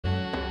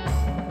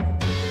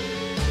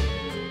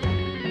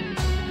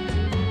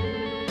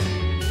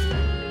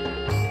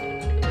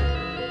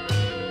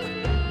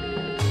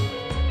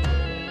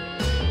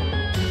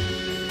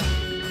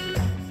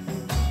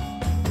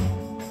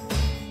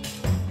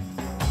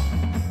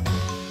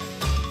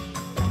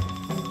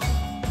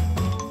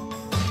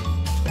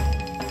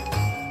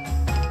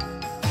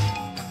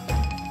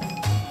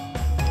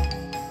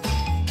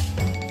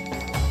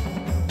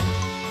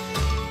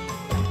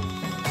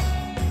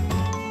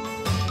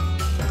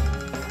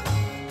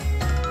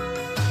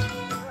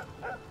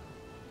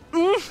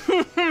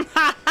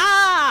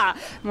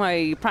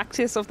My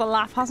practice of the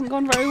laugh hasn't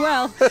gone very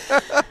well.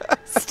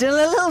 Still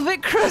a little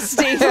bit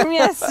crusty from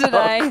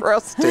yesterday. Oh,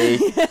 crusty.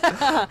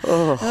 Yeah.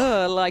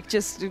 Oh, like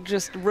just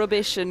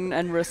rubbish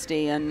and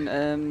rusty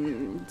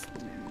and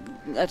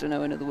I don't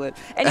know another word.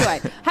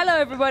 Anyway, hello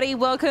everybody.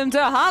 Welcome to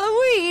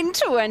Halloween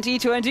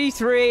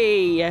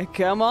 2023.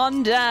 Come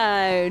on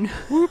down.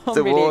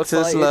 The really water's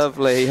excited.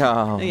 lovely.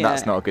 Oh, Yeah.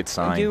 that's not a good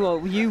sign. You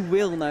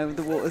will know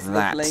the water's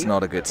lovely. That's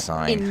not a good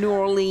sign. In New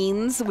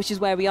Orleans, which is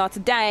where we are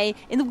today,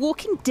 in The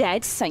Walking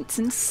Dead Saints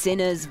and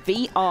Sinners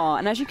VR.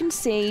 And as you can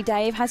see,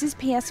 Dave has his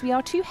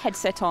PSVR 2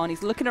 headset on.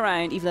 He's looking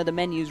around, even though the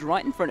menu's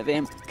right in front of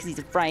him, because he's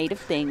afraid of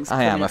things.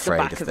 I am coming at the afraid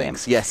back of him.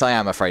 things. Yes, I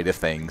am afraid of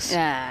things.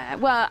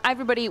 Well,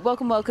 everybody,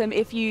 welcome.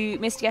 If you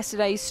missed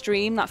yesterday's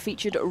stream, that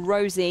featured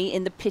Rosie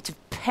in the pit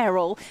of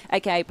peril,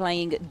 aka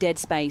playing Dead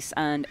Space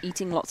and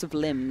eating lots of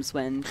limbs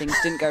when things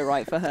didn't go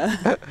right for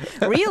her.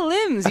 Real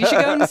limbs, you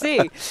should go and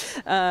see.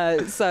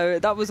 So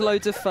that was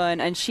loads of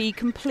fun, and she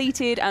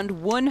completed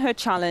and won her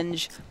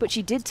challenge, but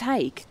she did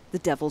take the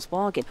devil's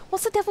bargain.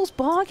 What's the devil's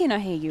bargain, I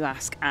hear you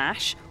ask,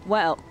 Ash?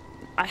 Well,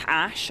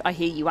 Ash, I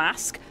hear you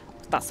ask.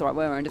 That's the right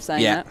way around of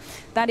saying that.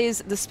 That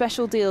is the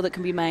special deal that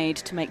can be made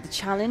to make the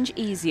challenge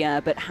easier,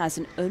 but has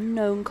an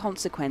unknown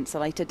consequence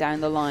later down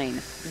the line.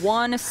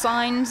 One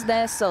assigns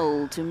their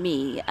soul to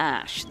me,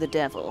 Ash, the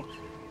devil,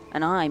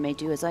 and I may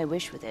do as I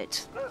wish with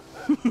it.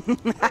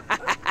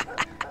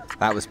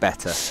 That was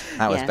better.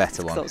 That was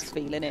better one. I was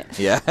feeling it.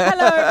 Yeah.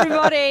 Hello,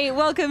 everybody.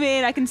 Welcome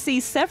in. I can see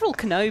several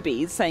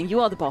Kenobis saying, "You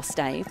are the boss,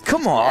 Dave."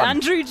 Come on.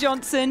 Andrew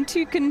Johnson,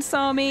 Tukan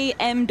Sami,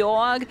 M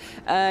Dog,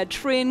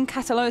 Trin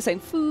Catalo saying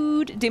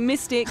food,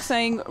 Demistic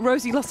saying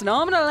Rosie lost an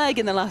arm and a leg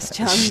in the last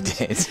challenge.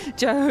 She did.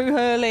 Joe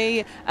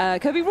Hurley,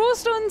 Kirby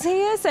Rawston's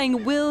here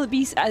saying will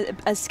be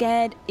as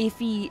scared if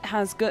he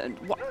has gun.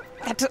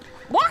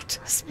 What?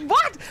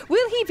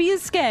 Will he be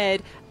as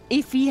scared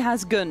if he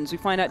has guns? We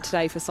find out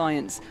today for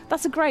science.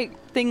 That's a great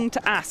thing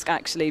to ask,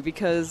 actually,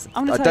 because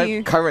I'm going to tell you... I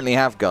don't currently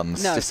have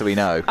guns, just so we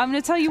know. I'm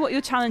going to tell you what your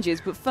challenge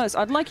is, but first,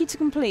 I'd like you to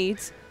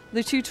complete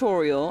the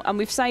tutorial, and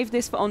we've saved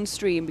this for on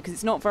stream because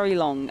it's not very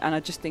long, and I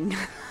just think...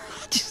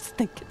 it's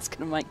going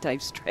to make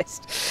Dave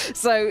stressed.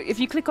 So if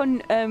you click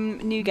on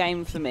new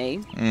game for me,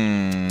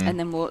 and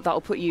then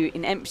that'll put you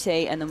in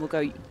empty, and then we'll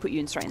put you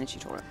in straight in the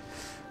tutorial.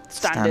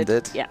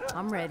 Standard. Yeah.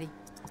 I'm ready.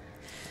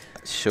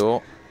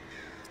 Sure.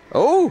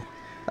 Oh!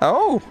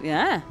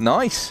 Yeah.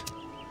 Nice.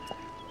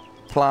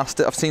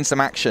 Plaster. I've seen some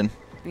action.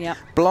 Yeah.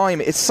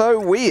 Blimey, it's so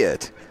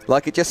weird.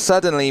 Like, it just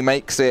suddenly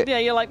makes it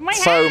you're like, my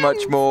so hands!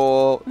 much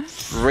more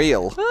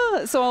real.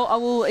 So I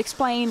will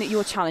explain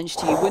your challenge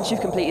to you once you've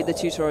completed the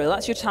tutorial.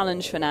 That's your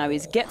challenge for now,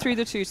 is get through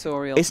the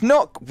tutorial. It's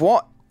not...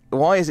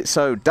 Why is it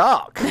so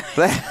dark?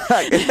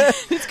 It's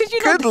because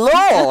you Good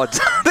Lord!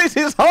 This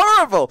is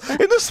horrible!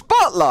 In the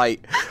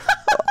spotlight!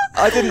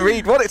 I didn't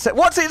read what it said.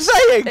 What's it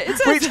saying? It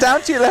says Reach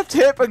down to your left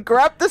hip and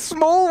grab the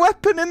small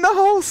weapon in the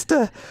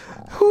holster.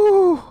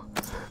 Ooh.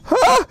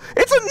 Ah,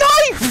 it's a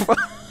knife!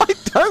 I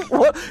don't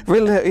want...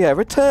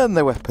 return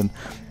the weapon.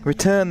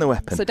 Return the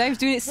weapon. So Dave's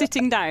doing it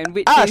sitting down,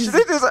 which Ash, is...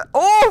 this is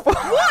awful!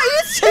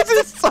 What is this?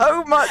 This is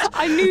so much...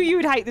 I knew you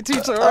would hate the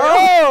tutorial.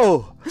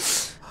 Oh!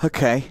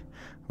 Okay.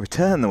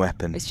 Return the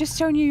weapon. It's just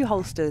showing you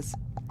holsters.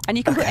 And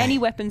you can put any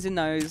weapons in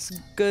those.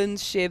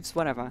 Guns, shivs,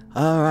 whatever.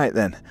 All right,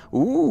 then.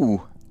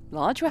 Ooh.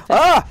 Large weapon.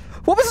 Ah!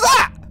 What was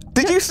that?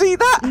 Did you see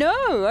that?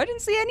 No, I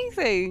didn't see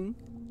anything.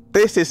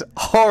 This is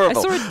horrible.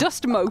 I saw a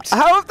dust mote.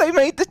 How have they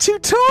made the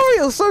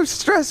tutorial so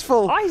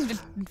stressful?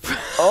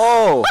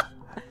 Oh.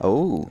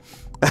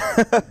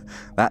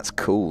 That's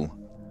cool.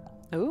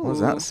 Ooh. What does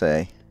that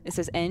say? It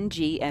says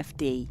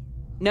NGFD.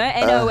 No,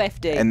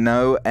 NOFD.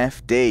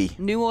 NOFD.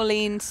 New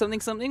Orleans something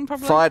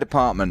probably? Fire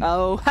department.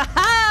 Oh,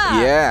 ha-ha!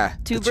 Yeah.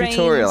 Two the brains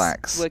tutorial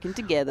axe. working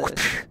together.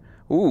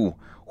 Ooh.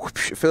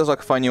 It feels like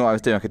if I knew what I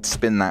was doing, I could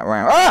spin that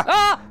round. Ah!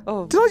 Ah!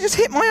 Oh. Did I just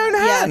hit my own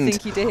hand? Yeah, I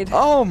think you did.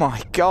 Oh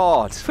my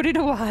God. Put it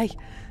away.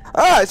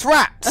 Ah, it's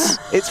rats.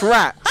 It's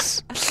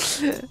rats.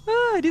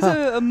 It is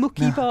a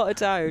mucky part of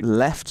town.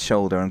 Left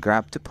shoulder and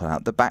grab to pull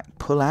out the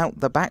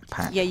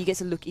backpack. Yeah, you get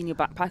to look in your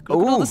backpack.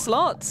 Look at all the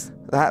slots.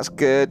 That's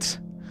good.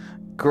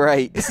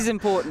 Great. This is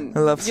important. I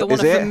love. You'll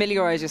want to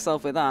familiarise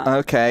yourself with that.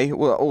 Okay.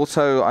 Well,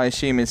 also, I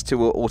assume it's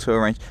to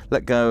auto-arrange.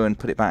 Let go and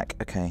put it back.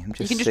 Okay. I'm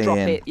just You can just drop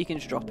it. You can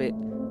just drop it,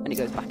 and it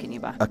goes back in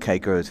your back. Okay,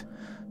 good.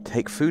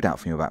 Take food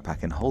out from your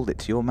backpack and hold it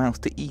to your mouth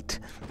to eat.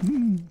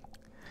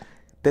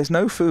 There's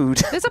no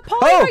food. There's a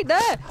pie right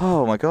there.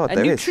 Oh my God, there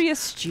is. A nutria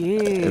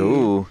stew.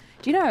 Ooh.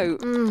 Do you know?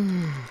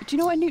 Do you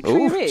know what a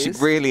nutria is? She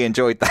really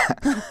enjoyed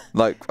that.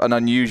 Like an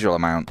unusual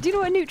amount. Do you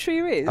know what a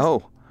nutria is?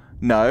 Oh.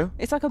 No.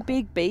 It's like a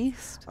big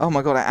beast. Oh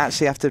my God, I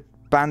actually have to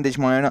bandage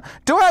my own arm.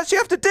 Do I actually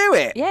have to do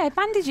it? Yeah,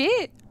 bandage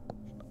it.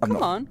 Come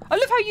on. I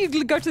love how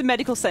you go to the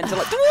medical centre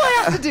like, do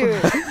I have to do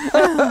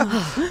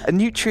it? A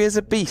nutria is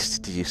a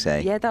beast, did you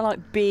say? Yeah, they're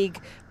like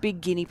big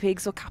guinea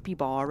pigs or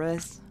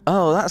capybaras.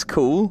 Oh, that's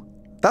cool.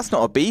 That's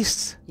not a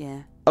beast.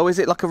 Yeah. Oh, is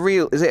it like a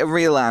real? Is it a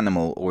real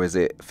animal or is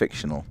it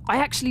fictional? I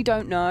actually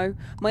don't know.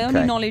 My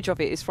only knowledge of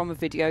it is from a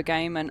video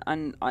game,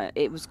 and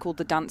it was called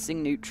the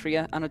Dancing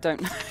Nutria, and I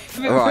don't know.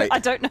 I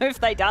don't know if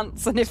they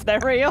dance and if they're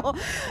real.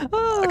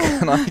 Oh.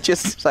 Can I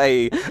just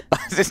say,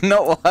 this is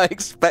not what I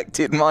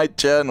expected my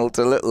journal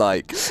to look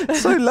like.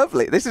 So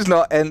lovely. This is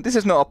not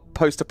a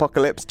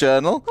post-apocalypse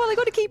journal. Well, they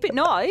got to keep it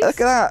nice.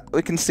 Look at that.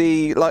 We can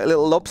see like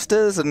little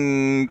lobsters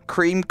and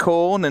creamed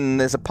corn,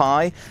 and there's a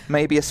pie,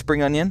 maybe a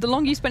spring onion. The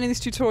longer you spend in this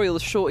tutorial,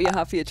 the shorter you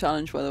have for your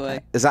challenge, by the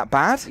way. Is that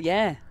bad?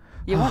 Yeah.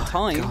 You want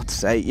time. God's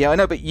sake. Yeah, I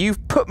know, but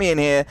you've put me in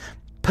here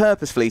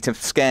purposefully to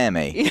scare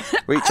me.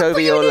 Reach over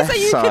your left so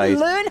you side. can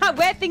learn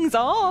where things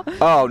are.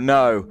 Oh,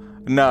 no.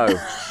 No.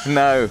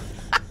 No.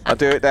 I'll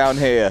do it down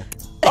here.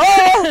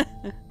 Oh!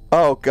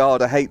 Oh,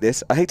 God, I hate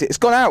this. I hate it. It's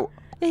gone out.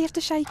 Yeah, you have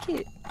to shake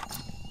it.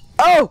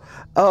 Oh!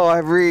 Oh, I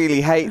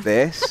really hate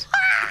this.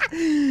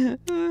 Oh,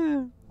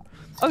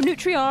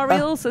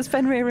 Nutriarial says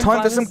Fenrir.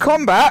 Time for some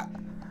combat.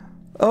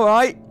 All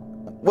right.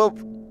 Well,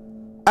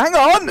 hang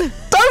on.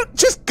 Don't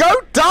just go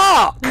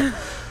dark.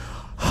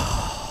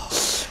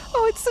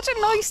 Oh, it's such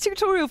a nice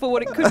tutorial for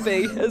what it could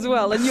be as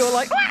well, and you're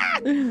like, ah!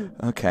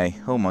 Okay.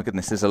 Oh my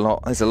goodness, there's a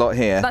lot. There's a lot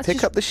here.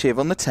 Pick up the shiv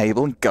on the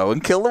table and go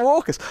and kill the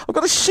walkers. I've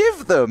got to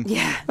shiv them.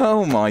 Yeah.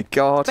 Oh my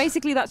God.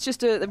 Basically, that's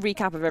just a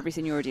recap of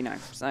everything you already know.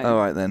 So. All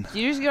right then.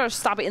 You just got to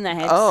stab it in their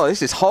heads. Oh,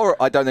 this is horror.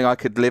 I don't think I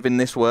could live in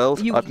this world.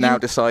 I've now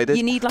decided.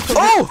 You need like a.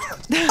 Oh!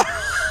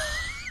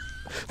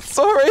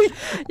 Sorry.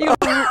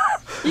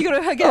 You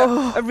got to get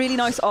a really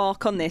nice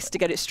arc on this to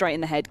get it straight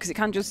in the head, because it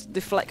can just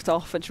deflect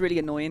off. It's really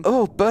annoying.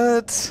 Oh,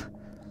 birds.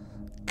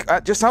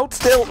 Just hold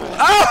still.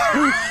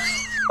 Oh!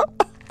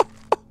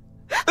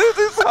 This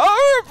is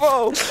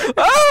horrible.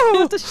 Oh! You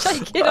have to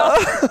shake it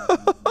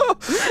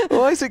off.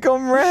 Why has it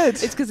gone red?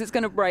 It's because it's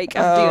going to break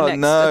after your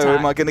next attack.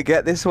 Am I going to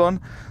get this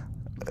one?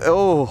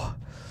 Oh.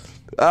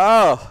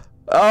 Oh.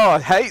 Oh, I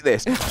hate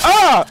this.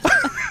 Ah!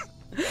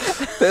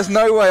 There's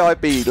no way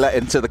I'd be let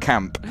into the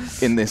camp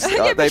in this.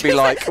 They'd be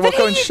like, "Well,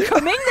 go and shoot." They'd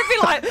be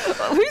like,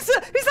 "Who's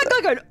that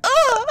guy going?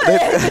 Oh,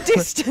 in the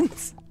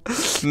distance."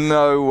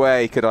 No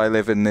way could I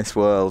live in this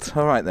world.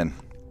 All right then.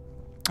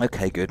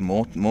 Okay, good.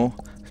 More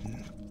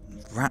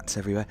rats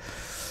everywhere.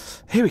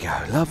 Here we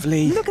go.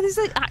 Lovely. Look at this.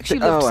 It actually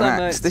looks so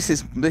much. This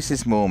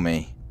is more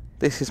me.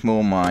 This is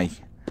more my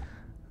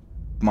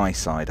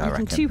side. I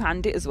reckon. You can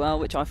two-hand it as well,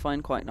 which I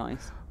find quite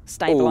nice.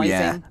 Stabilizing. Oh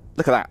yeah.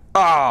 Look at that.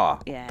 Ah,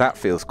 yeah. That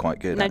feels quite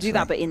good. Now actually. do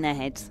that, but in their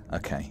heads.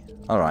 Okay.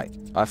 All right.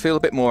 I feel a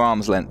bit more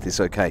arm's length. It's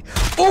okay.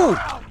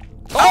 Oh!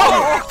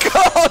 Oh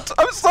God!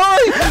 I'm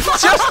sorry.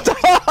 Just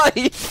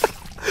die.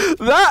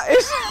 That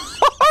is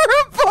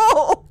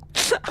horrible.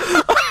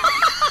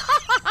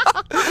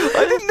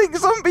 I didn't think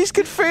zombies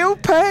could feel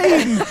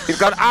pain. He's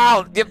gone.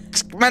 Ow! You're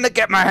meant to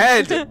get my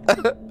head.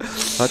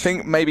 I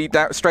think maybe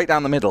straight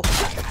down the middle.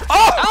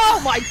 Oh!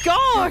 Oh my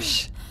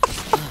gosh!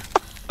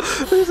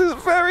 This is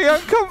very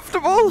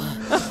uncomfortable.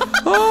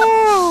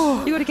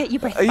 Oh! You got to get your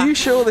breath back. Are you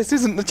sure this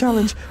isn't the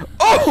challenge?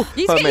 Oh!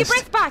 You need to get your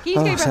breath back. You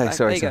need to get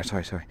your breath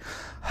back. Sorry.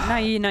 Now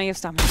you know your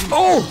stamina.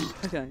 Oh!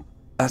 Okay.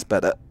 That's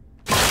better.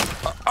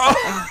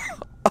 Oh.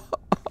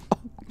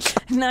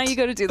 Now you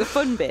got to do the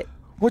fun bit.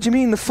 What do you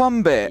mean the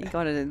fun bit? You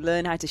got to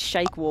learn how to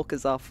shake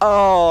walkers off.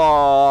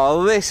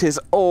 Oh, this is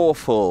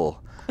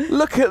awful.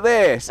 Look at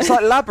this. It's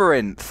like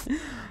Labyrinth.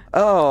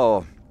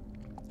 Oh.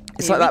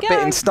 It's like that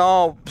bit in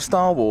Star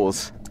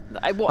Wars.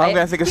 I'm going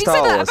to think of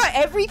Star Wars. You said that about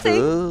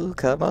everything. Oh,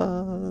 come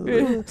on.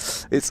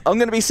 I'm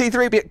going to be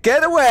C-3PO.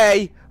 Get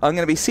away. I'm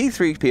going to be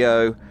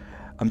C-3PO.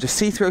 I'm just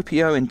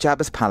C-3PO in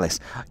Jabba's palace.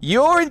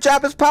 You're in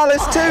Jabba's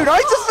palace too.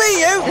 Nice to see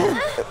you.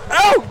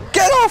 Oh,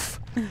 get off.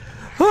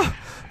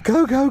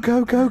 Go.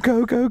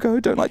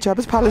 Don't like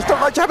Jabba's palace.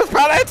 Don't like Jabba's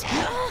palace.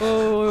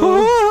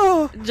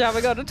 Oh.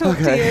 Jabba got to talk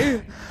to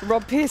you.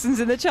 Rob Pearson's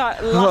in the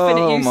chat laughing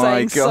at you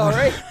saying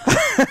sorry.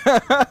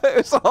 It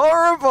was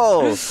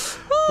horrible.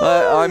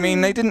 I mean,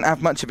 they didn't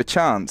have much of a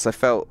chance. I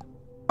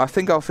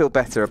think I'll feel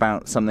better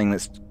about something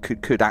that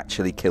could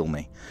actually kill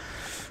me.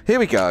 Here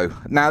we go.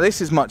 Now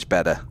this is much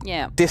better.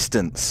 Yeah.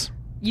 Distance.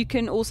 You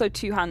can also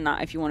two-hand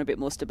that if you want a bit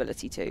more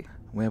stability too.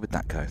 Where would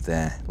that go?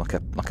 There, like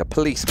a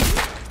policeman.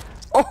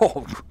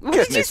 Oh, what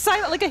did you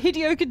say? Like a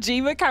Hideo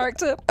Kojima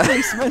character?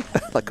 Policeman.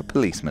 Like a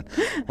policeman.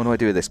 What do I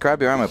do with this?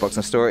 Grab your ammo box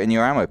and store it in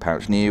your ammo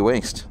pouch near your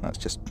waist. That's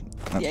just.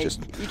 You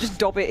just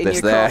dob it in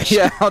your there. crotch.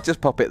 Yeah, I'll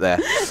just pop it there.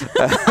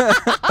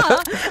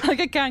 Like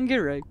a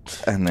kangaroo.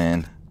 And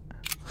then,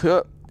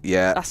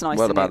 yeah. That's nice.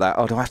 What about that?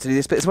 Oh, do I have to do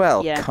this bit as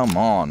well? Yeah. Come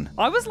on.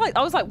 I was like,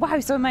 wow,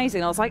 so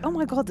amazing. I was like, oh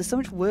my god, there's so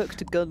much work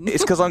to gun.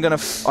 It's because I'm gonna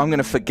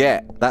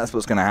forget. That's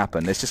what's gonna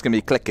happen. It's just gonna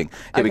be clicking.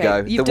 Here we go.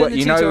 You've done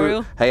the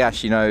tutorial. Hey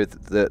Ash, you know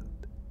that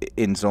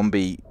in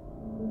zombie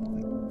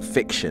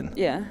fiction,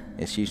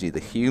 it's usually the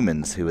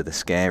humans who are the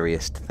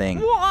scariest thing.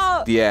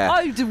 What? Yeah.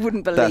 I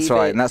wouldn't believe That's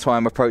right, it. and that's why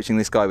I'm approaching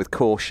this guy with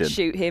caution.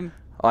 Shoot him.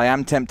 I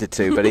am tempted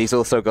to, but he's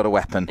also got a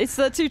weapon. It's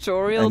the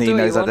tutorial. And he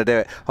knows how to do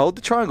it. Hold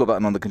the triangle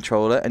button on the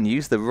controller and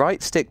use the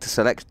right stick to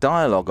select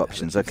dialogue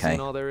options. Okay.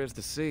 All there is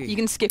to see. You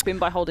can skip him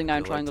by holding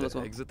down triangle as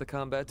well. Exit the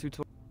combat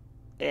tutorial.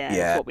 Yeah,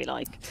 that's what we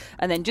like.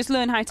 And then just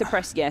learn how to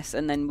press yes,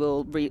 and then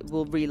we'll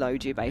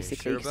reload you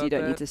basically, because you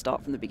don't need to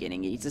start from the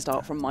beginning. You need to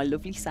start from my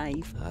lovely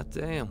save. Ah,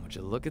 damn! Would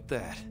you look at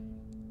that?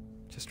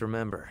 Just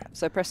remember.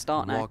 So press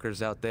start now.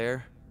 Walkers out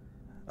there.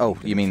 Oh,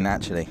 you mean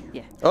actually?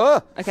 Yeah.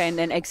 Oh! Okay, and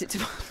then exit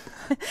to.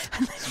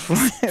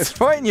 It's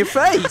right in your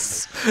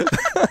face.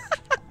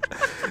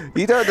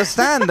 You don't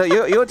understand.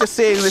 You're just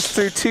seeing this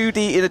through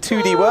 2D in a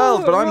 2D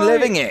world, but I'm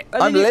living it.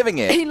 I'm living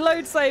it.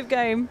 Load save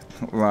game.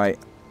 Right.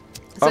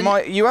 So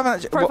you haven't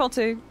actually, profile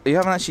 2. You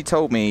haven't actually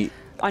told me.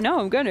 I know,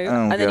 I'm going to.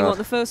 Oh, and then you God. want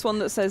the first one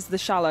that says the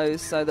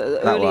shallows, so the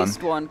That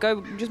earliest one.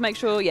 Go, just make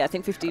sure. Yeah, I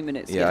think 15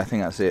 minutes. Yeah, I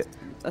think that's it.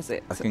 That's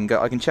it. I can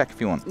go. I can check if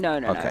you want. No.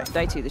 Okay.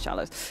 Day 2, the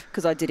shallows,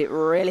 because I did it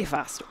really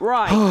fast.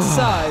 Right.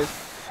 So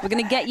we're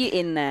going to get you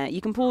in there.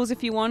 You can pause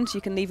if you want.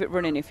 You can leave it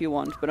running if you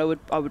want, but I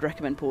would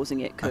recommend pausing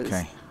it because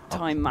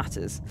time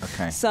matters.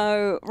 Okay.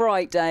 So,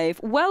 right, Dave,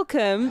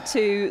 welcome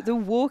to The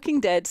Walking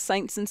Dead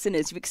Saints and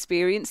Sinners. You've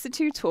experienced the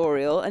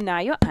tutorial, and now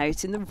you're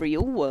out in the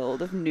real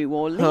world of New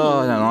Orleans. Oh,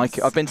 I don't like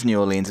it. I've been to New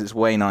Orleans. It's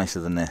way nicer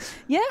than this.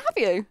 Yeah, have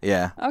you?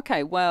 Yeah.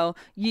 Okay, well,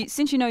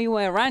 since you know your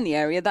way around the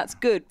area, that's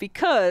good,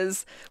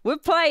 because we're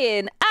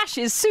playing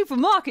Ash's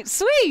Supermarket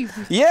Sweep.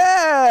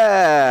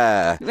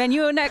 Yeah! When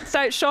you're next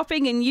out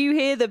shopping and you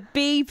hear the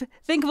beep,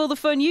 think of all the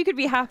fun you could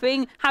be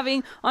having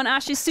on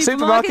Ash's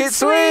Supermarket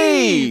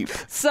Sweep.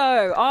 So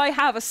I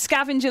have a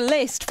scavenger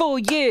list for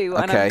you,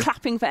 and I'm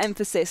clapping for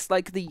emphasis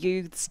like the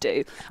youths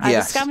do. I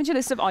have a scavenger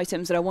list of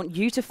items that I want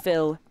you to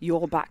fill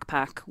your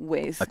backpack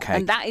with. Okay.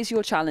 And that is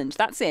your challenge.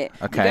 That's it.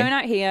 Okay. You're going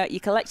out here, you're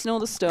collecting all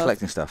the stuff.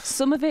 Collecting stuff.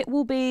 Some of it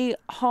will be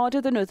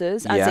harder than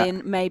others, as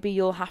in maybe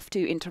you'll have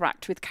to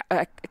interact with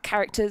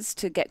characters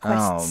to get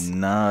quests. Oh,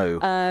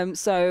 no.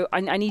 So I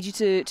need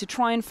you to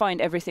try and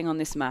find everything on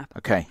this map.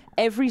 Okay.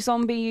 Every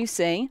zombie you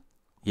see,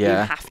 you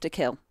have to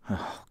kill.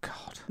 Oh,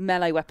 God.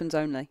 Melee weapons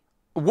only.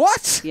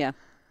 What? Yeah.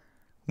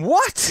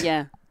 What?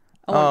 Yeah.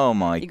 Oh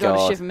my God. You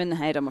got to shiv him in the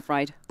head, I'm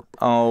afraid.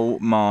 Oh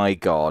my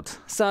God.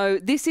 So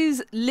this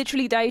is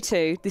literally day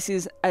 2. This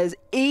is as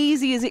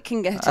easy as it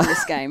can get in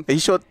this game. Are you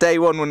sure day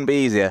 1 wouldn't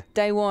be easier?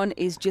 Day 1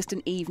 is just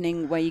an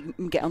evening where you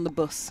can get on the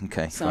bus.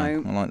 Okay, so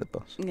fine. I like the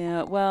bus.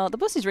 Yeah, well, the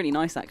bus is really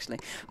nice actually.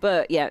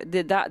 But yeah,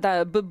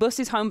 the bus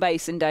is home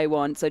base in day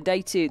 1. So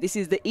day 2, this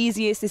is the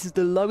easiest. This is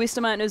the lowest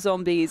amount of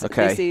zombies.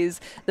 Okay. This is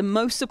the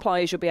most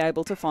supplies you'll be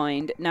able to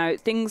find. Now,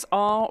 things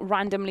are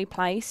randomly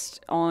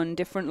placed on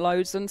different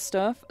loads and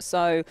stuff.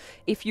 So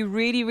if you're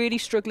really, really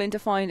struggling to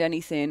find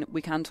anything,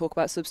 we can talk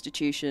about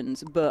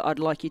substitutions, but I'd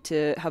like you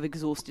to have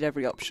exhausted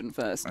every option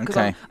first. Because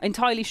I'm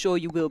entirely sure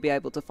you will be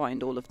able to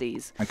find all of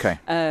these. Okay.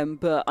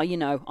 But,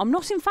 I'm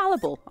not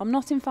infallible.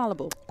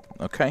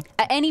 Okay.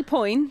 At any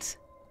point,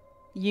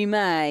 you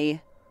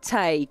may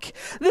take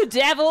the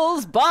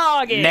devil's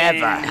bargain.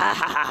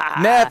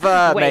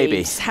 Never,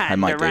 maybe. Hand I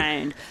might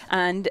around. do.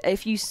 And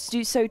if you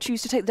so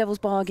choose to take the devil's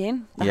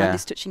bargain, the hand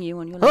is touching you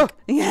on your leg.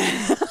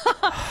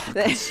 For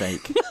God's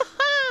sake.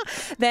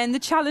 Then the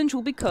challenge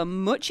will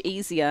become much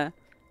easier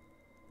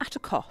at a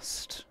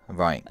cost.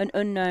 Right. An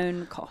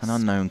unknown cost. An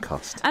unknown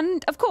cost.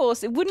 And, of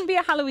course, it wouldn't be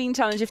a Halloween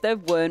challenge if there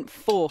weren't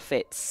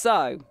forfeits.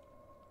 So,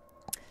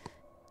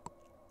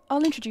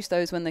 I'll introduce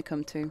those when they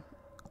come to.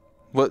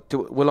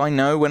 Will I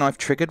know when I've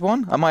triggered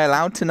one? Am I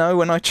allowed to know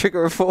when I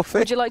trigger a forfeit?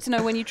 Would you like to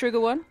know when you trigger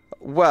one?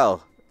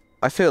 Well,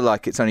 I feel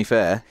like it's only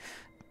fair.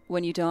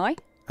 When you die.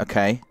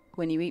 Okay.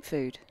 When you eat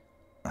food.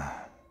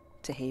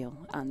 To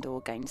heal and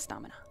or gain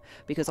stamina.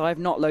 Because I've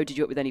not loaded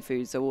you up with any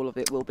food, so all of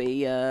it will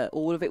be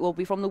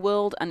from the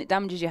world, and it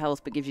damages your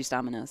health but gives you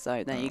stamina.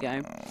 So there you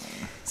go.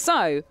 So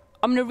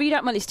I'm going to read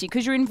out my list to you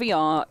because you're in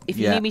VR. If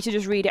you need me to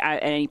just read it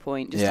out at any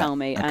point, just tell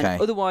me.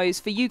 And otherwise,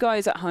 for you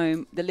guys at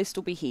home, the list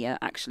will be here.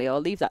 Actually,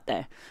 I'll leave that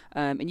there,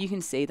 and you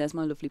can see there's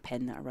my lovely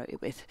pen that I wrote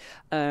it with.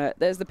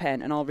 There's the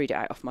pen, and I'll read it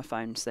out off my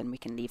phone, so then we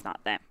can leave that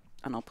there,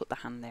 and I'll put the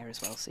hand there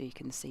as well, so you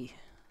can see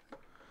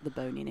the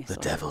boniness. The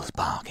devil's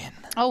bargain.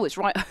 Oh, it's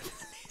right over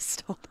the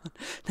list. Hold on.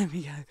 There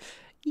we go.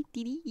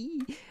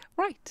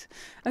 Right.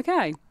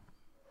 Okay.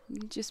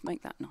 Just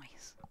make that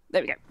nice.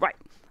 There we go. Right.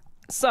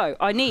 So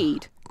I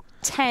need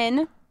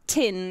 10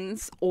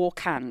 tins or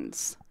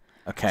cans.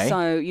 Okay.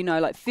 So,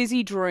 like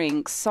fizzy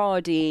drinks,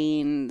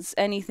 sardines,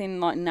 anything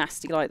like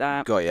nasty like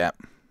that. Got ya.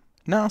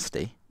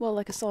 Nasty? Well,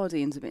 like a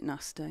sardine's a bit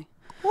nasty.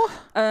 What?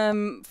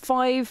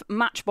 5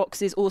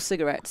 matchboxes or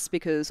cigarettes,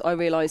 because I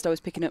realised I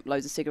was picking up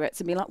loads of cigarettes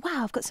and being like,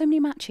 wow, I've got so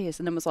many matches.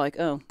 And then was like,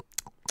 oh,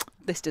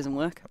 this doesn't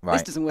work. Right.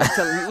 This doesn't work.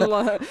 What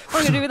am I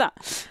going to do with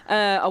that?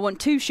 I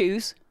want 2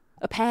 shoes,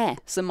 a pair,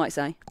 some might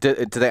say. Do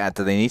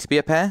they need to be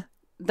a pair?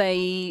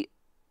 They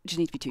just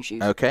need to be 2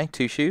 shoes. Okay,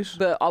 2 shoes.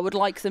 But I would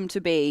like them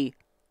to be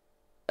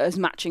as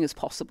matching as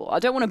possible. I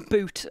don't want a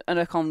boot and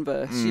a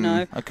Converse,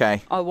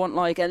 Okay. I want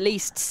like at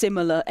least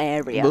similar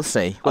area. We'll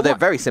see. Well, they're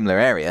very similar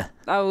area.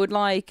 I would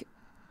like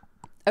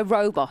a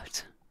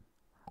robot.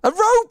 A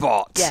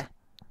robot? Yeah.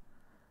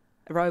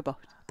 A robot.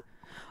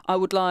 I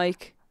would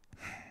like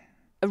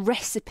a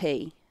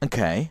recipe.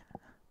 Okay.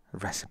 A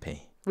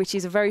recipe. Which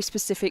is a very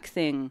specific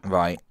thing.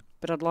 Right.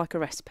 but I'd like a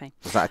recipe.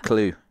 Was that a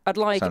clue? I'd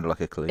like... Sounded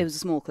like a clue. It was a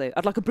small clue.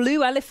 I'd like a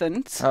blue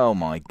elephant. Oh,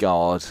 my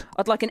God.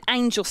 I'd like an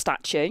angel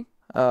statue.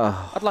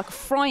 Oh. I'd like a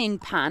frying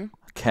pan.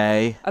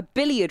 Okay. A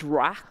billiard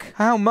rack.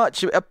 How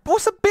much?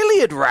 What's a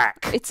billiard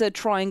rack? It's a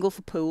triangle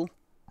for pool.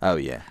 Oh,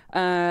 yeah.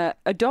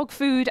 A dog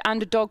food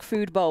and a dog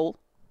food bowl.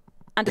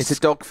 And It's a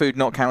dog food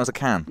not count as a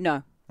can?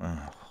 No.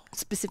 Oh.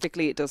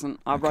 Specifically, it doesn't.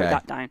 I wrote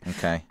that down.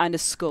 Okay. And a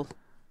skull.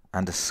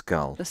 And a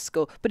skull. A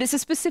skull. But it's a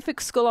specific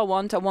skull I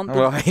want. I want the...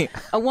 Right.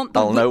 I want the...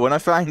 I'll know when I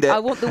find it. I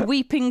want the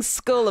weeping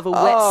skull of a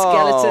wet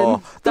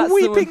skeleton. The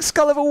weeping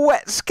skull of a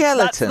wet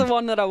skeleton. That's the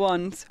one that I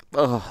want.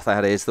 Oh,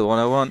 that is the one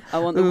I want. I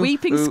want the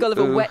weeping skull of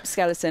a wet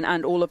skeleton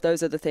and all of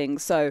those other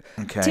things. So,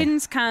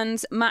 tins,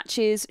 cans,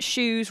 matches,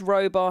 shoes,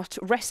 robot,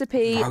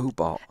 recipe,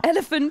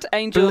 elephant,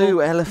 angel,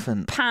 blue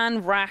elephant,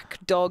 pan, rack,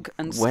 dog,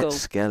 and skull. Wet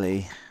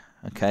skelly.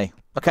 Okay.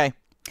 Okay.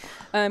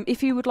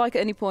 If you would like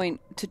at any point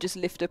to just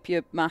lift up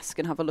your mask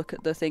and have a look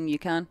at the thing, you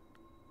can.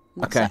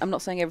 I'm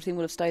not saying everything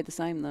will have stayed the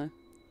same, though.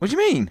 What do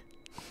you mean?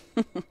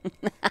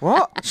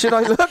 What? Should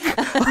I look?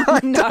 I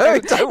No.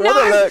 don't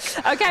want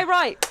to look. Okay,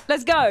 right.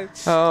 Let's go.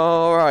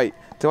 All right.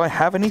 Do I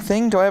have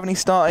anything? Do I have any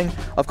starting?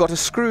 I've got a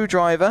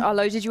screwdriver. I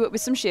loaded you up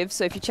with some shivs,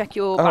 so if you check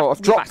your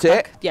I've dropped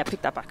it. Yeah,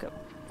 pick that back up.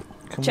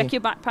 Check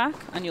your backpack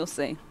and you'll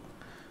see.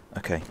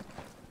 Okay.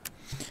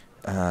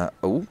 A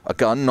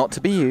gun not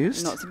to be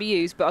used. Not to be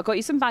used, but I got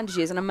you some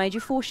bandages and I made you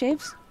 4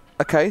 shivs.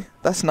 Okay,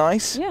 that's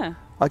nice. Yeah.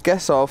 I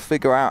guess I'll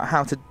figure out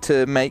how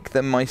to make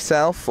them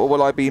myself, or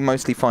will I be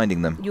mostly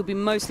finding them? You'll be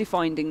mostly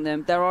finding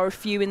them. There are a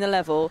few in the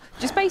level.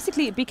 Just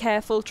basically be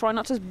careful. Try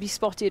not to be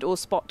spotted or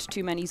spot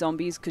too many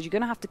zombies, because you're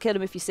going to have to kill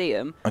them if you see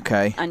them.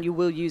 Okay. And you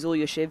will use all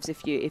your shivs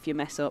if you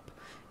mess up.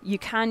 You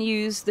can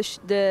use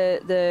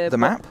the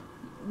map?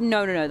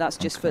 No. That's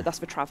just for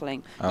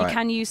traveling. You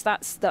can use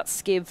that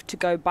skiv to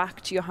go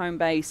back to your home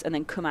base and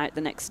then come out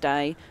the next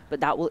day, but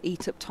that will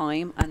eat up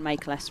time and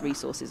make less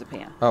resources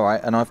appear. All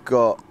right, and I've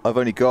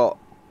only got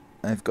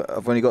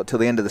till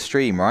the end of the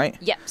stream, right?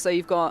 Yep. So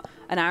you've got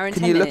an hour and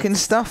 10 minutes. Can you look in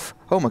stuff?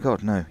 Oh my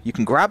God, no! You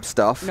can grab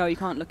stuff. No, you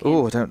can't look in.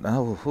 Oh, I don't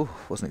know. Oh,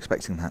 wasn't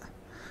expecting that.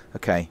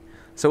 Okay,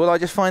 so will I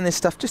just find this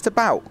stuff just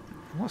about?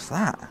 What's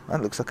that?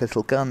 That looks like a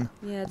little gun.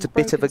 Yeah, it's a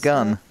bit of a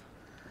gun.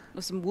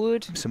 Or some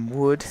wood. Some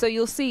wood. So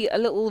you'll see a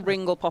little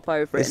ring will pop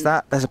over it. Is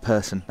that? There's a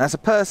person. That's a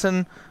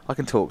person I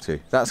can talk to.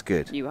 That's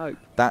good. You hope.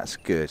 That's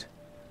good.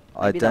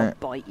 Maybe they'll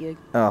bite you.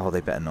 Oh, they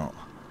better not.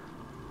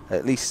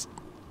 At least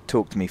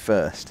talk to me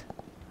first,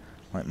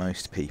 like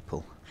most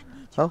people.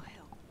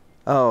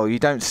 Oh, you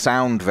don't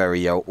sound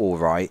very all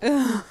right.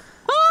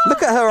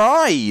 Look at her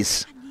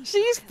eyes.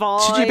 She's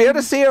fine. Should you be able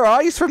to see her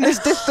eyes from this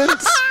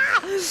distance?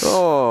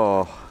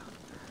 Oh.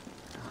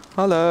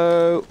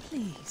 Hello.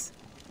 Please.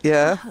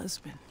 Yeah. My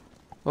husband.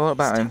 What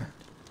about him?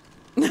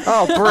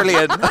 Oh,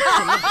 brilliant.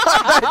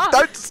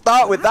 Don't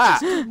start with that.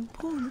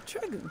 Pull the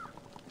trigger.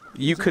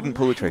 You couldn't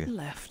pull the trigger.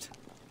 Left,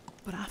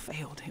 but I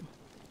failed him.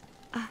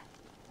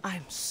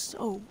 I'm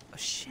so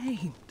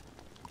ashamed.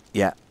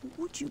 Yeah.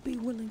 Would you be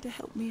willing to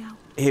help me out?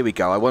 Here we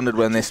go. I wondered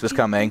when this was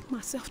coming.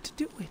 Myself to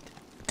do it.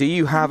 Do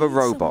you have a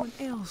robot?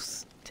 Someone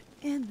else to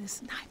end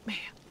this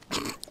nightmare.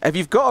 If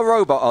you've got a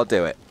robot, I'll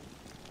do it.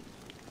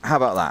 How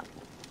about that?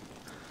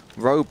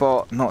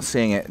 Robot, not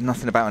seeing it.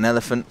 Nothing about an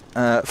elephant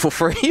for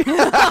free.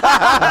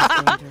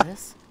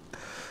 Dangerous.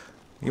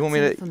 You want me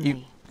to?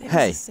 There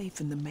Hey. was a safe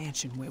in the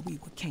mansion where we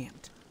were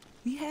camped.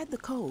 We had the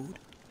code.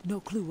 No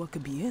clue what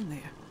could be in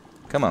there.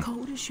 Come on. The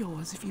code is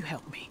yours if you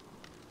help me.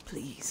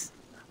 Please.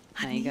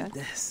 I There you need go.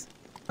 this.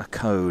 A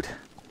code.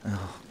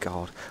 Oh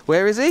God.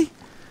 Where is he?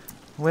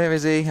 Where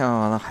is he? Oh,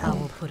 I hell.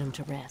 will put him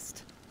to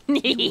rest.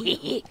 Thank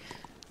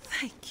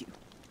you.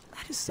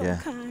 That is so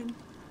kind.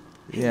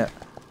 Yeah.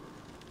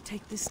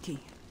 Take this key.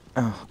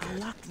 Oh, I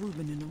locked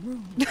Ruben in a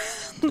room.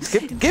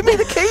 give me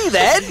the key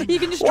then. You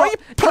can just Why are you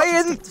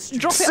playing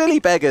drop it. silly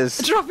beggars?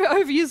 Drop it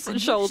over your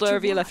shoulder,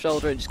 over your left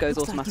shoulder, and it just goes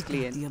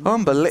automatically in.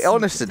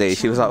 Honestly,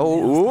 she was like,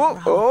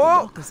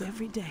 oh.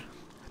 Every day.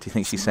 Do you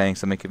think she's saying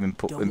something of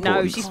important?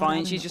 No, she's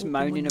fine. She's just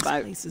moaning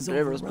about her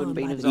husband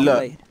being a Look,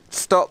 zombie.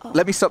 stop.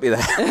 Let me stop you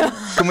there.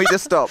 Can we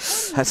just stop?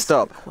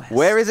 Stop.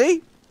 Where is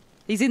he?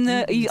 He's in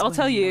the. I'll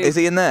tell you. Is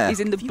he in there? He's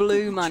in the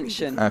blue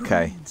mansion.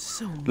 Okay.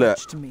 Look,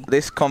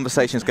 this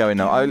conversation's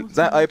going on.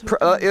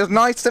 It was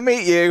nice to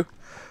meet you.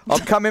 I'm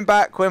coming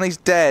back when he's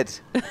dead.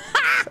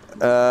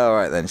 All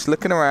right then. Just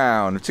looking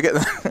around. To get.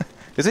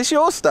 Is this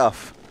your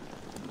stuff?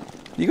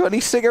 You got any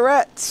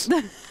cigarettes?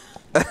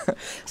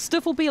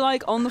 Stuff will be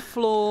like on the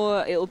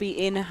floor. It'll be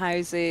in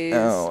houses.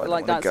 Oh, I like don't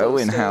want that to go sort of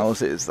in stuff.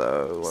 houses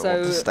though. I want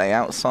to stay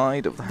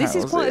outside of the houses.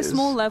 This is quite a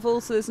small level,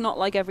 so it's not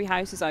like every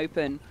house is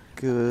open.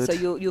 Good. So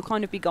you'll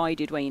kind of be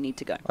guided where you need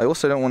to go. I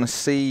also don't want to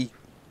see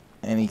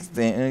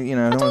anything. You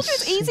know. I told you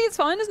it's easy. It's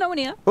fine. There's no one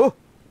here. Oh.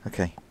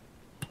 Okay.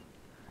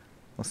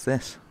 What's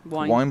this?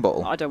 Wine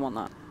bottle. I don't want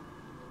that.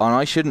 And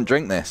I shouldn't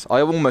drink this.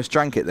 I almost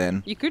drank it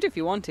then. You could if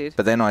you wanted.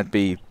 But then I'd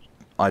be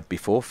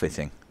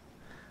forfeiting.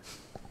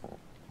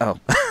 Oh.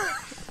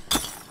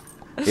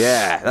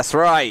 Yeah, that's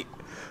right.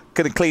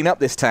 Gonna clean up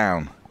this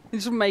town. You're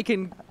just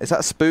making. Is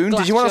that a spoon?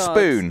 glass Did you want shards.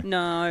 a spoon?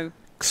 No.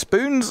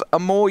 Spoons are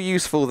more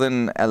useful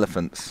than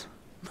elephants.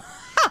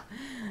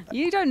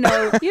 You don't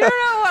know. You don't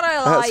know what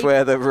I like.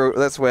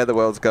 That's where the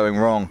world's going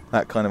wrong.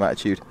 That kind of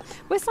attitude.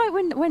 Well, it's like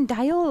when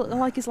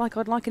Dale is like,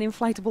 I'd like an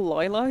inflatable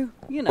Lilo.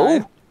 You know.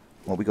 Oh,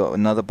 well, we got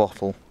another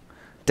bottle.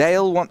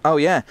 Dale want. Oh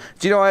yeah.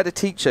 Do you know I had a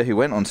teacher who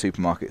went on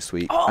Supermarket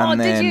Sweep? Oh, and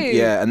then, did you?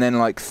 Yeah, and then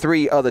like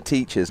 3 other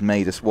teachers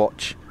made us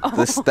watch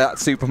that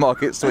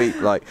Supermarket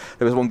Sweep. Like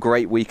there was one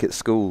great week at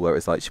school where it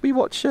was like, should we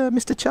watch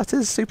Mr.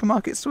 Chutter's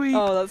Supermarket Sweep?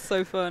 Oh, that's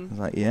so I fun. was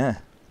like, yeah,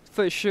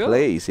 For sure.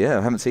 please, yeah.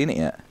 I haven't seen it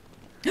yet.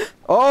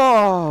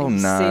 Oh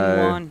You've no.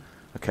 seen one.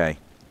 Okay.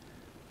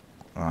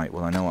 All right.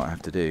 Well, I know what I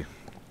have to do.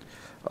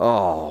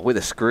 Oh, with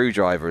a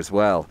screwdriver as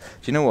well.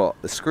 Do you know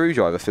what? The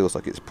screwdriver feels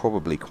like it's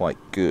probably quite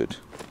good.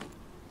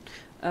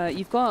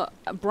 You've got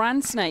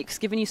Brand Snakes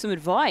giving you some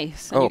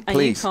advice, Oh, and you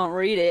please. can't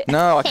read it.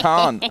 No, I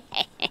can't.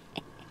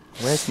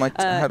 Where's my...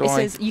 how do it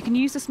I... says you can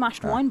use the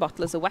smashed wine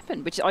bottle as a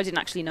weapon, which I didn't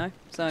actually know.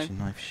 So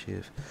Knife,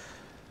 shiv.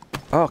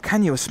 Oh,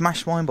 can you? A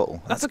smashed wine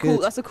bottle? that's a good. cool.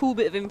 That's a cool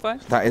bit of info.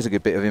 That is a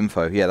good bit of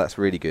info. Yeah, that's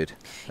really good.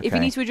 If you Okay.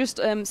 need to adjust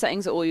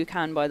settings at all, you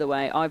can. By the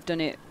way, I've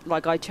done it.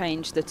 Like I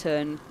changed the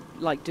turn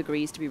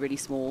degrees to be really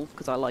small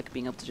because I like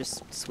being able to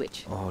just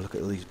switch. Oh, look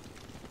at all these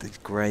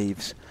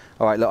graves.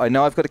 All right, look, I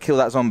know I've got to kill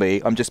that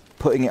zombie. I'm just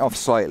putting it off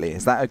slightly.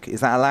 Is that okay?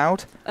 Is that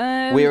allowed?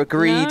 We're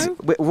agreed. No.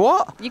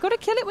 What? You got to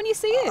kill it when you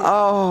see it.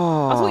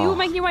 Oh. I thought you were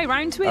making your way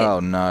round to it.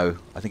 Oh no!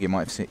 I think it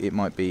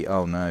might be.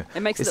 Oh no! It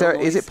makes a Is little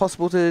there? Is noise. it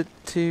possible to?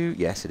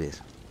 Yes, it is.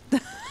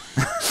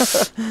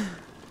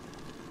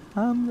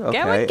 Okay.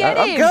 Go and get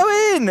I'm him.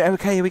 going.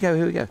 Okay, here we go.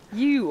 Here we go.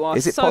 You are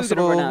Is it so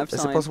possible? gonna run out of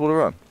Is time. it possible to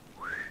run?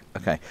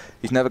 Okay.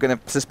 He's never going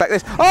to suspect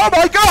this. Oh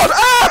my God!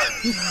 Ah!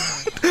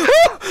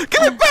 Oh,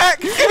 give it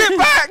back! Give it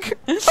back!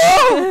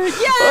 Oh!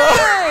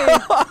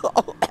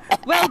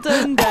 Yay! Well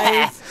done,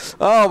 Dave.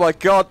 Oh my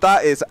God!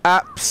 That is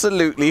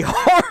absolutely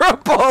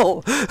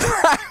horrible.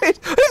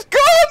 It's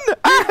gone.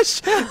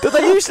 Ash. Do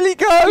they usually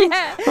go?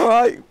 Yeah. All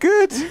right.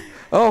 Good.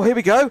 Oh, here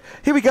we go.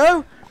 Here we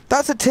go.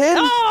 That's a tin.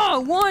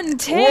 Oh, 1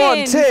 tin.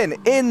 1 tin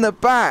in the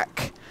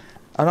back.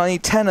 And I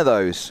need 10 of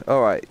those.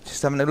 All right,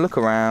 just having a look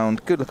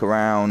around. Good look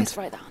around. Let's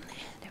write that on there.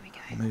 There we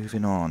go.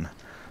 Moving on.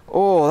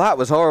 Oh, that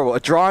was horrible. A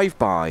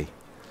drive-by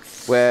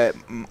where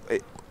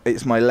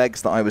it's my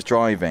legs that I was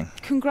driving.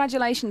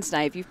 Congratulations,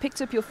 Dave. You've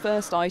picked up your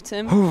first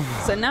item.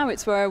 So now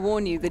it's where I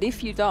warn you that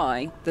if you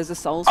die, there's a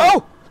soul's...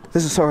 Oh!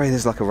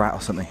 There's like a rat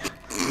or something.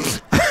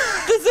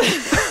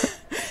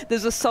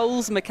 There's a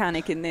souls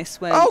mechanic in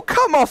this where Oh,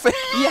 come off it!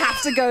 you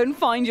have to go and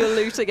find your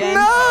loot again.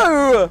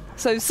 No!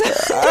 So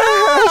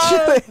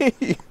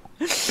Actually!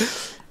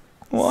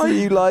 Why are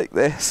you like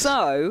this?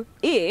 So,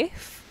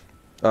 if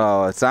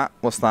Oh, is that?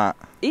 What's that?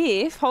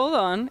 hold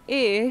on,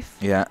 if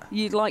Yeah.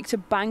 you'd like to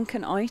bank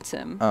an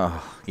item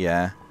Oh,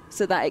 yeah.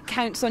 so that it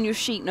counts on your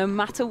sheet no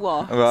matter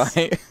what,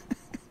 Right.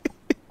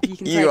 you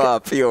can You take are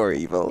pure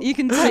evil. you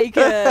can take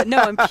a no,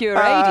 I'm pure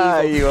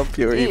evil. You are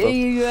pure evil.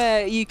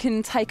 You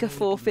can take a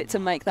forfeit to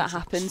make that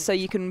happen, so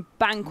you can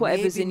bank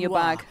whatever's in your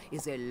bag.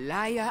 Is a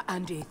liar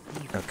and a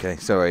thief. Okay,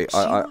 sorry.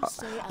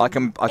 I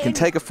can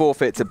take a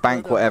forfeit to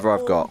bank whatever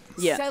I've got.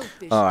 Yeah.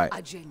 All right.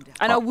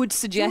 And I would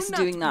suggest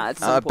doing that at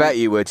some I point. bet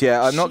you would.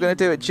 Yeah, I'm not going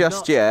to do it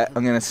just yet.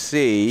 I'm going to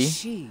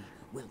see,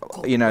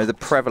 you know, the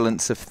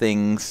prevalence of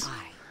things.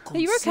 Are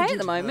you okay at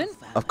the moment?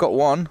 I've got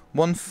one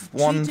thing.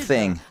 One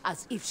thing. I'd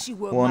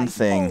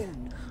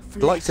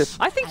like to.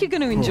 I think you're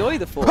going to enjoy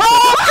the forfeit.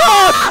 Oh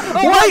God!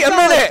 Wait a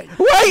minute!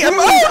 Wait a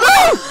minute!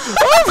 Oh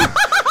no! Oh!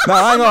 No,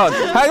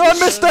 hang on,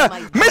 Mister!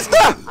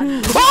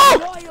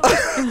 Oh!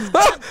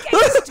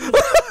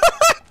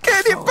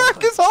 Getting it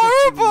back is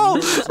horrible!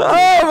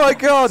 Oh my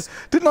God!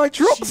 Didn't I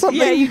drop something?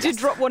 Yeah, you did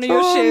drop one of your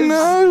Oh shoes.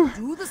 no!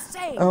 Do the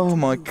same. Oh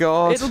my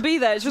God! It'll be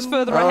there. It's just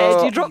further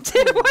ahead. You dropped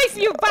it away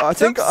from your back. I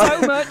think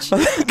so much.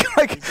 I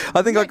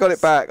think I got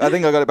it back. I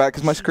think I got it back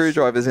because my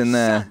screwdriver's in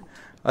there.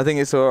 I think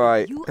it's all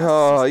right.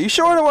 Oh, you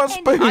sure I don't want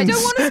spoons? I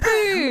don't want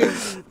a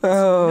spoon.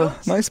 Oh,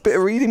 nice bit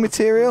of reading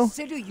material.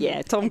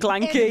 Yeah, Tom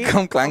Clanky.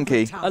 Tom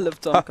Clanky. I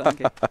love Tom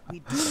Clanky. We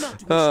do not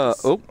wish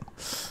this. Oh,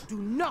 Do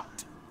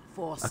not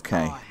force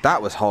okay. our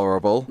That was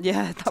horrible.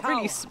 Yeah, that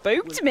really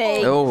spooked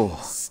me. Oh,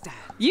 stand.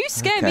 You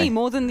scare Okay. me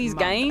more than these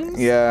games.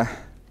 yeah.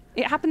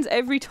 It happens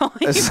every time.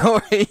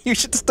 Sorry, you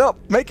should stop.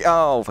 Make it.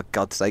 Oh, for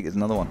God's sake, it's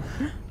another one.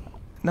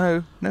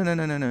 No.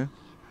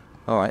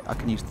 All right, I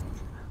can use.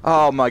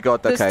 Oh my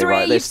God. There's Okay, three,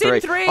 right. There's you've seen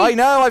three. I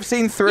know. I've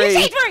seen 3.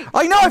 You've seen 3.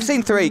 I know. I've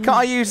seen 3. Can't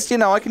I use? You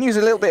know, I can use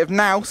a little bit of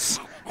nous.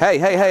 Hey!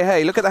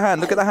 Look at the hand!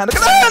 Look at the hand!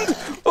 Look at the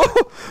hand!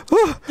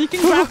 Oh, You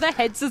can grab their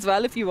heads as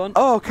well if you want.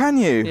 oh, can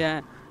you?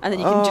 Yeah. And then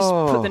you can just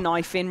put Oh. the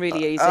knife in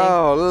really easy.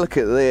 Oh, look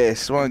at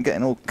this! Well, I'm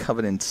getting all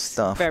covered in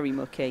stuff. Very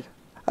mucky.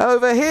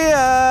 Over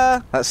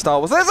here! That's Star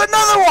Wars. There's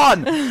another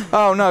one!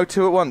 Oh no,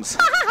 2 at once.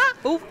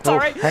 Oh,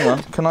 sorry. Oh, hang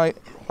on. Can I?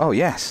 Oh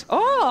yes.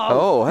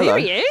 Oh, hello. here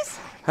he is.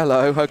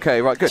 Hello.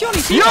 Okay, right, good. Johnny,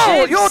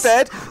 You're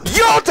dead.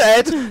 You're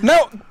dead.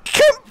 No,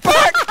 come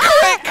back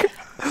quick.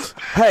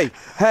 Hey!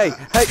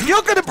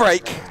 You're gonna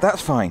break.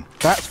 That's fine.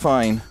 That's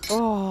fine.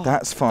 Oh,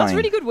 That's fine. that's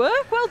really good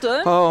work. Well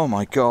done. Oh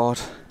my God.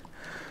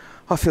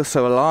 I feel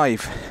so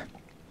alive.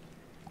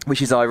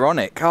 Which is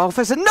ironic. Oh,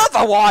 there's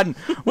another one!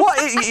 What?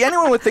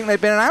 Anyone would think there'd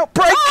been an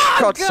outbreak? Oh,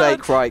 God's God.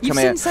 sake, right, You've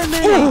come here. seen so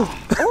many.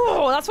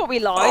 Oh, that's what we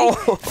like.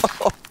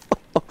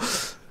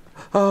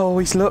 Oh,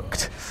 he's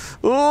looked.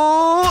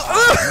 Oh,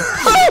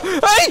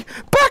 hey,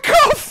 back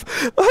off!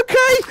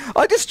 Okay,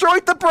 I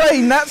destroyed the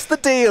brain. That's the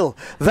deal.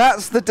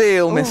 That's the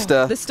deal,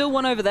 mister. There's still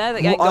one over there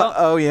that you ain't got.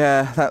 Oh,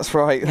 yeah, that's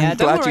right. Yeah, I'm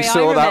don't glad worry, you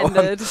saw I that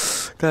remembered. one.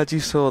 Glad you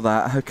saw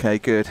that. Okay,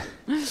 good.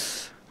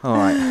 All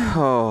right.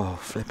 Oh,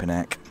 flipping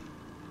heck.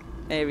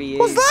 There he is.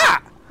 What's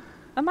that?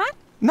 A man?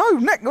 No,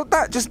 not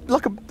that. Just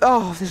like a.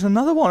 Oh, there's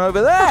another one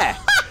over there.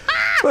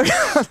 Look,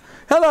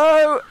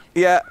 hello.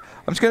 Yeah,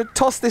 I'm just going to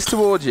toss this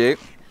towards you.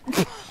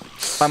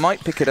 I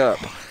might pick it up.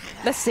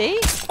 Let's see.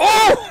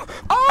 Oh!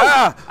 Oh!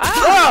 Ah!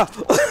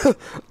 Ah!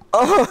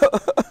 Oh!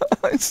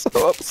 I'm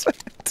so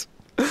upset.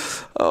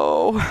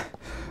 Oh.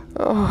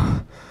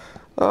 Oh.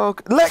 Oh.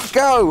 Let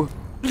go!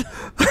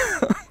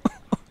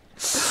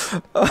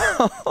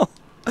 Oh.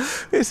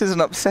 This is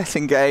an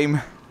upsetting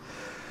game.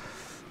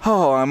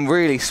 Oh, I'm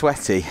really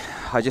sweaty.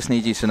 I just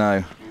need you to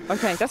know.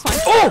 Okay, that's fine.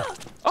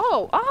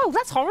 Oh! Oh,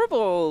 that's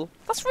horrible.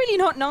 That's really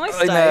not nice,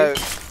 I know.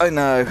 Dave. I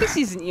know. This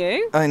isn't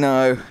you. I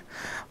know.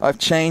 I've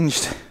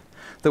changed.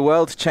 The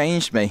world's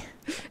changed me.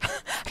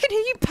 I can hear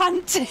you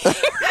panting.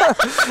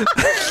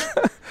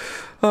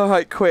 All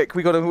right, quick.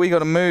 We gotta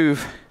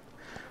move.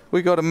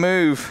 We gotta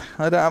move.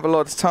 I don't have a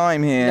lot of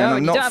time here, No,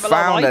 and you I've don't not have a lot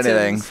of found anything.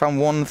 items. Found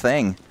one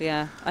thing.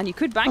 Yeah, and you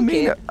could bank I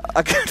mean, it.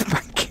 I could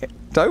bank it.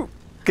 Don't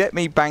get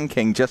me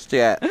banking just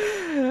yet.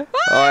 I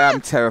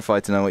am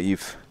terrified to know what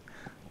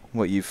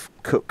you've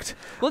cooked.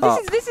 Well,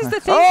 up. this is the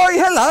thing. Oh,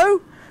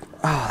 hello.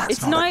 Oh, that's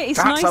It's not it's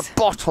that's nice. a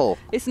bottle.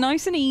 It's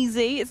nice and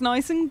easy. It's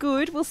nice and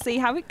good. We'll see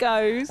how it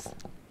goes.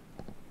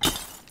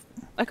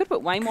 I could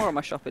put way more on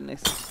my shopping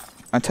list.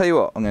 I tell you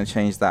what, I'm going to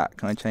change that.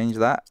 Can I change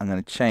that? I'm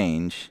going to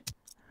change.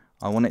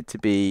 I want it to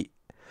be.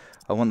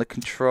 I want the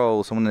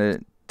controls. I want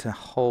it to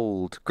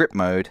hold grip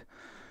mode.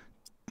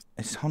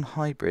 It's on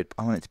hybrid,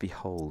 but I want it to be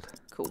hold.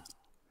 Cool.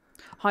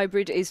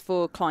 Hybrid is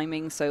for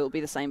climbing, so it'll be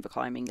the same for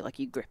climbing. Like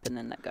you grip and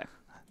then let go.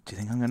 Do you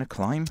think I'm going to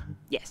climb?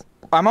 Yes.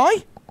 Am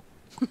I?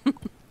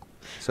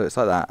 So it's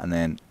like that, and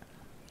then.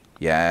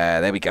 Yeah,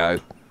 there we go.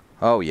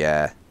 Oh,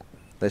 yeah.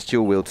 Let's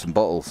dual wield some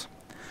bottles.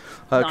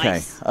 Okay,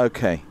 Nice.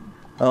 okay.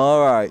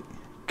 All right,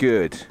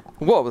 good.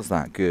 What was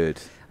that?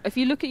 Good. If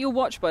you look at your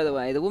watch, by the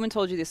way, the woman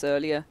told you this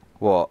earlier.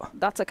 What?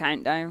 That's a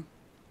countdown.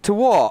 To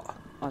what?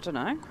 I don't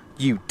know.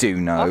 You do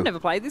know. I've never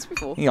played this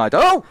before. Yeah, I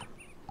don't. Oh!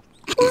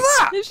 What was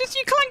that? It's just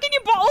you clanking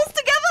your bottles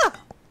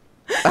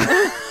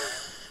together.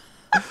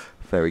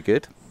 Very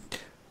good.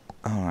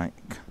 All right.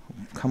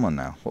 Come on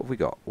now. What have we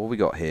got? What have we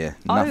got here?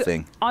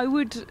 Nothing. I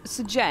would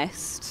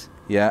suggest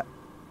Yeah.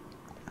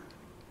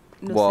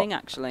 nothing,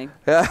 actually.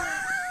 Yeah.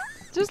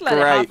 Just let it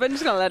Great. happen.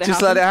 Just gonna let it happen.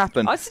 Just let it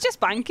happen. I suggest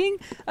banking.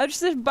 I just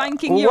suggest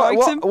banking your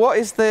item. What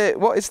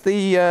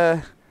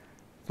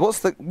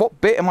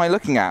bit am I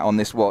looking at on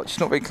this watch? It's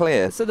not very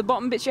clear. So the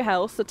bottom bit's your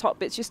health, the top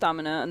bit's your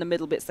stamina, and the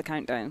middle bit's the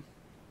countdown.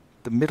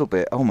 The middle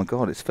bit. Oh my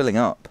god, it's filling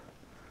up.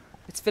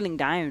 It's filling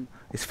down.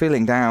 It's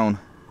filling down.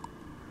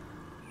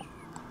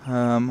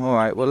 All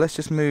right. Well, let's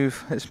just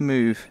move. Let's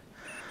move.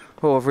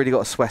 Oh, I've really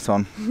got a sweat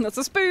on. That's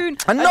a spoon.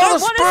 Another I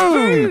don't want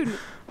a spoon.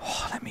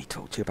 Oh, let me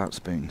talk to you about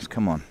spoons.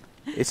 Come on.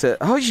 It's a.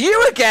 Oh, it's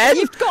you again.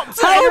 You've got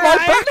to How am I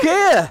around. back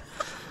here?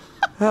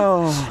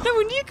 Oh. No,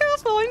 you can't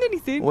find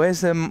anything.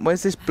 Where's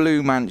this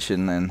blue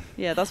mansion then?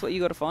 Yeah, that's what you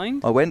got to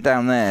find. I went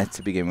down there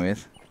to begin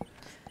with.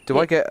 Do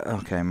I get?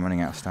 Okay, I'm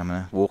running out of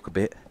stamina. Walk a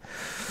bit.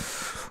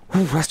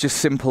 Ooh, that's just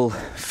simple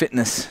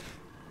fitness.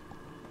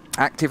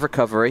 Active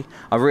recovery.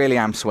 I really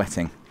am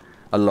sweating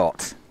a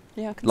lot.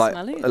 Yeah, I can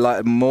smell it.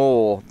 Like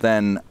more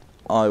than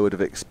I would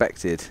have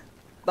expected.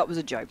 That was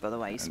a joke, by the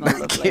way. You smell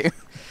Thank lovely. you.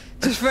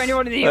 Just for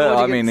anyone in the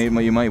I audience.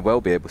 mean, you may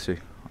well be able to.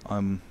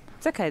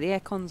 It's okay. The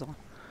aircon's on.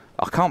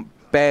 I can't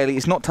barely.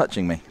 It's not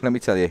touching me. Let me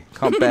tell you.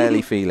 Can't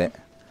barely feel it.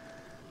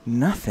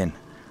 Nothing.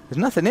 There's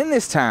nothing in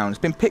this town. It's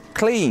been picked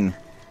clean.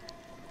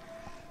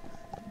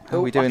 How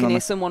are we doing I can on hear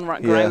the- someone Yeah.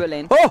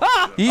 growling. Oh,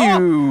 Ah!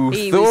 you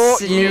He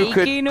thought was you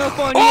could. sneaking up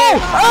on Oh!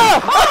 you.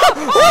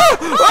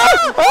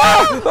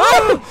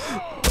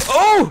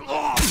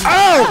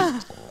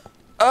 Oh!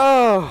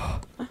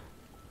 Oh!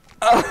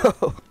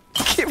 Oh!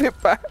 Give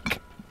it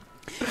back.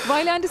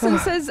 Riley Anderson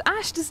says,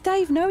 Ash, does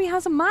Dave know he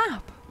has a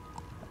map?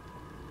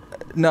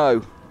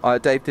 No,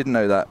 Dave didn't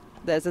know that.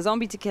 There's a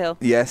zombie to kill.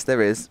 Yes,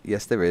 there is.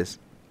 Yes, there is.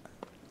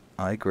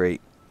 I agree.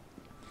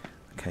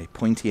 Okay,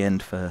 pointy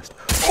end first.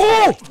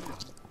 Oh!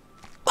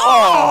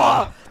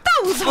 Oh!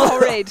 That was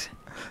horrid.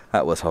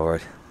 That was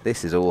horrid.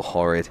 This is all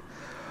horrid.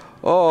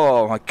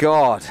 Oh my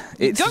god.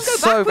 It's don't go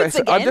so backwards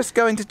I'm again. just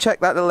going to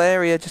check that little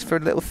area just for a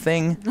little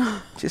thing.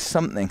 Just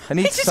something. I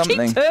need They just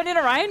something. keep turning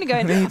around and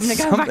going, I I'm need going to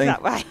go back something.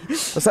 that way.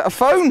 Was that a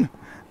phone?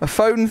 A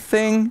phone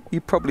thing?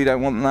 You probably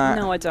don't want that.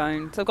 No, I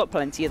don't. I've got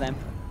plenty of them.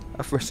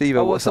 A receiver.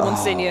 Oh, What's someone's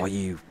that? seen you. Oh,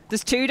 you.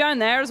 There's two down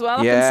there as well.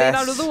 I Yes. can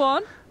see that other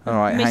one. All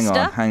right,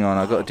 Mister? hang on.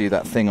 I've got to do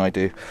that thing I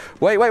do.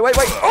 Wait.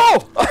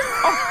 Oh!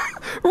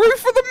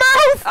 Roof of the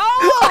mouth!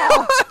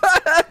 Oh!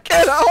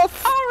 Get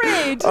off!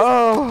 Horrid!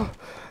 Oh,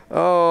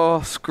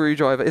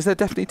 screwdriver. Is there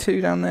definitely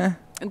 2 down there?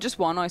 And just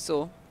one I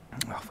saw.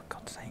 Oh, for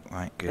God's sake.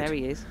 Right, good. There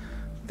he is.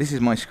 This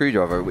is my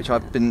screwdriver, which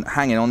I've been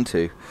hanging on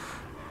to.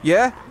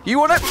 Yeah? You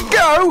want to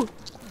go?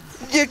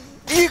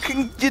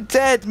 You're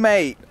dead,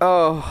 mate.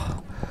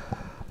 Oh.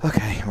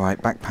 Okay,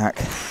 right, backpack.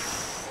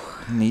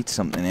 Need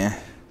something here.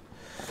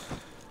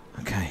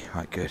 Okay,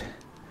 right, good.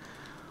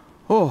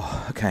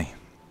 Oh, okay.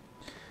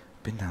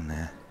 Been down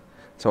there.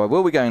 So I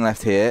will be going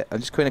left here. I'm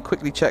just going to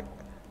quickly check.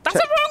 That's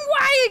the wrong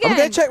way again! I'm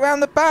going to check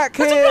round the back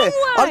That's here. the wrong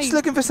way. I'm just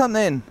looking for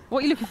something. What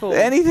are you looking for?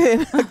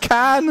 Anything I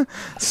can.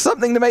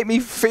 Something to make me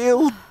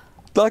feel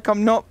like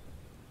I'm not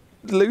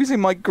losing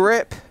my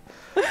grip.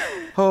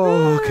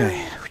 Oh,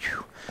 okay.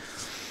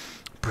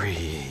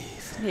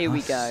 Breathe. Here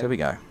we go. Here we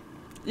go.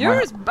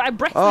 You're as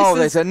breathless Oh, as...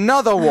 there's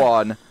another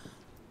one.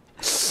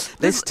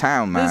 This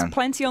town, man. There's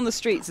plenty on the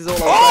streets, is all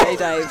I'll say,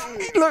 Dave.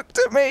 He looked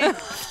at me.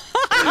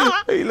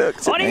 He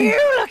looked at me. What are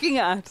you looking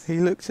at? He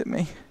looked at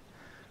me.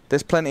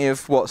 There's plenty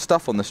of,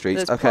 stuff on the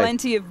streets? There's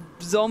plenty of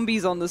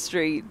zombies on the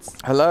streets.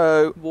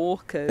 Hello?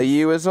 Walkers. Are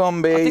you a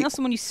zombie? I think that's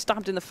someone you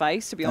stabbed in the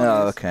face, to be honest.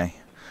 Oh, okay.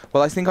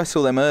 Well, I think I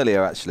saw them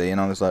earlier, actually, and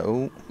I was like,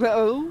 oh.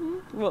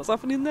 Oh, what's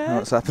happening there?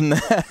 What's happened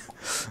there?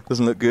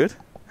 Doesn't look good.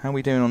 How are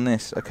we doing on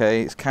this?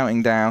 Okay, it's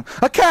counting down.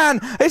 A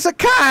can! It's a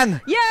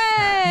can!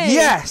 Yay!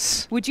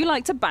 Yes! Would you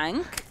like to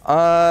bank?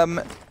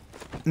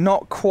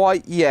 Not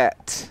quite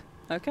yet.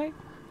 Okay.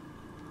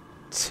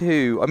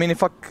 2. I mean,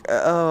 if I...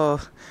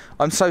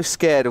 I'm so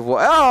scared of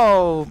what...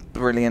 Oh,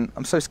 brilliant.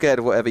 I'm so scared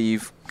of whatever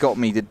you've got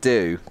me to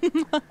do.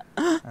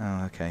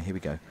 Oh, okay. Here we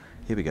go.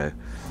 Here we go.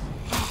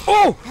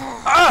 Oh!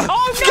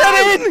 Oh, no!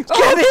 Get in!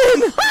 Get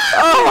in!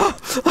 Oh!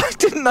 I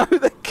didn't know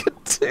they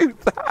could do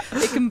that.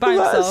 It can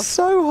bounce That's off.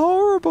 so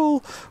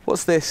horrible.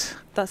 What's this?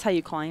 That's how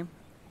you climb.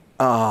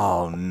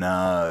 Oh,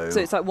 no. So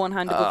it's like one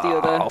hand above the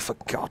other. Oh, for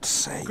God's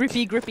sake.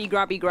 Grippy, grippy,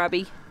 grabby,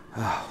 grabby.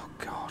 Oh,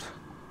 God.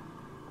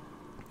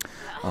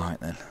 All right,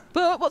 then.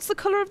 But what's the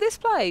colour of this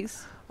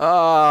place?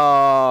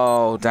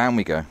 Oh, down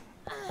we go.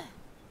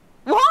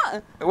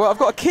 What? Well, I've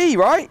got a key,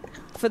 right?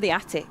 For the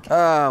attic.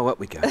 Oh, up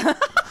we go.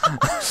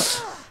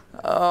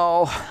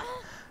 Oh.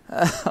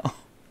 Oh.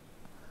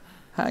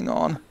 Hang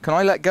on. Can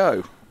I let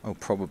go? Oh,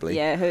 probably.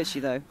 Yeah, it hurts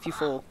you though if you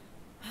fall.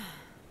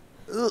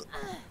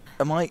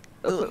 Am I?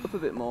 Up a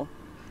bit more.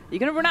 You're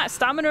going to run out of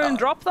stamina and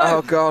drop though.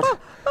 Oh, God.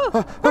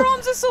 Her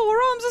arms are sore,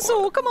 her arms are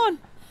sore. Come on.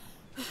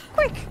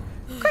 Quick.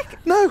 Quick.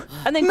 No.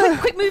 And then no.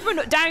 quick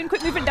movement down,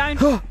 quick movement down.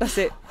 That's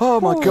it. Oh,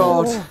 my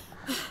God.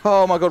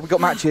 Oh, my God. We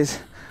got matches.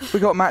 We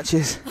got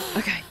matches.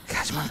 Okay.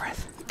 Catch my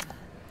breath.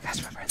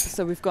 Catch my breath.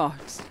 So we've got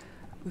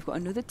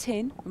another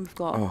tin and we've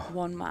got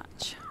one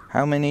match.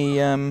 How many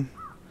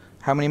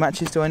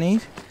matches do I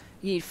need?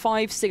 You need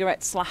 5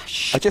 cigarettes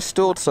slash. I just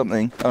stored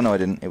something. Oh, no, I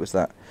didn't. It was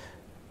that.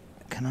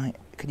 Can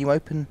you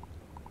open?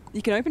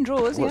 You can open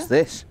drawers, What's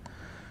this?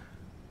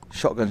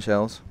 Shotgun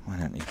shells. I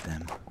don't need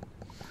them.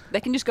 They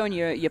can just go in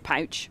your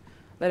pouch.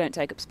 They don't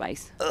take up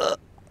space.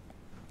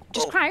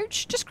 Just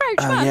crouch,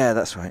 man. Yeah,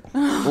 that's right.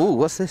 Oh,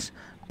 what's this?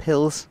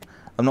 Pills.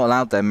 I'm not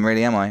allowed them,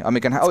 really, am I?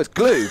 Oh, it's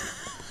glue.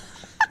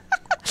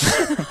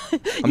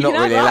 I'm not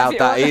really allowed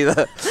that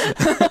either.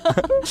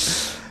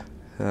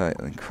 Alright,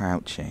 then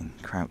crouching,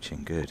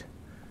 good.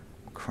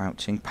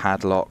 Crouching,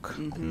 padlock.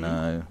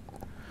 No.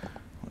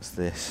 What's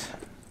this?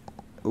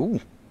 Ooh.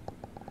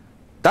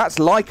 That's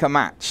like a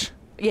match.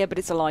 Yeah, but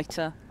it's a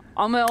lighter.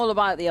 I'm all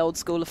about the old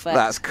school effect.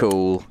 That's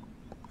cool.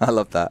 I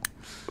love that.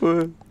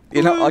 You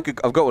know,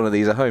 I've got one of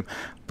these at home,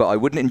 but I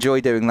wouldn't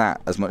enjoy doing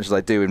that as much as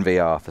I do in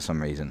VR for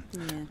some reason.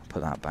 Yeah.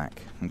 Put that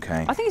back.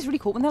 Okay. I think it's really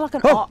cool when they're like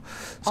an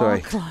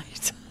sorry. arc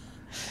light.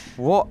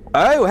 What?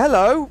 Oh,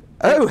 hello.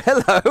 Oh,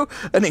 hello.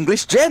 An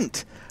English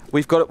gent.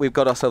 We've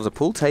got ourselves a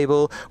pool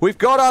table. We've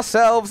got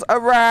ourselves a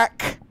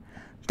rack.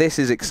 This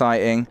is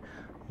exciting.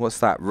 What's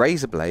that?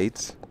 Razor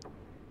blades.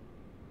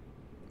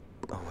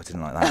 Oh, I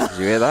didn't like that. Did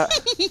you hear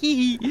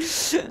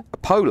that? A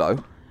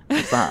polo?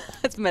 What's that?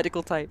 It's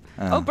medical tape.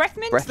 Oh, breath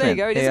mints. There you mint.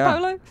 go. It is a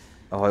polo.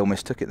 Oh, I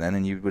almost took it then,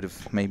 and you would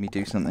have made me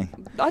do something.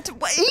 Eat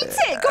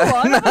it. Go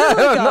on. No,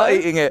 I'm not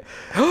eating it.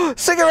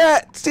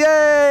 Cigarettes!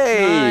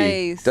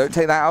 Yay! Nice. Don't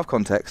take that out of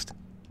context.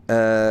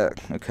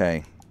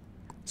 Okay.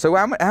 So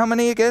how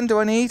many again do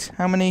I need?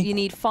 How many? You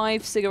need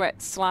 5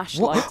 cigarettes slash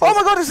What? lighters. Oh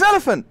my God! It's an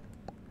elephant.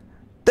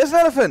 There's an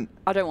elephant.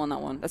 I don't want that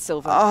one. That's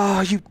silver.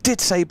 Oh, you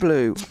did say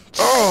blue.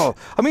 Oh,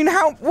 I mean,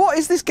 what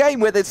is this game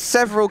where there's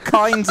several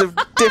kinds of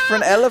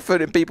different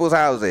elephant in people's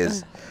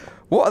houses?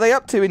 What are they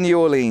up to in New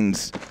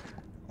Orleans?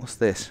 What's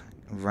this?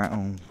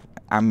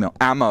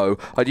 Ammo.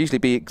 I'd usually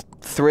be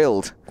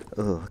thrilled.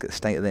 Oh, look at the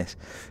state of this.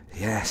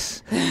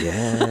 Yes.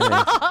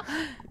 Yes.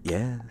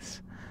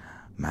 Yes.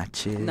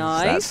 Matches.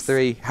 Nice. That's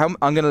 3. I'm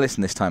going to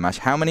listen this time, Ash.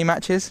 How many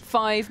matches?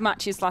 5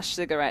 matches slash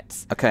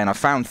cigarettes. Okay, and I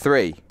found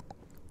 3.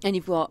 And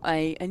you've got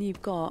a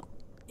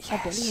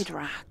Yes. billiard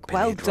rack.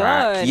 Billiard Well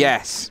rack. done.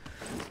 Yes.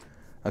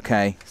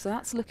 Okay. So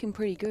that's looking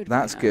pretty good.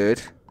 That's right now.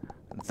 good.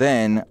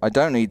 Then I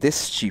don't need this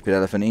stupid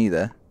elephant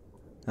either.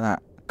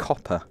 That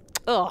copper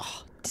Ugh,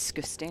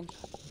 disgusting.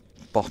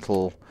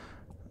 bottle,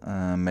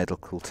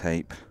 medical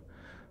tape.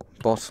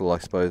 Bottle, I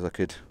suppose I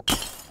could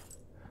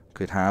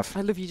could have.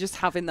 I love you just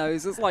having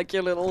those. It's like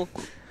your little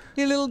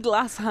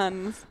glass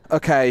hands.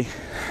 Okay.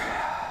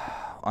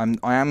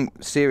 I am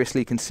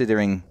seriously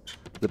considering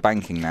the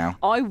banking now.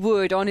 I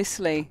would,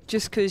 honestly,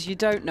 just because you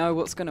don't know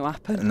what's going to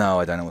happen.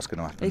 No, I don't know what's going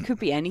to happen. It could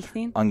be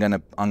anything. I'm gonna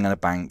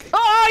bank.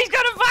 Oh, he's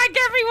going to bank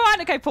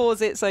everyone! Okay,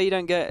 pause it so you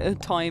don't get a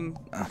time.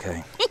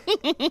 Okay.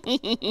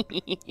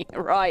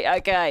 Right,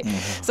 okay.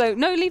 So,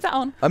 no, leave that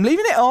on. I'm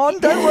leaving it on.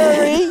 Don't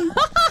worry.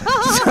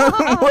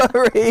 Don't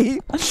worry.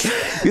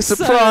 Your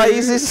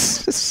surprise is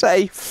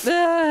safe.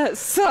 Right.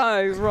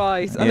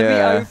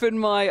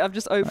 I've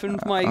just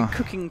opened my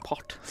cooking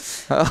pot.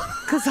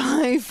 Because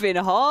I've been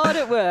hard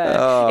at work.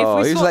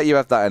 Oh, who's let you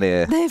have that in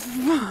here?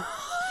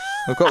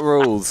 We've got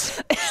rules.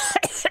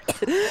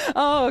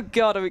 Oh,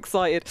 God, I'm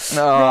excited.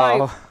 Oh.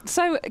 Right.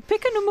 So,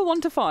 pick a number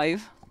 1 to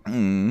 5.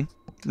 Mm.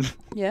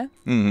 Yeah?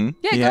 Mm-hmm.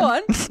 Yeah, go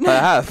on. I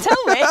have.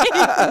 Tell me.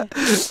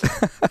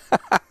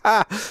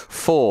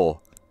 4.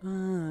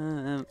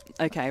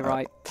 Okay,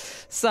 right.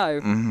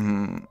 So,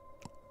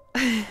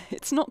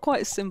 it's not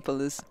quite as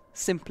simple as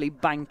simply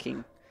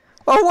banking.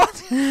 Oh,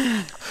 what?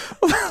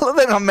 Well,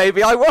 then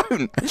maybe I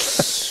won't.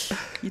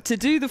 To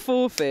do the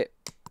forfeit.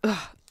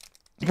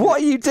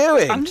 What are you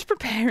doing? I'm just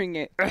preparing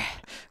it.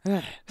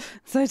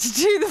 So to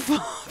do the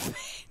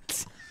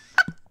forfeit,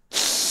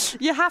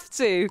 you have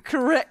to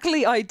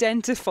correctly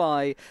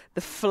identify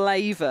the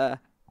flavour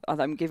that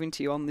I'm giving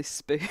to you on this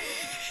spoon.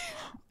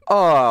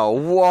 Oh,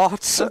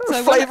 what?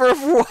 Flavour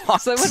of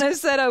what? So when I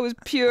said I was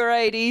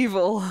pureed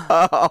evil,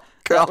 oh,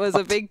 God. that was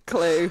a big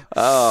clue.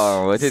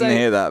 Oh, I didn't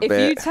hear that bit.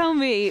 If you tell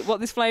me what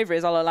this flavour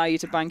is, I'll allow you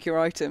to bank your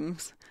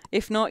items.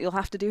 If not, you'll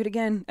have to do it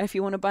again if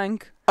you want to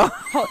bank.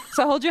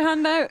 So hold your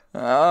hand out.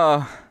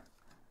 Oh.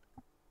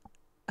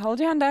 Hold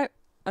your hand out,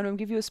 and I'll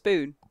give you a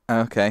spoon.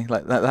 Okay,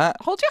 like that?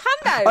 Hold your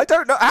hand out. I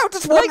don't know. How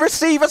does one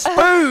receive a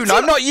spoon?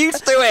 I'm not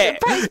used to it.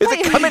 Is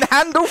it come in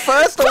handle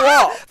first or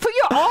what? Put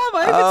your arm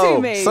over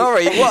to me.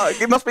 Sorry.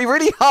 What? It must be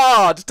really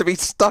hard to be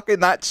stuck in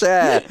that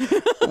chair.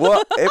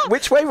 What?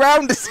 Which way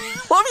round is it?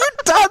 What have you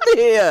done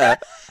here?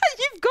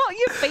 You've got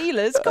your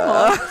feelers. Come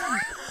on.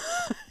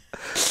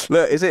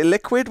 Look, is it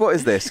liquid? What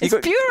is this? It's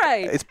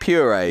puree. It's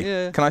puree.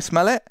 Yeah. Can I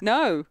smell it?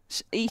 No.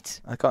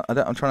 Eat. I can't.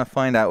 I'm trying to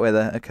find out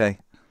whether. Okay.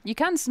 You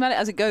can smell it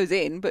as it goes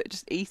in, but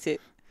just eat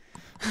it.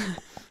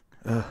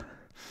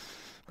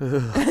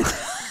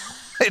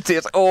 It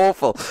is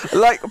awful.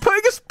 Like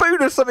putting a spoon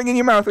or something in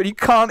your mouth when you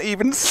can't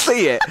even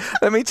see it.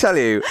 Let me tell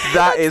you,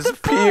 that is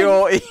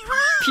pure evil.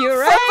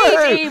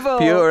 Puree evil.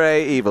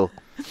 Puree evil.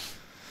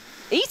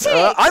 Eat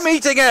it. I'm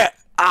eating it.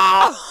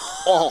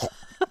 Oh,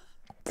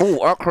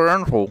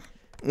 accidental.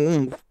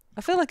 I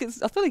feel like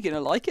you're gonna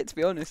like it, to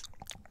be honest.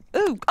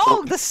 Ooh.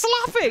 Oh, the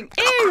slapping.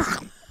 Ew.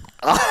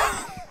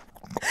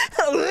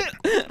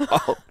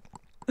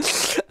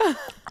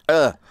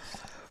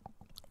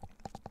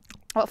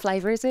 What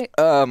flavour is it?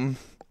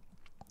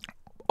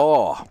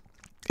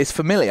 It's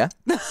familiar.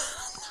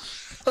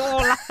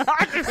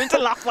 I didn't mean to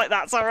laugh like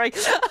that. Sorry.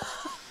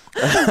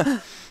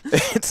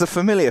 It's a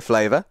familiar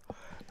flavour.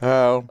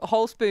 A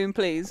whole spoon,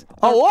 please.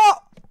 Oh,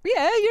 what?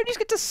 Yeah, you don't just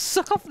get to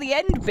suck off the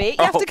end bit.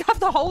 You have to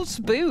have the whole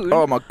spoon.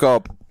 Oh my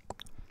God.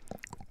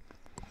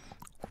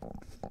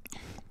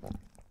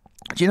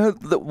 Do you know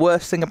the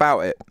worst thing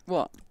about it?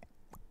 What?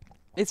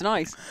 It's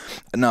nice.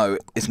 No,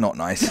 it's not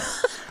nice.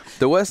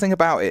 The worst thing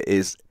about it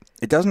is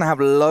it doesn't have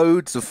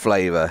loads of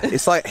flavour.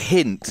 It's like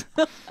hint.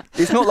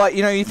 It's not like,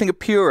 you think of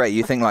puree,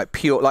 you think like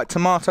pure, like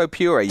tomato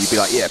puree, you'd be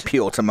like, yeah,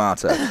 pure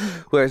tomato.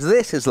 Whereas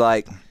this is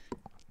like,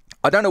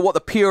 I don't know what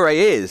the puree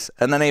is,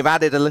 and then they've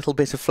added a little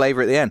bit of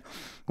flavour at the end.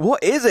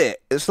 What is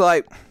it? It's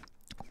like,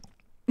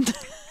 it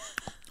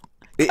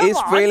is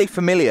really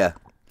familiar.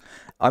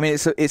 I mean,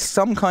 it's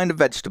some kind of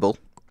vegetable,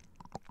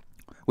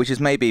 which is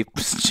maybe a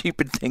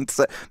stupid thing to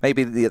say.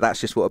 Maybe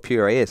that's just what a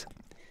puree is.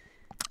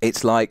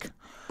 It's like,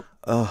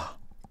 what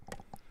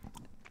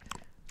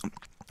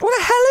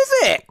the hell is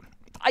it?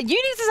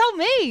 You need to tell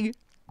me.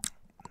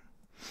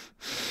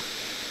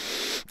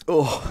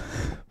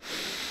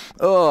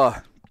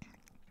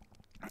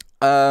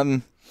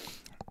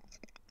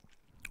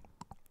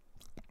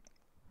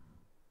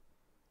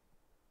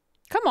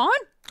 Come on.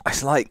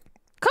 It's like,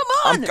 come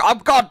on. I'm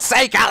God's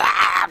sake,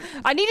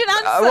 I need an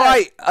answer.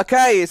 Right,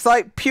 okay, it's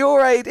like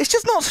pureed. It's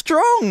just not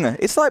strong.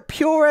 It's like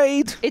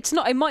pureed. It's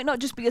not. It might not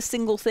just be a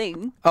single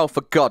thing. Oh,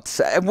 for God's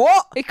sake.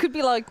 What? It could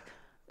be like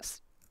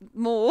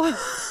more.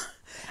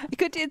 It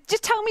could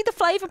just tell me the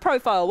flavour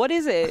profile. What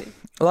is it?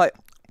 Like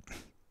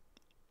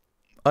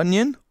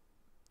onion?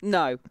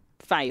 No,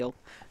 fail.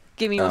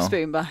 Give me your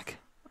spoon back.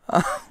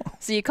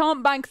 So you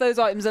can't bank those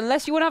items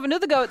unless you want to have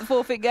another go at the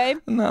forfeit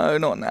game. No,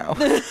 not now.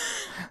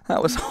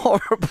 That was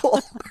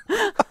horrible.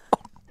 Oh,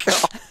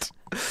 God.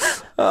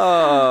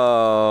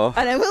 Oh.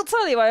 And I will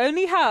tell you, I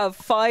only have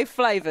 5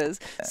 flavours.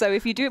 So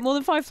if you do it more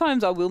than 5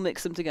 times, I will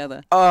mix them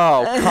together.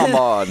 Oh, come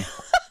on.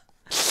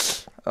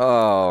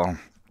 Oh.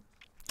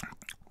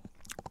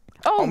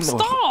 Oh,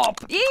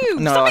 stop! Ew!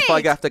 No, stop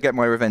I have to get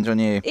my revenge on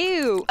you.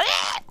 Ew!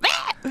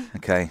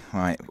 Okay,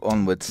 right,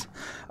 onwards.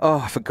 Oh,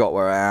 I forgot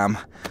where I am.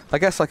 I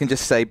guess I can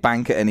just say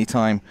bank at any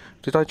time.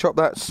 Did I drop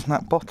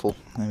that bottle?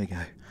 There we go.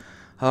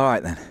 All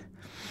right then.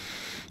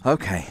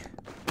 Okay.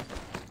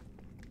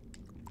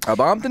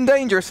 Armed and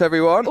dangerous,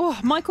 everyone. Oh,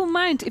 Michael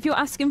Mount, if you're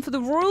asking for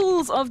the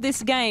rules of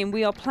this game,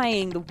 we are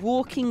playing The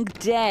Walking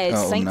Dead,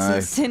 Oh, Saints no.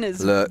 and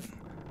Sinners. Look.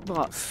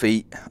 What?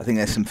 Feet. I think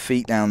there's some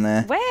feet down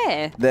there.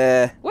 Where?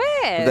 There.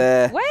 Where?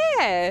 There.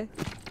 Where?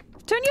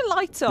 Turn your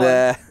lights on.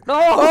 There.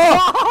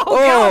 Oh,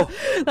 Oh!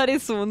 God. That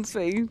is someone's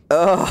feet.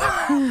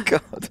 Oh,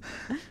 God.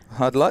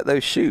 I'd like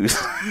those shoes.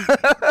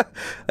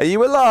 Are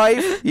you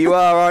alive? You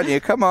are, aren't you?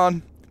 Come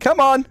on. Come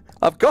on.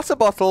 I've got a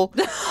bottle,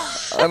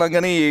 and I'm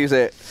going to use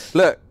it.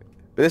 Look,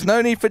 there's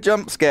no need for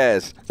jump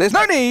scares. There's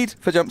no need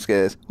for jump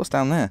scares. What's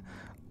down there?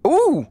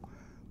 Ooh!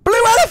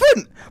 Blue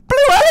elephant!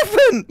 Blue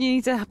elephant! You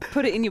need to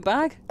put it in your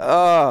bag.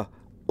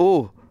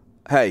 Oh.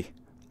 Hey,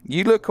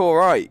 you look all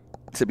right,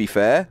 to be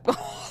fair.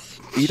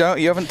 You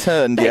haven't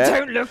turned They yet.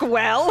 don't look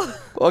well.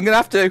 I'm going to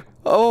have to.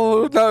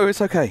 Oh, no,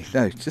 it's okay.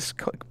 No, just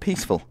quite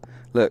peaceful.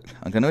 Look,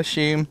 I'm going to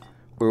assume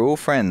we're all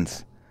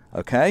friends,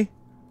 okay?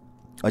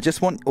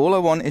 All I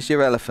want is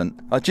your elephant.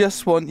 I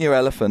just want your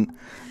elephant.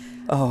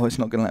 Oh, it's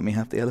not going to let me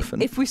have the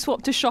elephant. If we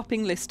swap to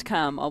shopping list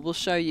cam, I will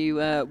show you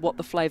what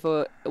the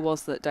flavour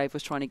was that Dave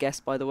was trying to guess,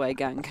 by the way,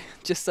 gang.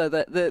 Just so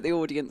that the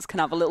audience can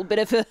have a little bit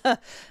of a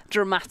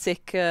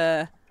dramatic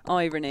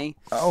irony.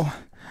 Oh,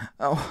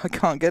 I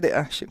can't get it,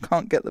 Ash. I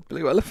can't get the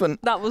blue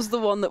elephant. That was the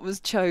one that was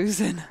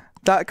chosen.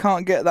 I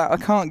can't get that. I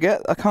can't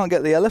get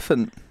the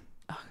elephant.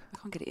 Oh, I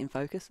can't get it in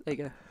focus. There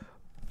you go.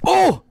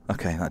 Oh!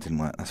 Okay, that didn't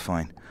work. That's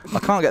fine. I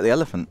can't get the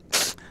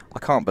elephant. I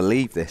can't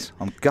believe this.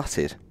 I'm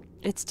gutted.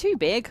 It's too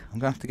big. I'm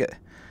going to have to get...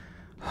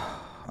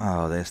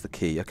 Oh, there's the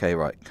key. Okay,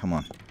 right. Come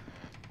on.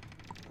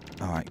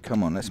 All right,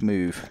 come on. Let's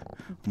move.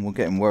 We're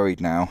getting worried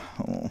now.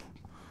 Oh.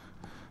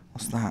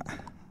 What's that?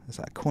 Is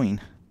that a coin?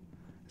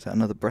 Is that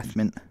another breath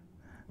mint?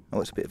 Oh,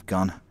 it's a bit of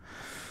gun.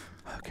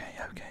 Okay.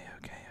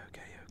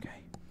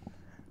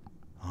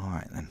 All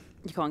right, then.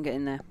 You can't get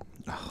in there.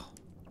 Oh.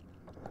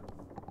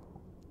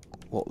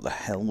 What the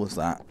hell was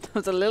that? There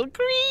was a little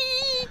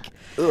creak.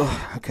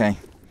 Ugh, okay.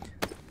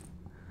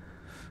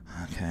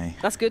 Okay.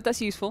 That's good.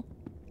 That's useful.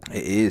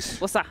 It is.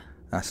 What's that?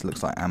 That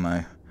looks like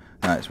ammo.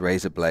 No, it's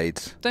razor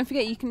blades. Don't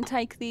forget you can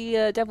take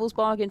the devil's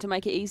bargain to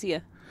make it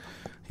easier.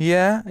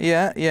 Yeah,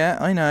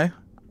 I know.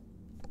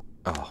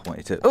 Oh, I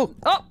wanted to... Oh!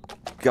 Oh!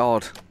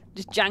 God.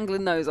 Just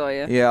jangling those, are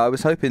you? Yeah, I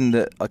was hoping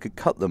that I could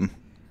cut them.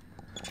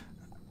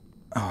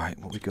 All right,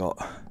 what we got?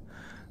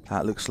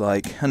 That looks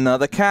like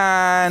another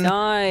can.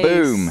 Nice.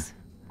 Boom.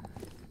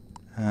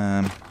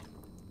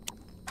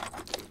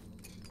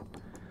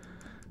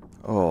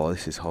 Oh,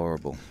 this is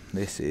horrible.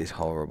 This is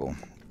horrible.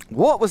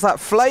 What was that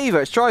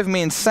flavour? It's driving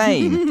me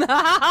insane.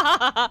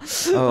 Oh.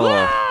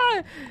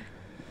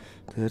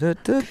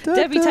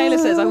 Debbie Taylor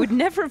says, I would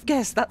never have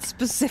guessed that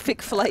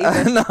specific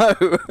flavour. No.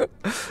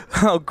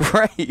 Oh,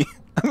 great.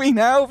 I mean,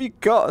 how have you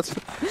got a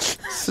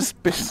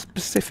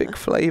specific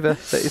flavour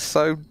that is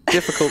so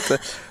difficult to...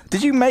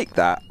 Did you make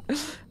that?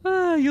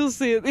 You'll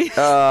see it.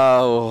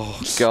 Oh,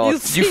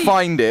 God. Did you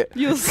find it?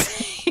 You'll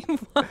see.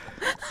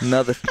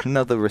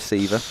 Another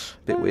receiver.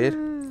 Bit weird.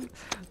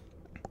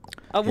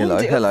 I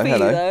warmed it up for you,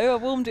 though. I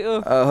warmed it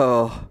up.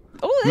 Oh.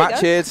 Oh, there you go.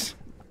 Matches.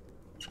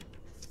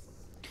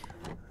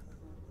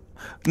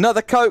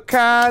 Another Coke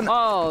can.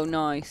 Oh,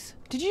 nice.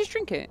 Did you just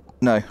drink it?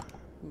 No.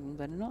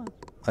 Better not.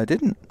 I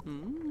didn't.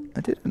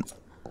 I didn't.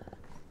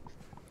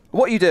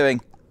 What are you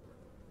doing?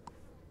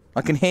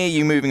 I can hear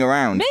you moving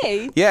around.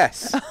 Me?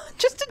 Yes.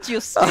 Just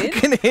adjusting. I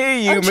can hear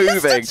you I'm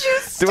moving. just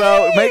adjusting.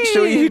 Well, make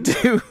sure you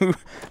do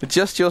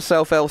adjust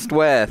yourself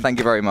elsewhere. Thank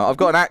you very much. I've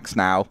got an axe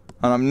now,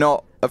 and I'm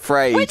not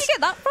afraid. Where'd you get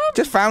that from?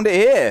 Just found it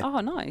here. Oh,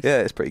 nice. Yeah,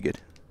 it's pretty good.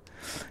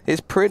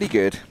 It's pretty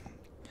good.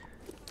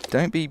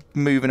 Don't be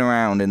moving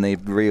around in the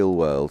real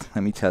world,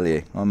 let me tell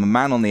you. I'm a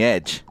man on the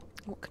edge.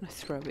 What can I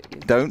throw at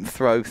you? Don't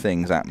throw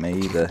things at me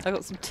either. I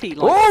got some tea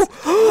lights.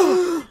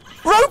 Oh!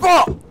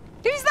 Robot!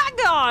 Who's that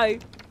guy?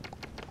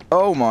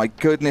 Oh my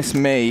goodness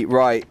me!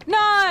 Right,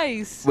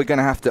 Nice. we're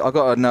gonna have to. I've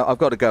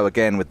got to go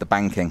again with the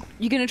banking.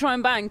 You gonna try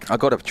and bank? I've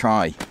got to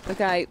try.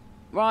 Okay.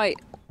 Right.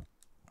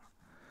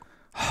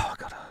 Oh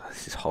God,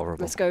 this is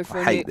horrible. Let's go for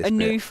I a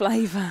new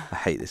flavour. I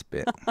hate this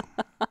bit.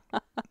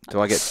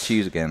 Do I get to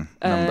choose again?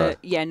 Number.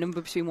 Yeah,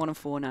 number between 1 and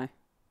 4 now.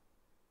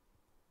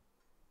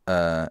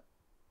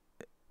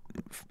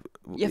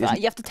 You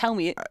have to tell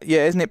me it.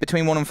 Yeah, isn't it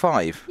between 1 and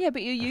 5? Yeah,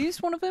 but you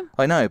used one of them.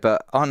 I know,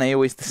 but aren't they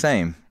always the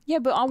same? Yeah,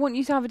 but I want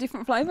you to have a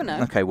different flavour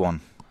now. Okay,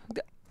 1. What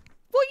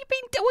are you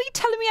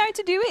telling me how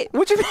to do it?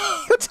 What do you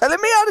mean? You're telling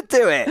me how to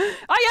do it?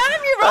 I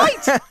am. You're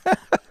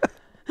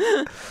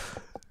right.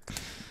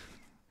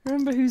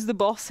 Remember who's the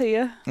boss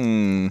here?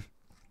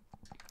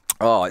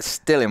 Oh, it's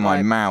still in my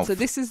Right, mouth. So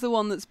this is the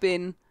one that's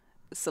been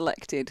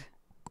selected.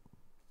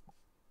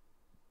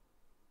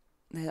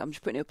 I'm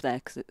just putting it up there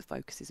because the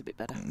focus is a bit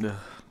better. Ugh.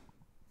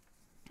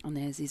 And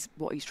there's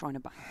what he's trying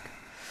to bank.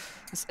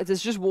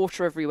 There's just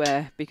water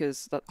everywhere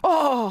because that.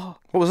 Oh!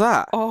 What was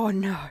that? Oh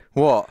no!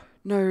 What?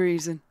 No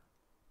reason.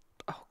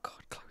 Oh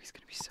God, Chloe's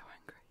gonna be so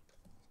angry.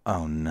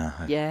 Oh no.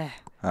 Yeah.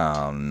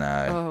 Oh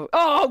no.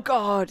 Oh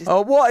God.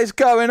 Oh, what is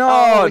going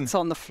Oh, on? it's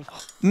on the floor.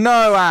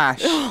 No, Ash.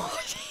 Oh,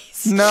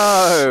 jeez.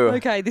 No.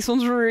 Okay, this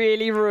one's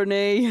really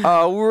runny.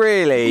 Oh,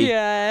 really?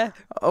 Yeah.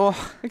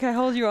 Oh. Okay,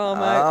 hold your arm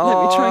out.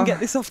 Let me try and Oh. get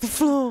this off the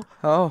floor.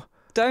 Oh.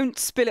 Don't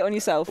spill it on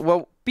yourself.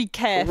 Well, Be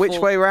careful. which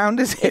way round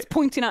is It's it?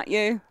 pointing at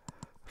you.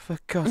 For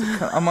God's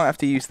sake, I might have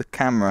to use the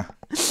camera.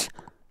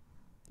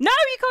 No,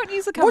 you can't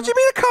use the camera. What do you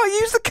mean I can't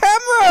use the You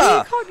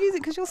camera? can't use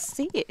it because you'll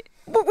see it.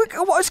 What,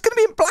 it's going to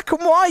be in black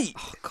and white.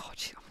 Oh God,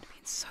 I'm going to be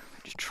in so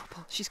much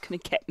trouble. She's going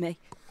to get me.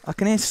 I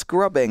can hear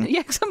scrubbing.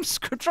 Yeah, because I'm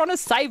trying to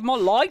save my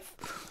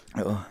life.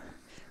 Oh,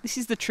 This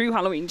is the true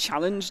Halloween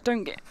challenge.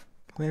 Don't get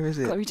where is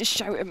it? Chloe to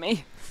shout at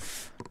me.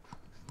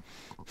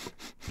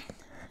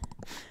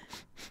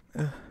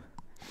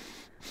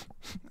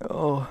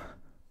 Oh.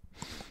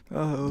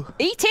 Oh.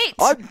 Eat it!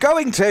 I'm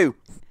going to.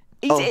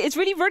 Eat it. It's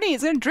really runny.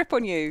 It's going to drip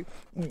on you.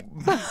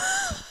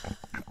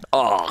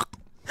 Oh.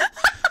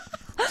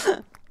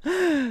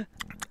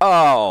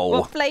 Oh.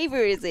 What flavour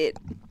is it?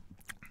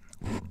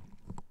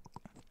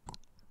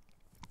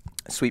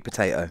 Sweet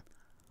potato.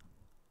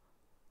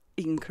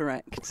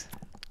 Incorrect.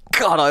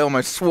 God, I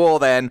almost swore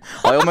then.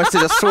 I almost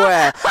did a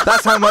swear.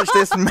 That's how much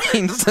this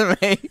means to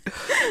me.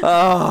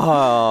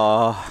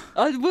 Oh.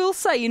 I will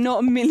say you're not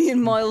a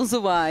million miles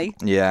away.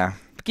 Yeah.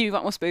 Give me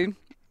back my spoon.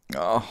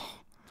 Oh.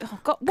 Oh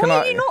God! Can Why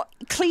are I- you not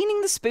cleaning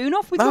the spoon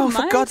off with Oh, your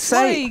for mouth? God's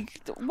sake.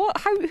 Like, what?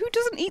 How? Who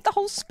doesn't eat the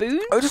whole spoon?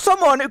 Oh, to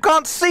someone who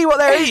can't see what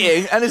they're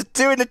eating and is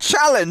doing a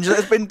challenge that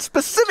has been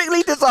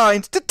specifically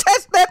designed to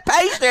test their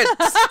patience.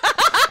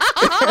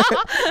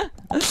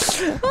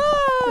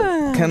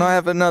 Can I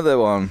have another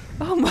one?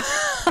 Oh my.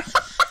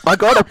 I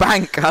got to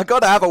bank. I got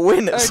to have a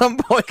win at some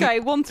point. Okay,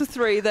 1 to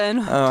 3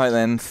 then. All right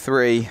then,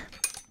 3.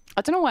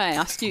 I don't know why I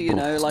asked you. You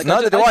know, like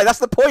Neither do I. That's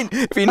the point.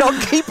 If you're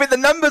not keeping the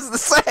numbers the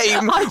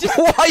same,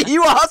 why are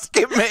you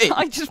asking me?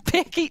 I just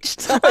pick each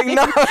time. I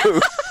know.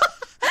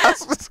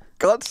 That's for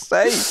God's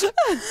sake.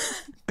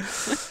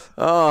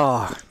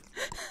 Oh,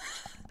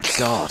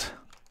 God.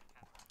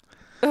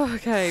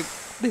 Okay,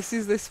 this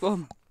is this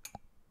one.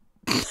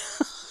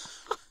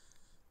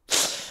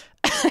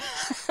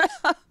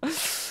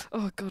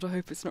 Oh God, I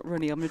hope it's not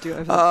runny. I'm gonna do it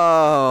over.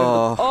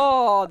 Oh.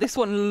 Oh, this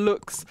one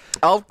looks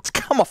Oh,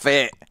 come off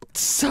it.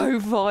 so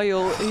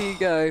vile. Here you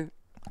go.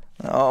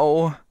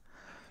 Oh.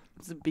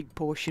 It's a big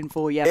portion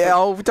for you. Yeah,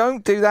 oh,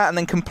 don't do that and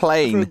then For a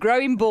complain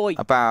growing boy,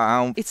 about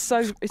how it's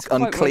quite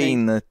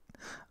unclean runny. the.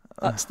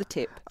 That's the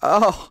tip.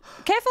 Oh.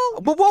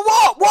 Careful. What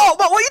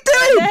are you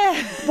doing?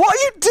 There. What are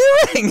you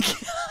doing?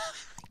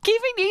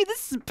 Giving you the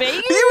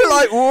speed. You were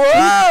like,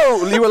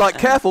 whoa! You were like,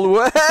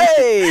 careful,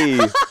 hey!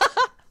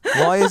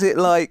 Why is it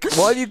like?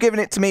 Why are you giving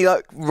it to me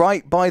like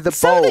right by the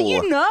so bowl? that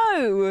you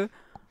know.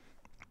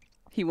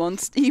 He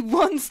wants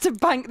to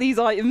bank these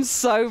items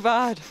so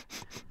bad.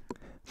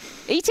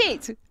 Eat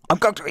it. I'm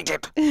going to eat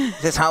it.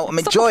 This is how I'm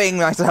enjoying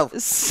myself.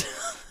 It's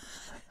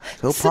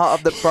all part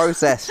of the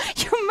process.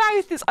 Your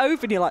mouth is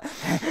open. You're like.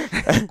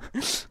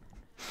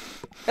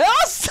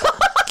 Oh, stop!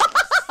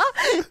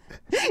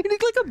 You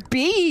look like a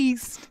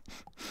beast.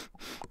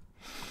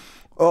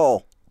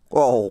 Oh.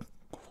 Oh,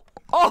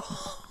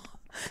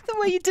 the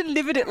way you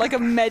delivered it like a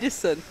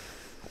medicine.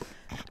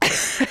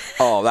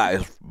 Oh, that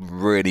is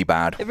really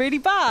bad. Really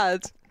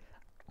bad.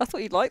 I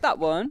thought you'd like that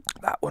one.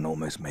 That one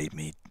almost made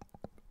me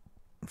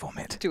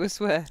vomit. Do I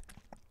swear?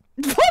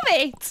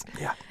 Vomit!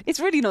 Yeah. It's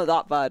really not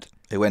that bad.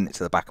 It went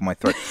into the back of my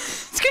throat.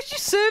 It's because you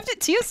served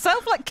it to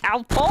yourself like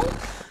Calpol.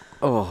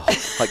 Oh,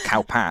 like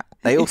cow pat.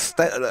 They all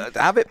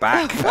have it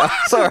back.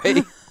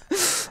 Sorry.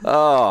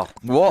 Oh,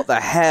 what the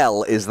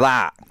hell is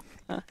that?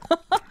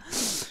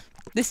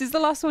 This is the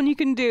last one you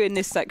can do in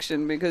this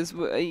section because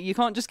you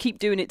can't just keep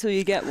doing it till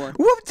you get one.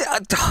 What?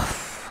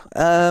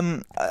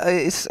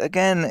 It's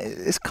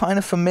kind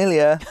of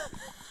familiar.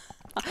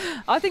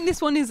 I think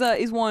this one is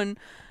one.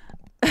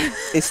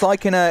 It's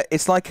like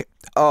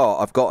oh,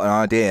 I've got an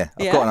idea.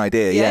 I've got an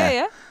idea.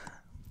 Yeah.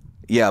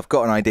 Yeah, I've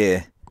got an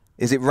idea.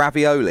 Is it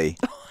ravioli?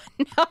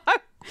 No.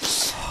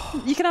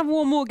 You can have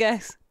one more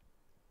guess.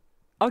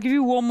 I'll give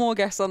you one more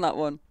guess on that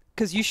one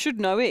because you should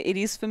know it. It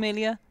is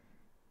familiar.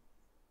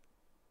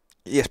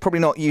 Yeah, it's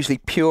probably not usually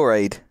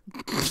pureed.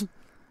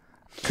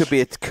 Could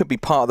be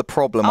part of the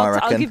problem, I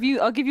reckon.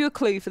 I'll give you a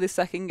clue for this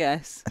second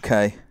guess.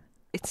 Okay.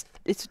 It's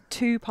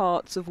 2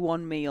 parts of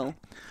one meal.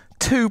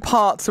 2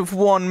 parts of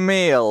one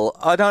meal.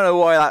 I don't know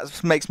why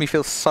that makes me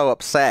feel so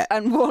upset.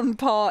 And one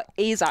part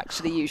is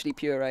actually usually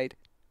pureed.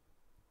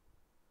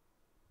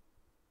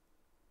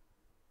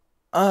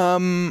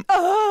 Your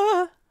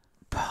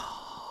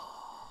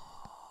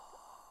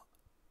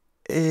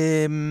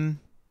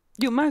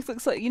mouth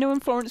looks like, you know when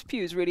Florence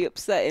Pugh's really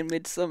upset in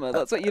Midsummer?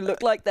 That's what you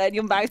look like then.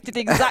 Your mouth did the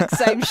exact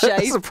same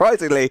shape.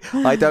 Surprisingly,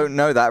 I don't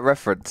know that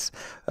reference.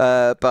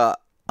 But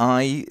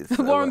I...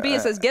 Warren Beer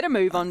says, get a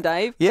move on,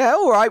 Dave. Yeah,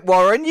 all right,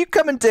 Warren, you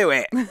come and do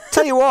it.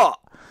 Tell you what.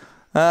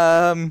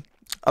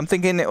 I'm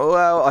thinking,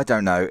 well, I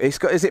don't know. It's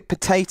got. Is it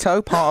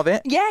potato part of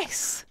it?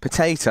 Yes.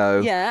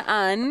 Potato. Yeah,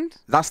 and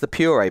That's the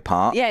puree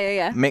part.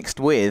 yeah. Mixed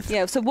with.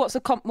 Yeah. So what's a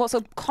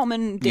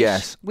common dish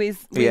Yes.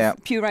 with Yeah.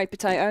 puree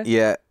potato?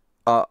 Yeah.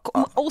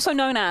 Also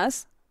known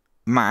as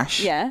Mash.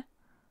 yeah.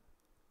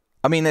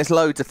 I mean, there's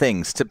loads of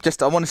things.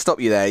 I want to stop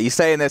you there. You're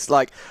saying this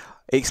like,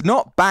 it's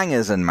not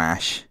bangers and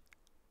mash.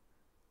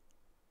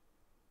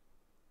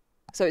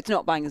 So it's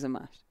not bangers and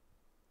mash.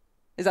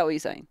 Is that what you're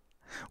saying?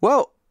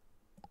 Well,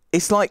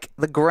 it's like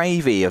the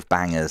gravy of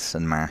bangers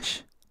and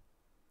mash.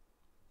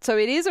 So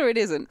it is or it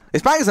isn't?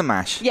 It's bangers and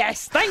mash.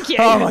 Yes. Thank you.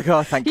 Oh my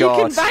god! Thank you God.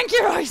 You can bank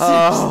your items.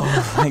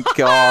 Oh, thank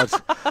God.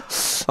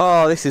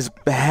 Oh, this is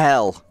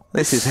hell.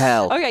 This is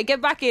hell. Okay,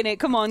 get back in it.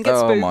 Come on, get Oh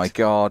spooked. my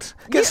God.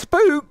 Get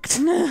spooked.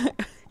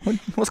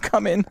 What's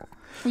coming?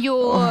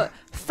 Your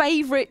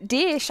favourite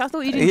dish. I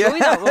thought you'd enjoy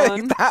that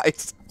one. That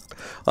is.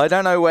 I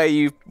don't know where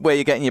you're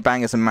getting your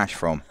bangers and mash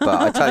from,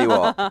 but I tell you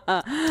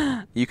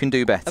what, you can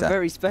do better. A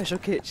very special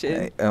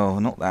kitchen. Oh,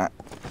 not that.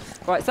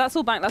 Right, so that's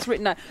all back. That's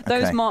written now.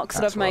 Those Okay, marks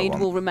that that's I've what I made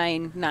want. will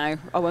remain now.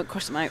 I won't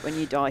cross them out when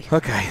you die.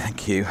 Okay,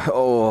 thank you.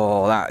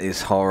 Oh, that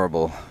is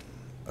horrible.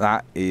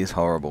 That is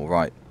horrible.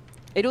 Right.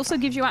 It also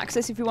gives you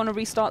access if you want to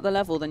restart the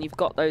level. Then you've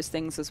got those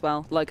things as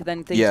well. Like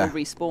then things Yeah. will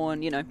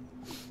respawn. You know.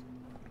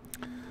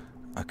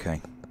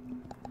 Okay.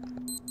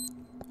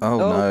 Oh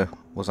no.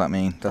 What's that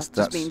mean? That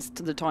just means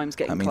the time's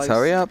getting That means close.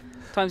 hurry up.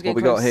 Time's What getting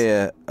we close. got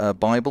here? A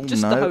Bible?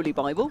 Just no. the Holy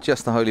Bible.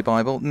 Just the Holy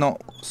Bible.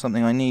 Not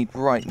something I need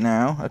right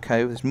now.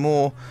 Okay, there's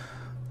more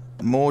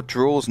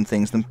drawers and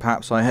things than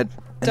perhaps I had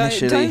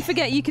initially. Don't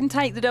forget you can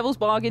take the devil's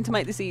bargain to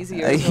make this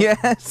easier. as well.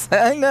 Yes,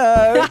 I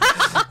know.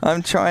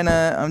 I'm trying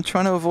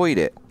to avoid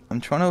it.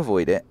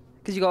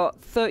 Because you've got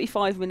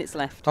 35 minutes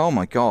left. Oh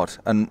my God!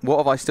 And what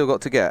have I still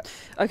got to get?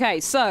 Okay,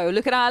 so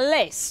look at our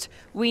list.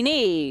 We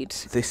need...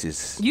 This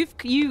is. You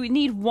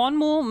need one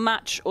more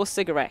match or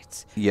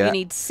cigarette. Yeah. You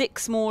need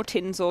 6 more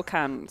tins or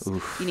cans.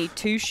 Oof. You need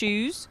 2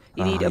 shoes.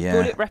 You Oh, need a yeah.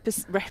 bullet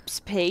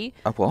recipe.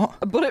 A what?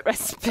 A bullet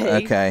recipe.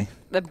 Okay.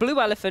 A blue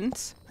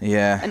elephant.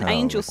 Yeah. An Oh,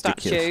 angel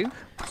ridiculous.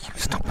 statue.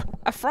 Stop.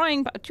 A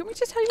frying pan. Do you want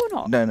me to tell you or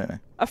not? No.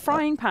 A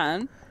frying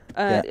pan.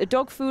 Yeah. A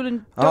dog food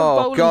and dog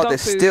Oh bowl God, and dog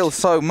there's food. still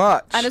so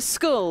much. And a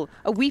skull.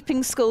 A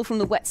weeping skull from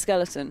the wet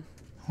skeleton.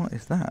 What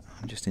is that?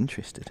 I'm just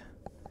interested.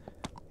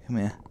 Come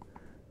here.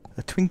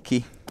 A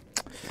Twinkie.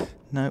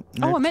 No.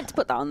 Oh, I meant to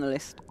put that on the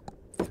list.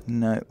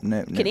 No.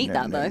 You can eat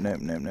that, though.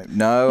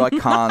 No, I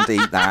can't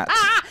eat that.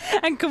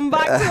 And come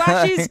back to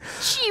Ash's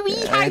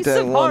chewy I house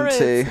don't of want horrors.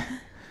 to.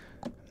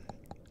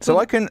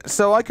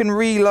 So I can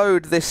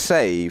reload this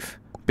save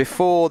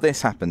before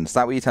this happens. Is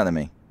that what you're telling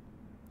me?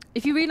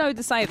 If you reload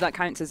the save, that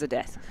counts as a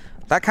death.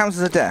 That counts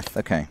as a death.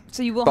 Okay.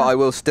 So you will. But I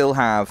will still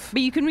have.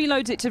 But you can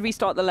reload it to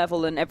restart the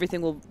level, and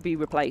everything will be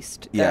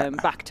replaced Yeah.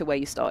 back to where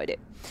you started it.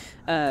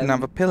 I can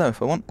have a pillow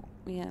if I want.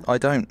 Yeah. I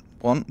don't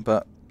want,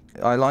 but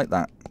I like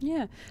that.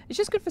 Yeah. It's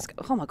just good for.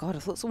 Oh my God! I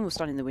thought someone was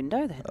standing in the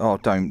window then. Oh,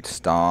 don't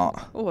start.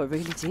 Oh, I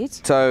really did.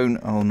 Tone.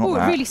 Oh, not Oh,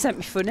 that. it really sent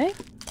me funny.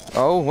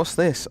 Oh, what's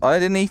this? I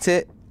didn't eat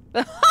it.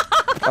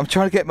 I'm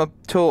trying to get my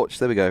torch.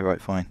 There we go. Right,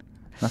 fine.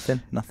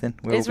 Nothing.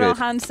 We're Israel all good.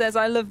 Hand says,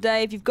 "I love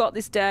Dave. You've got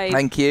this, Dave."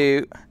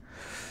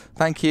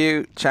 Thank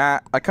you,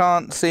 chat. I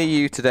can't see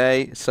you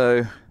today,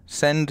 so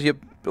send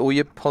all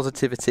your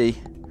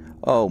positivity.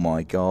 Oh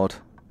my God.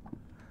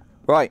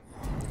 Right.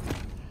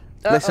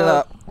 Listen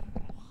up.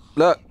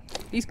 Look,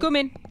 He's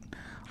coming,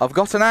 I've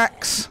got an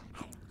axe.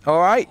 All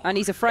right. and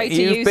he's afraid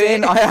to use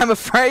it. I am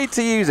afraid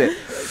to use it.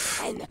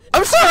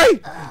 I'm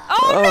sorry.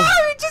 Oh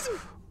no! It just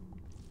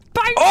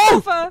bounced Oh!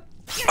 off her.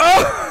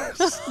 Oh,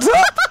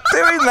 stop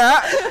doing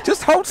that.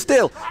 Just hold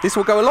still. This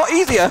will go a lot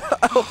easier.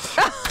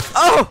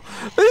 Oh,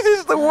 this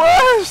is the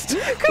worst.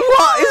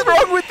 What is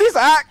wrong with this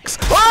axe?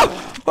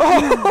 Oh!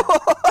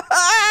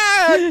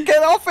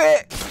 Get off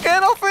it.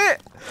 Get off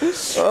it.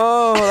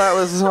 Oh, that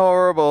was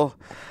horrible.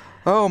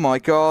 Oh my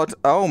God.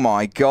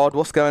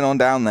 What's going on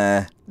down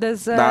there?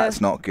 There's.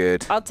 That's not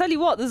good. I'll tell you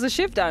what. There's a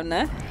shiv down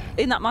there,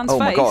 in that man's Oh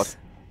face. my God.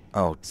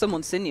 Oh,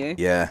 Someone's seen you.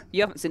 yeah.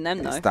 You haven't seen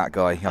them though. It's that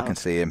guy. I Oh. can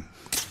see him.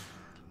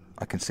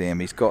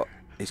 He's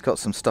got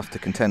some stuff to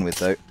contend with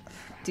though.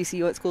 Do you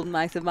see why it's called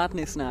Mouth of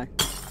Madness now?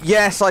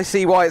 Yes, I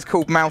see why it's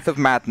called Mouth of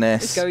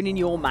Madness. It's going in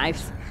your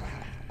mouth.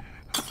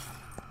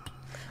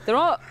 There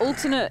are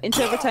alternate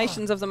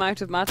interpretations of the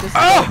Mouth of Madness.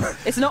 Oh!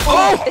 It's not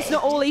all. It's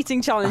not all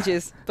eating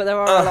challenges, but there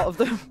are a lot of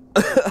them.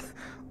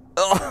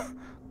 Oh,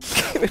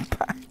 give it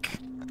back.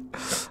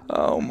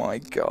 Oh my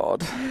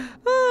God.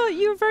 Oh,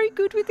 you're very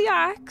good with the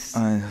axe.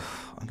 I'm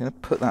going to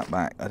put that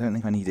back. I don't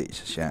think I need it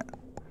just yet.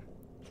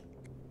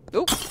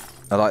 Oh,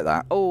 I like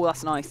that. oh,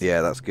 that's nice.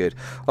 Yeah, that's good.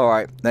 All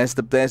right, there's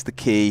the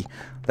key.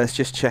 Let's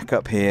just check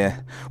up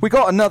here. We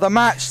got another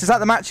match. Is that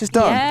the match is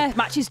done? Yeah,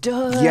 match is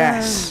done.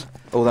 Yes.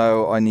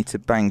 Although I need to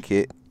bank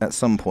it at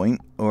some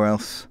point, or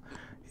else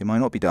it might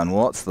not be done.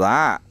 What's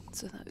that?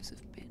 So those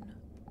have been.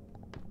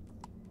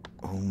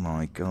 Oh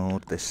my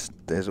God!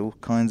 There's all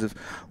kinds of.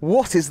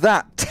 What is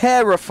that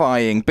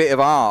terrifying bit of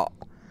art?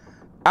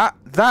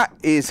 That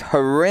is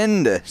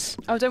horrendous.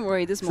 Oh, don't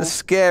worry. There's It's more. the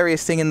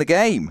scariest thing in the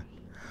game.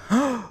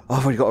 Oh,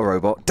 I've already got a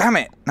robot. Damn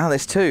it! Now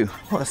there's 2.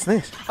 What's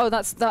this? Oh,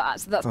 that's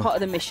part of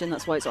the mission.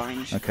 That's why it's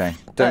orange. Okay.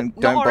 Don't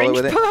not bother orange,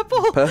 with it.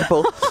 purple.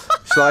 Purple.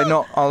 Shall I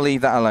not? I'll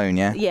leave that alone.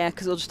 Yeah. Yeah,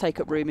 because it'll just take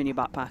up room in your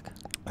backpack.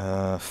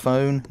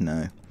 Phone?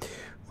 No.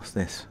 What's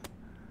this?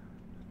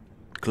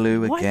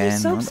 Glue Why again. are you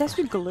so obsessed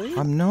with glue?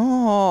 I'm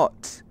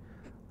not.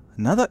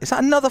 Another? Is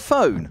that another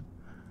phone?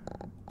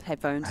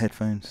 Headphones.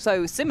 Headphones.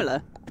 So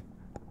similar.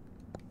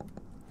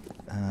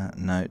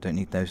 No, don't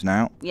need those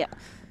now. Yeah.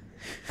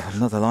 Oh,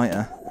 another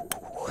lighter.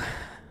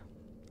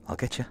 I'll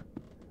get you.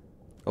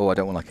 Oh, I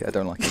don't like it. I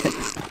don't like it.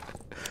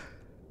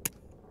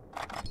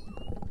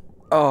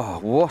 Oh,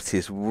 what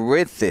is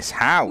with this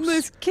house?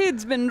 This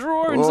kid's been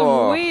drawing Oh.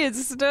 some weird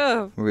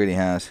stuff. Really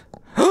has.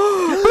 Blue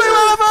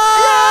elephant!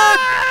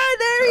 Ah,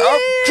 there he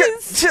Oh,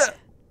 is!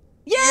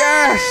 Yay!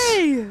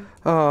 Yes!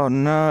 Oh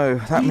no,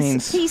 that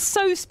means. He's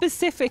so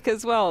specific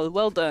as well.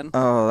 Well done.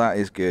 Oh, that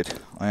is good.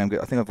 I am good.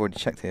 I think I've already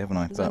checked here, haven't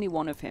I? There's But only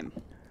one of him.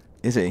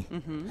 is he?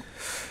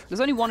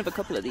 There's only one of a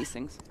couple of these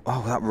things.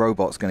 Oh, that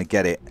robot's going to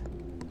get it.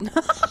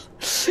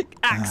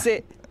 Axe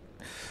it.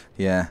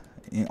 Yeah,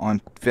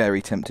 I'm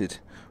very tempted.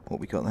 What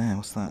we got there?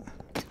 What's that?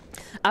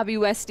 Abby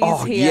West is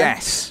Oh here.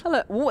 yes,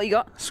 Hello. What you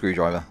got?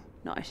 screwdriver.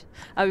 Nice.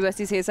 Abby West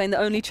is here saying the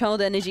only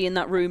child energy in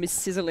that room is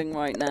sizzling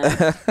right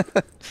now.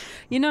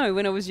 You know,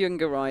 when I was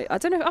younger, right? I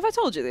don't know. Have I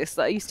told you this?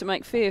 That I used to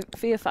make Fear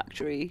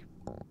Factory.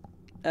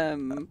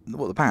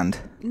 What, the band?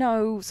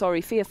 No,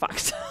 sorry, Fear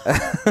Factor.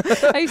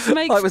 I used to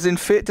make. I was in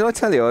Fear. Did I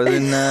tell you I was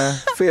in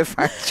Fear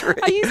Factory?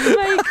 I used to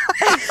make.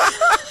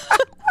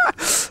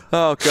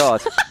 Oh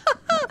God.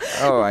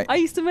 All right. I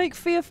used to make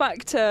Fear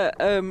Factor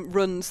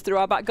runs through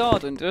our back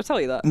garden. Did I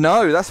tell you that?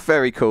 No, that's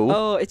very cool.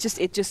 Oh, it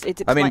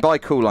I mean, by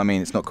cool, I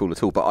mean it's not cool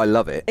at all, but I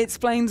love it. it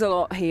explains a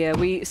lot here.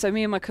 So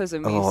me and my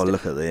cousin. We Oh, used to,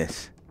 look at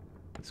this.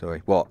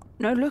 Sorry. What?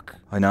 No, look.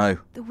 I know.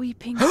 The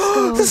weeping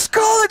skull The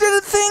skull! I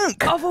didn't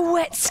think. of a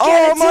wet Oh,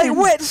 skeleton. my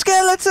wet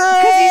skeleton!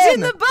 Because he's in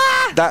the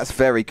back. That's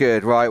very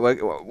good. Right,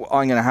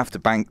 I'm going to have to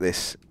bank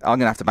this. I'm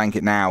going to have to bank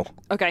it now.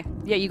 Okay.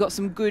 Yeah, you got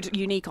some good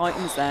unique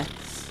items there.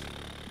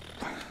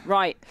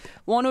 Right.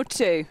 1 or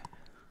 2.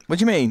 What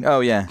do you mean? Oh,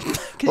 yeah.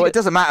 Well, it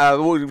doesn't matter.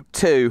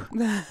 2.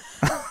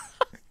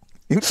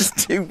 You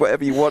just do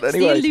whatever you want It's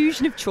anyway. the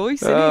illusion of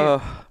choice, isn't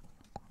it?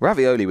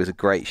 Ravioli was a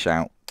great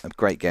shout. A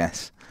great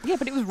guess. Yeah,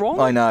 but it was wrong.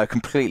 I know,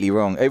 completely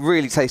wrong. It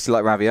really tasted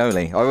like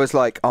ravioli. I was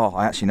like, oh,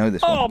 I actually know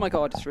this one. Oh my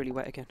god, it's really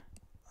wet again.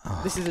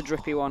 This is a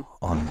drippy one.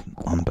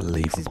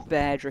 Unbelievable. This is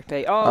bare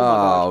drippy. Oh my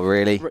god. Oh,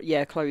 really?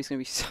 Yeah, Chloe's going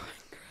to be so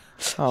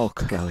angry. Oh,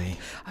 Chloe.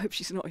 I hope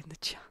she's not in the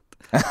chat.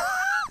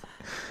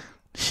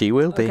 She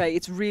will be. Okay,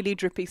 it's really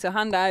drippy, so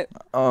hand out.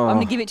 Oh. I'm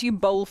going to give it to you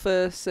bowl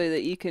first so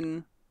that you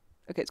can...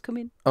 Okay, it's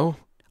coming. Oh.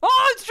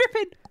 Oh, it's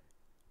dripping!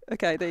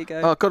 Okay, there you go.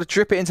 Oh, I've got to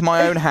drip it into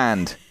my own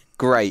hand.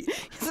 Great.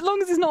 As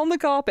long as it's not on the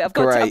carpet. I've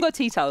got a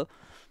tea towel.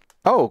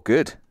 Oh,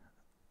 good.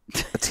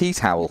 A tea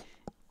towel.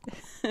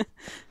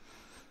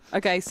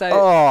 Okay,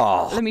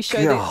 so let me show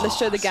let's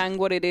show the gang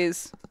what it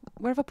is.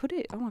 Where have I put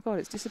it? Oh my god,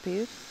 it's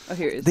disappeared. Oh,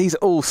 here it is. These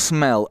all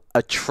smell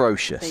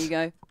atrocious. There you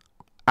go.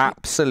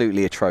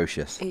 Absolutely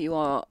atrocious. Here you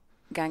are,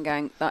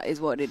 gang. That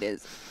is what it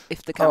is.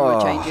 If the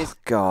camera changes.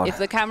 God. If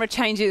the camera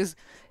changes.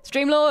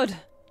 Streamlord,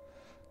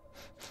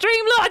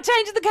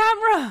 change the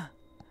camera.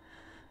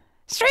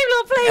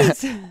 Streamlord,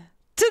 please.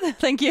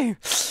 Thank you.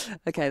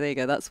 Okay, there you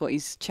go. That's what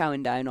he's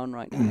chowing down on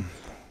right now.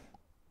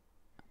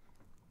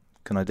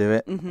 Can I do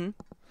it? Mm-hmm.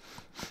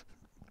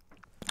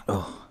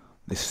 Oh,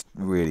 this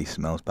really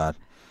smells bad.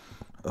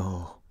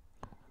 Oh.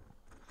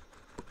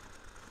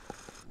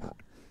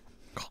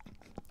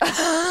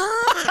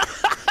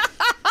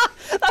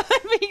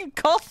 That made me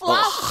cough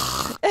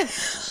laugh.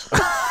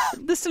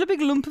 There's still a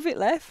big lump of it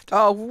left.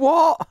 Oh,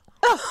 what?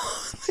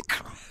 The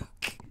croak.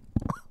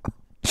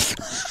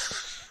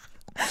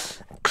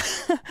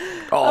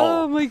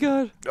 Oh. Oh my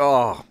god.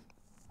 Oh.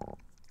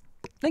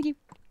 Thank you.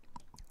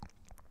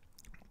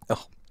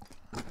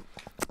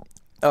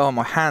 Oh,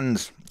 my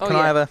hands. Oh, Can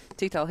I have a...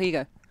 tea towel? Here you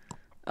go.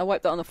 I'll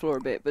wipe that on the floor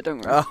a bit, but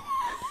don't worry. Oh.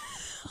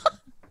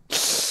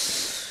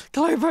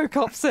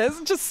 Globocop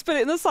says, just spit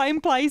it in the same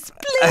place,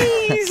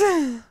 please.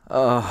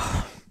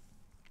 Oh.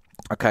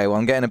 Okay, well,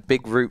 I'm getting a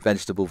big root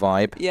vegetable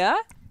vibe. Yeah?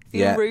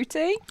 Feel Yeah.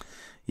 rooty?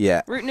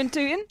 Yeah. Rootin' and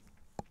tootin'?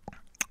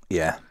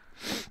 Yeah.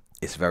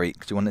 It's very... Do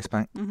you want this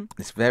back? Mm-hmm.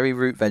 It's very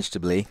root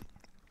vegetable-y.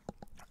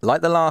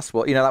 Like the last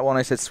one. You know that one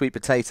I said sweet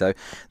potato?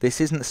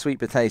 This isn't the sweet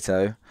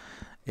potato.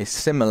 It's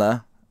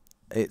similar.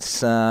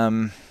 It's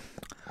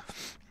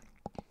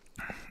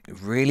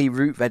really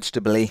root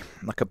vegetable-y.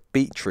 Like a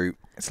beetroot.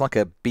 It's like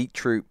a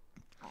beetroot...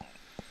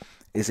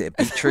 Is it a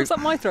beetroot? Was that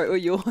my throat or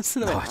yours?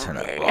 Oh, I don't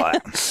know.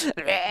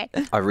 Right.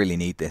 I really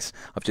need this.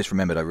 I've just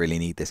remembered I really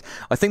need this.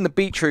 I think the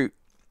beetroot...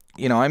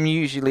 You know, I'm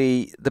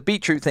usually... The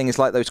beetroot thing is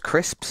like those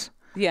crisps.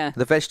 Yeah.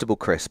 The vegetable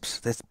crisps.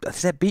 Is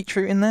there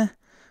beetroot in there?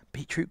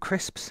 Beetroot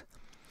crisps?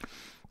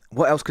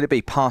 What else could it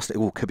be? Parsnip.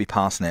 Oh, could be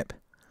parsnip.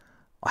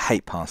 I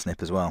hate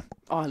parsnip as well.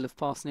 Oh, I love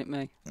parsnip,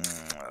 me.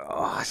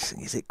 Oh,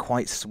 is it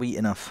quite sweet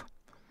enough?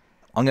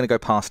 I'm going to go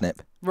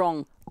parsnip.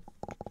 Wrong.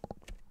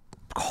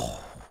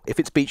 Oh, if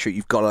it's beetroot,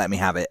 you've got to let me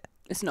have it.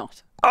 It's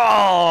not.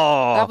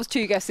 Oh! That was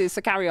 2 guesses,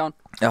 so carry on.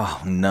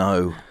 Oh,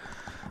 no.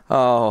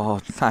 Oh,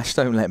 Ash,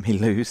 don't let me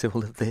lose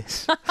all of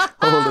this.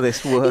 All of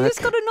this You work.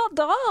 just got to not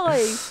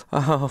die.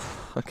 Oh,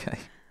 okay.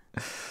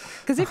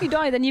 Because if you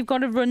die, then you've got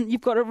to run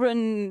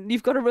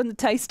the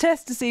taste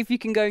test to see if you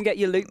can go and get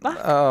your loot back.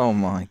 Oh,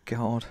 my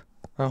God.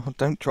 Oh,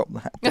 don't drop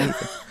that, David.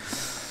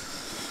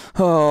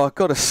 Oh, I've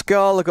got a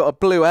skull, I've got a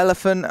blue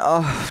elephant.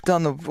 Oh, I've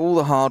done all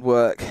the hard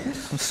work.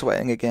 I'm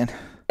sweating again.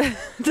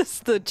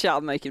 Just the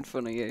chat making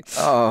fun of you.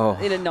 Oh.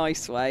 In a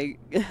nice way.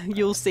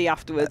 You'll see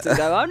afterwards and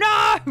go, oh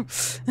no!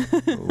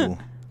 Ooh.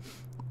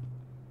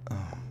 Oh,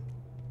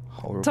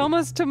 horrible.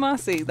 Thomas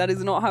Tomasi, that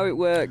is not how it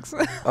works.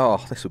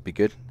 Oh, this would be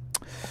good.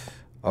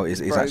 Oh,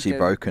 it's actually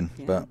broken,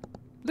 Yeah. but...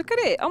 Look at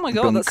it. Oh my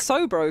god, Dunk. that's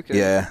so broken.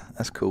 Yeah,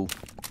 that's cool.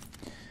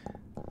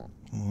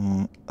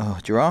 Oh,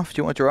 giraffe? Do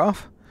you want a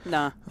giraffe?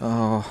 Nah.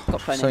 Oh,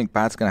 Got plenty. something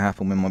bad's going to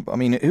happen with my... I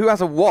mean, who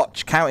has a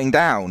watch counting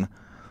down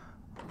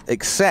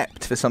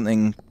except for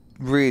something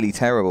really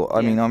terrible?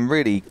 I mean, I'm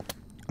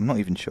not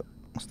even sure.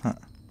 What's that?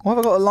 Why have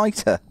I got a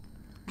lighter?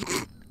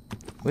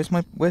 Where's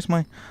my...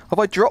 Have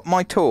I dropped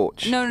my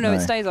torch? No,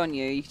 it stays on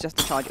you. You just have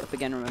to charge it up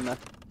again, remember. You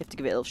have to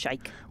give it a little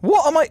shake.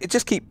 What am I...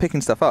 Just keep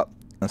picking stuff up.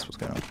 That's what's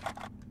going on.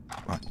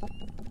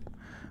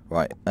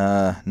 Right.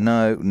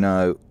 No.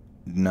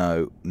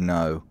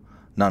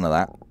 None of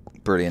that.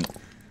 Brilliant.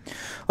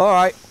 All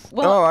right.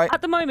 Well, all right.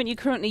 at the moment,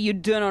 you're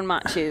done on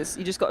matches.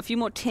 You just got a few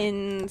more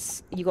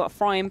tins. You got a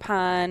frying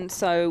pan.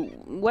 So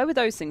where would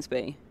those things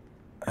be?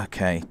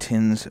 Okay,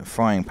 tins,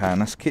 frying pan.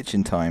 That's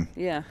kitchen time.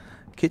 Yeah.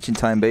 Kitchen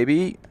time,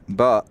 baby.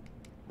 But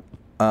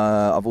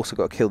I've also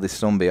got to kill this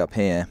zombie up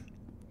here.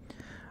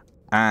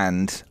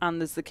 And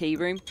there's the key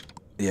room.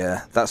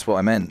 yeah, that's what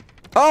I meant.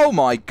 Oh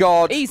my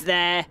God! He's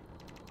there.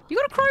 You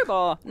got a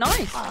crowbar.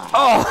 Nice.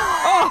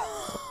 Oh,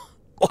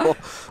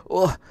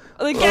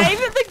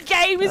 The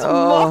game is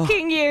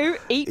mocking you.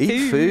 Eat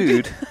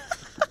food.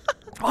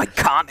 I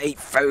can't eat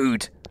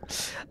food.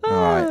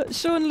 Alright.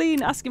 Sean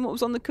Lean asking what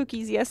was on the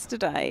cookies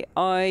yesterday.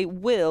 I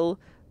will.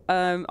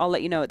 I'll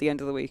let you know at the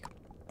end of the week.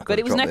 But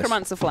it was drop this.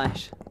 necromancer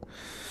flesh.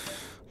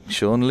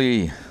 Sean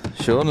Lee.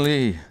 Oh,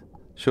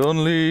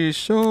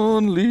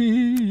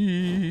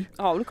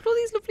 look at all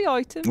these lovely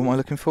items. What am I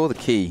looking for? The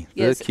key.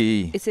 Yes, The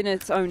key. It's in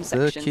its own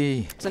section. The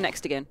key. So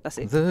next again. That's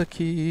it. The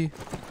key.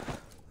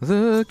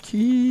 The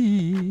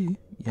key.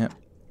 Yep.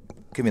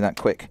 Give me that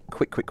quick.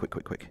 Quick.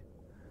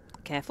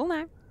 Careful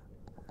now.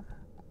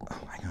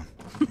 Oh, hang on.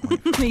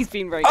 He's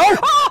been very.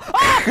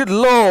 Oh! Good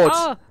Lord!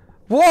 Oh!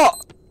 What?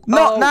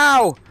 Not Oh.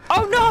 now!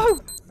 Oh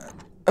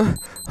no!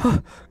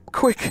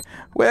 Quick!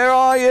 Where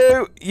are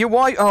you? Your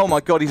wife? Oh my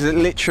God! He's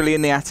literally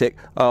in the attic.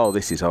 Oh,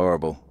 this is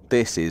horrible.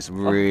 This is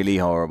really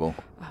horrible.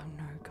 Oh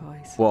no,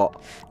 guys.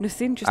 What?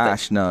 Nothing. Just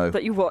Ash, no.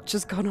 that your watch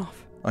has gone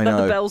off. I that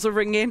know. the bells are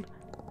ringing.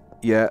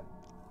 Yeah.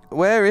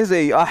 Where is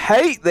he? I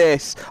hate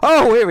this.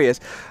 Oh, here he is.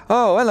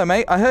 Oh, hello,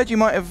 mate. I heard you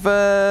might have.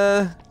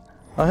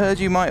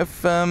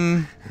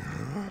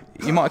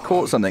 You might have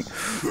caught something.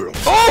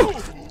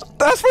 Oh,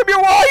 that's from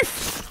your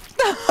wife.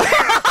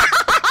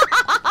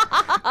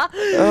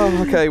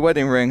 Oh, okay.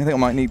 Wedding ring. I think I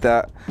might need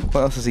that.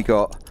 What else has he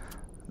got?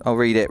 I'll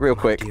read it real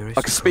quick. I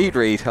can speed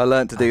read. I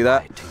learned to do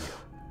that. lied to you.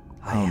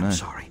 I Oh, am no.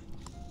 sorry.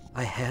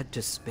 I had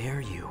to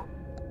spare you.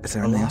 Is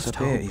there A anything else lost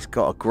up here? hope. He's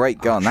got a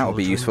great gun. That would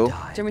be useful. Do you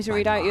want me to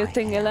read out your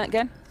thing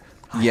again?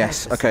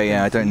 Yes. Okay.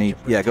 Yeah. I don't need.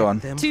 Yeah. Go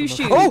on. 2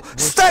 shoes. Oh,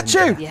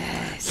 statue!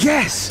 Yes.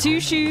 Yes. 2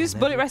 shoes,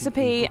 bullet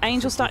recipe,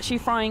 angel statue,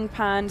 frying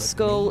pan,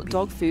 skull,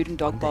 dog food, and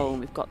dog bowl. And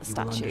we've got the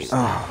statues.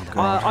 Oh,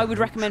 God. I would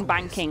recommend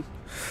banking.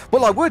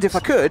 Well, I would if I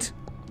could.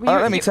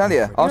 Well, Let me tell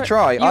you, I'll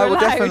try. you're I will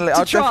allowed definitely.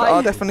 to try.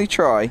 I'll definitely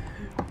try.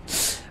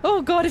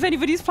 Oh God! If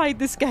anybody's played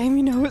this game,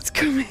 you know what's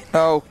coming.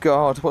 Oh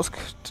God, what's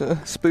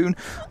spoon?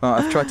 Oh,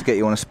 I've tried to get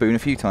you on a spoon a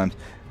few times.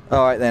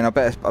 All right then, I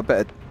better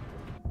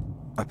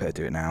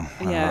do it now.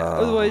 Yeah.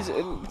 Otherwise,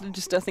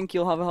 I think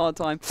you'll have a hard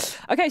time.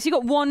 Okay, so you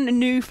got 1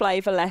 new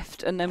flavour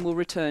left, and then we'll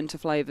return to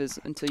flavours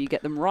until you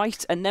get them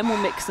right, and then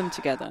we'll mix them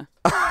together.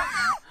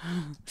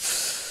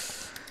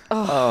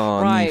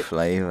 Oh, right. new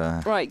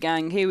flavour. Right,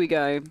 gang. Here we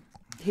go.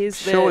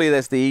 Here's Surely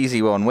there's the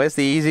easy one. Where's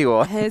the easy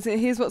one?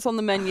 Here's what's on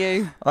the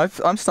menu.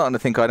 I'm starting to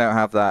think I don't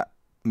have that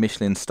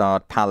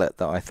Michelin-starred palette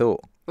that I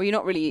thought. Well, you're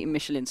not really eating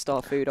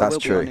Michelin-star food. I That's will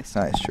true. be honest.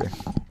 That is true.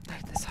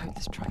 Let's hope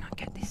this try not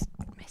get this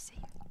messy.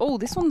 Oh,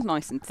 this one's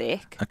nice and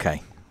thick.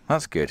 Okay,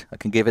 that's good. I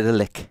can give it a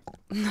lick.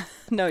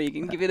 No, you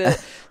can give it a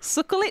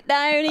suckle it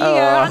down. Here you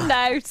go. Hand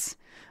out.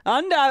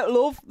 Hand out,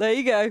 love. There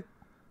you go.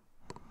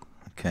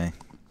 Okay.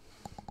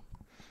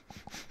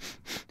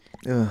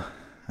 Ugh.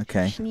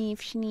 Okay. Sneef,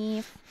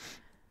 sneef.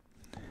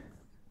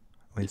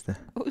 Where's the?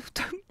 Oh,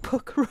 don't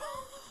pucker.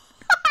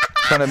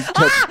 Trying to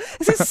touch.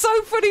 This is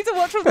so funny to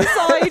watch from the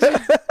side.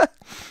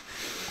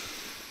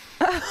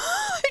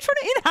 You're trying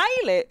to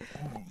inhale it.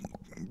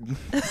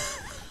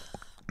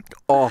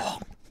 Oh.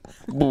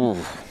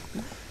 Ooh.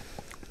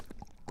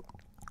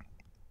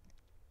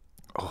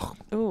 Oh.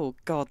 Oh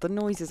God, the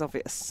noises of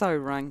it are so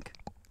rank.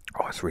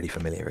 Oh, it's really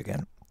familiar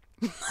again.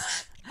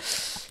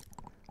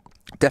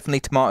 Definitely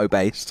tomato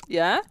based.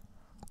 Yeah.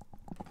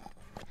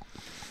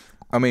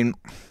 I mean,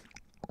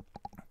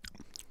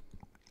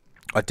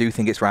 I do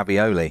think it's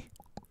ravioli.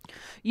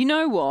 You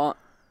know what?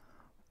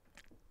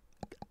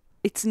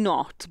 It's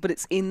not, but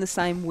it's in the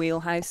same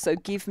wheelhouse. So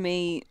give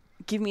me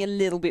a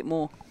little bit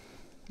more.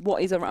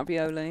 What is a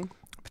ravioli?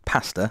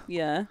 Pasta.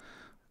 Yeah.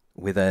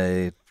 With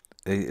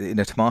in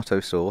a tomato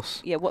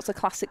sauce. Yeah. What's a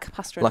classic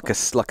pasta? Like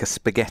a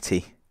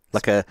spaghetti,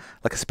 like a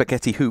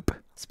spaghetti hoop.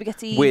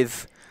 Spaghetti.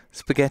 With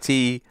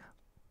spaghetti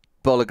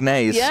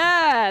bolognese.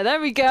 Yeah.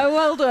 There we go.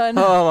 Well done.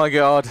 Oh my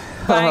God.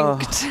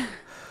 Thanked. Oh,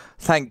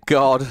 thank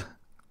God.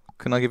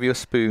 Can I give you a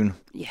spoon?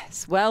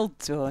 Yes. Well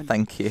done.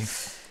 Thank you.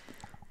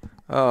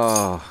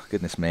 Oh,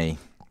 goodness me.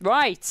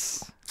 Right.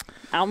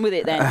 On with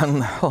it then.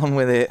 And on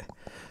with it.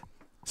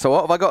 So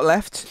what have I got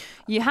left?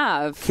 You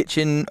have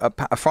Kitchen,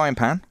 a frying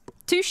pan.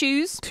 2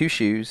 shoes. 2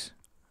 shoes.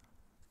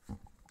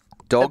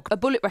 Dog. A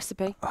bullet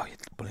recipe. Oh, yeah,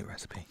 bullet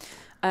recipe.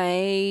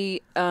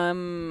 A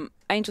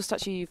angel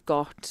statue you've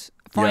got.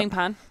 Frying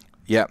pan.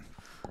 Yep.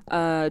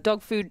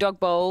 Dog food, dog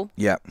bowl.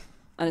 Yep.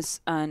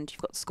 And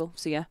you've got the skull.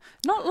 So yeah.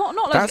 Not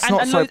loads. That's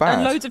not so bad.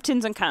 And loads of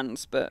tins and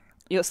cans, but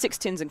you got 6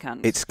 tins and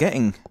cans. It's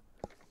getting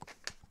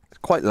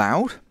quite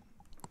loud.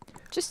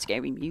 Just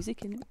scary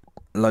music, isn't it?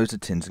 Loads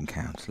of tins and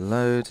cans.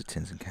 Loads of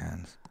tins and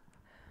cans.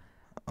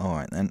 All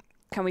right, then.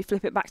 Can we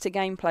flip it back to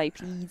gameplay,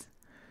 please?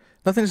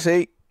 Nothing to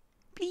see.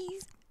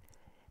 Please.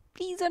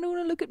 Please, I don't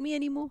want to look at me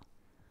anymore.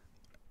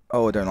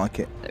 Oh, I don't like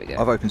it. There we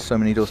go. I've opened so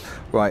many doors.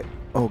 Right.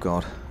 Oh,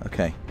 God.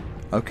 Okay.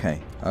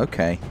 Okay.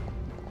 Okay.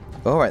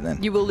 All right,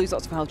 then. You will lose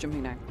lots of health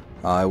jumping now.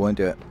 I won't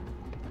do it.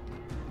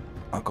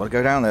 I've got to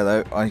go down there,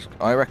 though.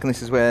 I reckon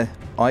this is where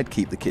I'd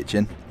keep the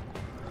kitchen.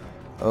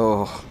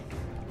 Oh.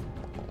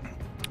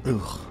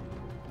 Ugh.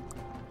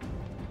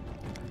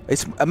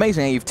 It's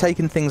amazing how you've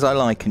taken things I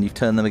like and you've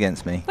turned them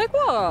against me. Like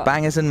what?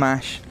 Bangers and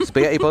mash,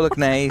 spaghetti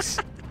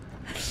bolognese.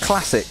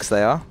 Classics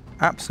they are.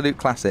 Absolute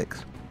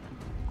classics.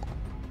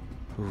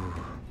 Ooh.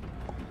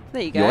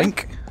 There you go.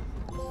 Yoink.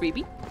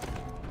 Freebie.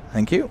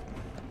 Thank you.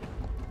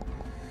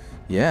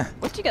 Yeah.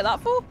 What did you get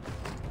that for?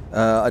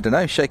 I don't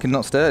know. Shaken,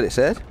 not stirred, it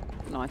said.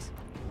 Nice.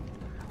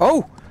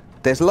 Oh!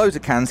 There's loads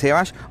of cans here,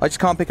 Ash. I just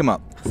can't pick them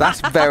up.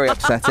 That's very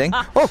upsetting.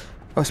 Oh!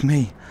 That's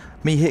me.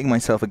 Me hitting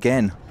myself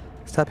again.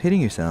 Stop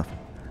hitting yourself.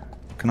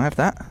 Can I have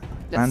that?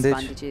 That's Bandage?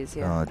 bandages,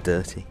 yeah. Oh,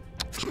 dirty.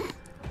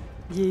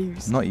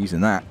 Use. I'm not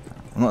using that.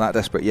 I'm not that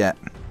desperate yet.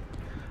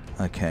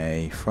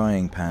 Okay,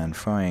 frying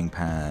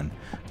pan.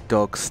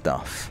 Dog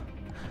stuff.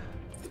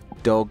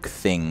 Dog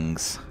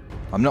things.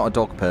 I'm not a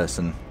dog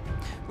person.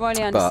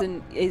 Riley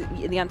Anderson,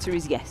 the answer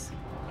is yes.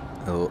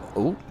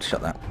 Oh,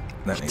 shut that.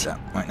 Don't need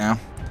that right now.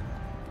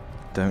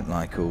 Don't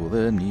like all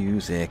the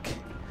music.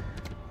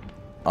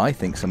 I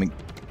think something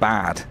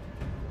bad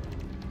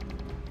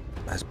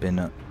has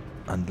been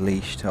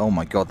unleashed. Oh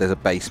my God, there's a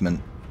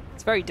basement.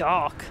 It's very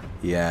dark.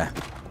 Yeah.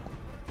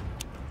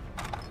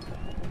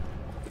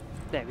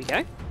 There we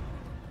go.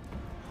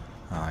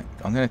 Alright,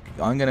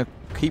 I'm gonna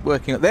keep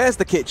working. There's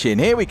the kitchen.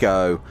 Here we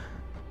go.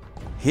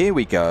 Here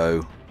we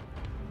go.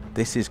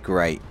 This is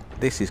great.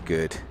 This is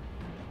good.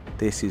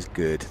 This is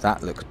good.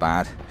 That looks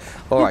bad.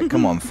 Alright,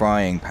 come on.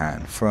 Frying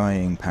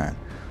pan.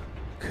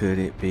 Could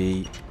it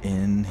be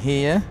in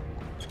here?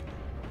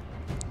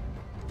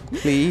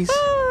 Please.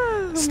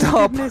 Oh,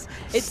 Stop.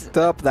 It's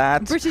Stop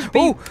that. British beef.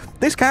 Oh,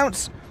 this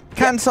counts.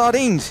 Canned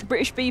sardines.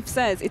 British Beef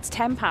says it's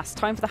 10 past.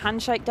 Time for the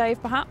handshake,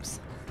 Dave, perhaps?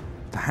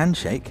 The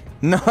handshake?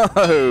 No.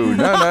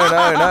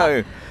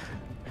 No.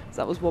 So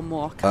that was one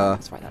more.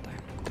 Let's write that down.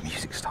 The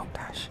music stopped,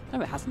 Ash.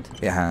 No, it hasn't.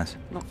 It has.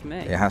 Not for me.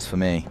 It has for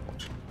me.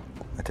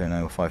 I don't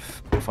know if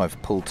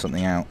I've pulled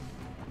something out.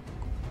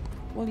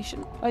 Well, you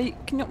shouldn't.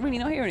 Can you really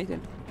not hear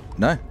anything?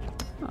 No.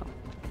 Oh.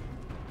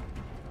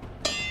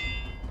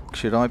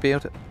 Should I be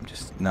able to?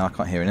 No, I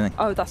can't hear anything.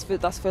 Oh, that's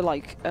for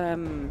like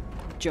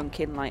junk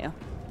in later.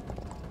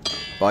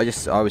 But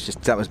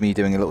that was me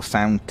doing a little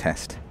sound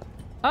test.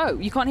 Oh,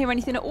 you can't hear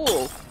anything at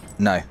all?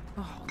 No.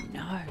 Oh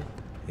no.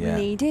 Yeah.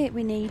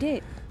 We need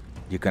it.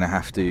 You're gonna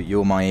have to.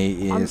 You're my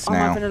ears I'm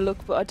now. having a look,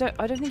 but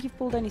I don't think you've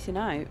pulled anything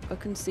out. I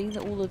can see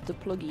that all of the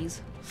pluggies.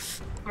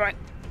 Right.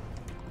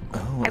 Oh,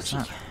 what's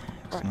Ouchie. that?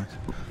 That's Right.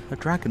 nice. A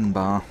dragon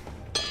bar.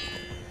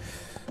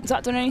 Has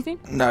that done anything?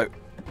 No.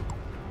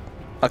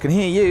 I can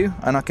hear you,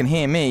 and I can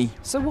hear me.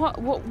 So what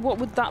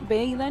would that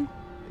be then?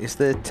 Is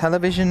the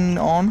television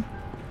on?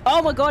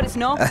 Oh my God, it's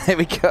not. There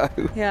we go.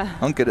 Yeah.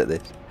 I'm good at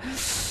this.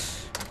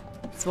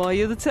 That's why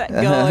you're the tech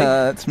guy.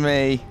 That's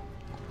me.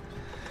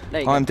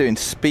 There you I'm go. doing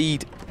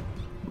speed.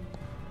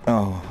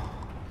 Oh,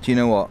 do you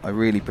know what? I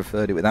really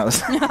preferred it without the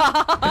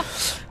sound.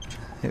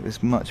 It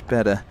was much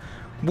better.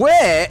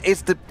 Where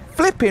is the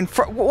flipping...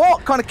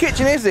 what kind of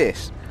kitchen is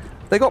this?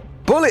 They got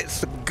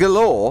bullets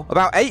galore,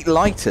 about 8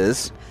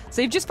 lighters.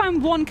 So you've just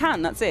found 1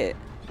 can, that's it?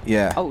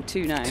 Yeah. Oh,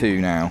 2 now. 2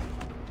 now.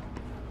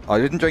 I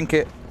didn't drink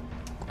it.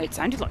 It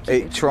sounded like you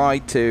It did.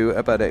 tried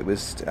to, but it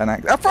was an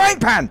a frying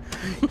pan!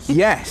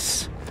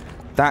 Yes!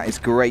 That is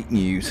great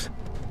news.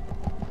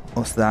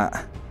 What's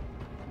that?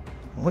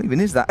 What even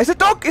is that? It's a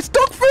dog! It's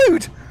dog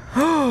food!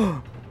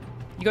 You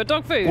got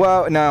dog food?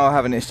 Well, no, I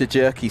haven't. It's the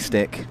jerky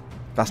stick.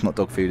 That's not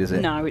dog food, is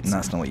it? No, it's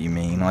That's not what you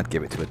mean. I'd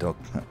give it to a dog.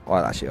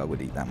 Well, actually, I would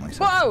eat that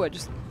myself. Whoa! I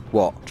just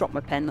What? dropped my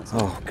pen. That's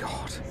all. Oh,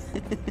 God.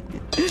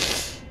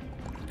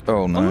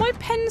 Oh, no. Oh, my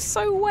pen's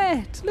so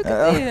wet. Look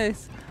at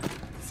this.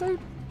 So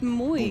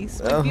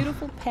moist. My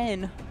beautiful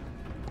pen.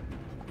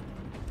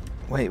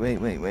 Wait.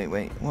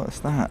 What's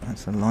that?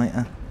 That's a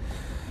lighter.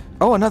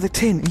 Oh, another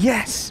tin.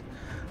 Yes!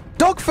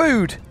 Dog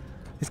food!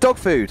 It's dog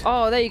food.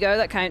 Oh, there you go.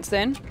 That counts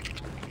then.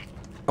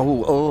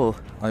 Oh.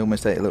 I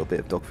almost ate a little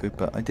bit of dog food,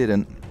 but I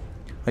didn't.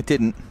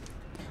 Anything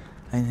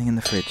in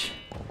the fridge?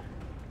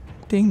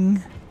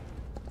 Ding.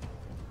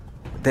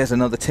 There's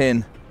another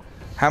tin.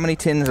 How many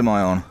tins am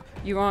I on?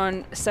 You're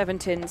on 7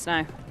 tins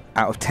now.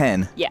 Out of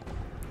 10? Yeah.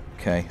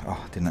 Okay. Oh,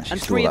 I didn't actually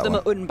And store 3 of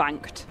that them one. are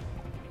unbanked.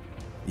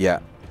 Yeah.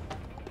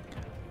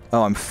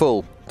 Oh, I'm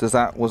full. What does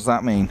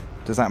that mean?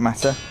 Does that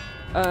matter?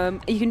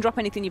 You can drop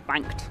anything you've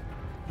banked.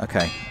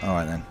 Okay. All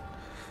right then.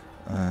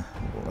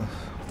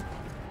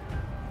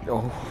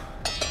 Oh.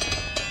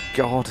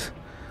 God.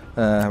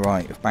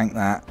 Right. I've banked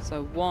that.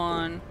 So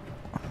 1,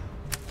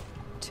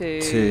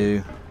 2.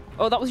 2.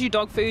 Oh, that was your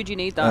dog food. You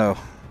need that. Oh.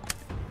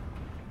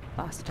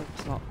 That has to take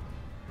a slot.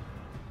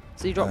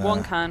 So you drop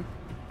 1 can.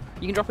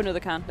 You can drop another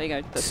can. There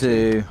you go. That's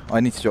 2. I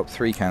need to drop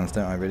 3 cans,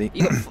 don't I? Really?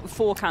 You got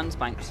 4 cans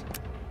banked.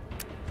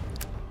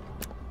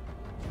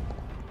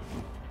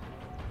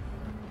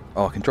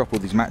 Oh, I can drop all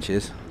these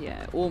matches.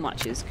 Yeah, all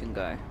matches can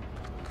go.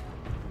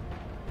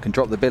 Can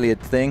drop the billiard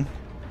thing.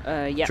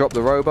 Yeah. Drop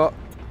the robot.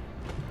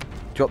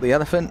 Drop the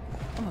elephant.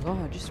 Oh my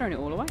god, just throwing it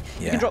all away.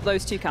 You Yeah. can drop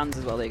those 2 cans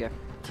as well. There you go.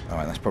 All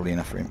right, that's probably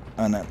enough room.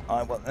 And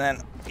then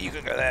you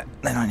can go there.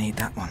 Then I need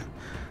that one.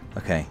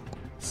 Okay,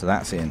 so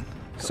that's in.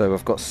 So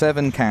I've got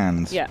 7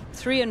 cans. Yeah,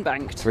 3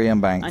 unbanked. 3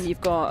 unbanked. And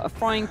you've got a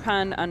frying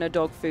pan and a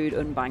dog food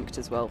unbanked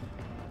as well.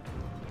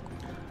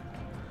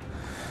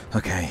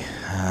 Okay.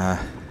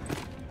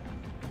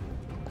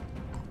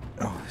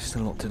 Oh, there's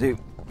still a lot to do.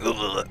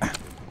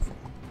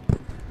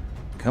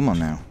 Come on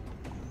now.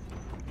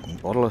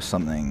 Bottle of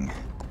something.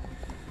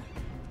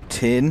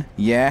 Tin.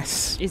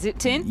 Yes. Is it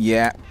tin?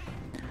 Yeah.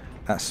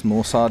 That's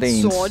more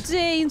sardines.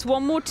 Sardines.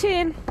 1 more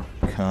tin.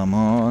 Come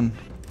on.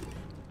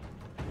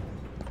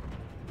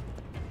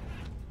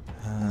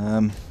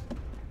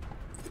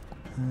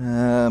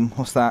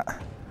 What's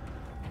that?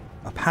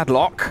 A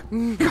padlock.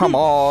 Come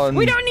on.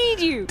 We don't need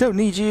you. Don't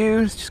need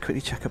you. Let's just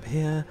quickly check up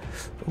here.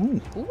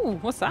 Ooh. Ooh,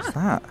 what's that? What's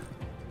that?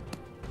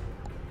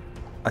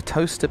 A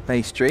toasted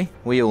pastry.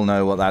 We all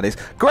know what that is.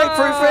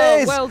 Grapefruit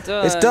fizz! Well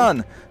done. It's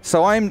done.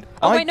 So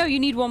Oh wait, no, you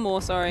need 1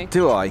 more. Sorry.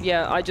 Do I?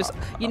 Yeah, I just,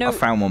 you know. I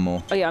found 1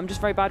 more. Oh yeah, I'm just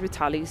very bad with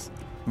tallies.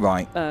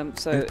 Right.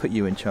 So. Who put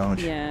you in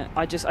charge? Yeah,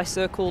 I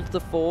circled the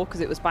 4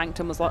 because it was banked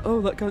and was like, oh,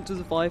 that counts as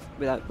a 5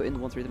 without putting the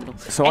 1 through the middle.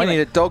 So Anyway. I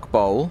need a dog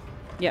bowl.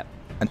 Yep.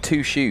 And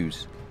 2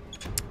 shoes.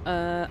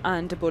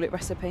 And a bullet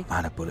recipe.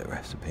 And a bullet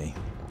recipe.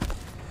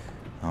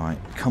 All right.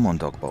 Come on,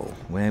 dog bowl.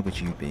 Where would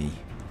you be?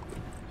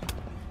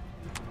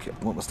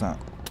 What was that?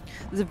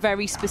 There's a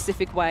very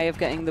specific way of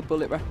getting the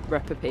bullet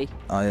recipe.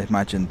 I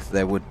imagined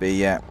there would be,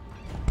 yeah.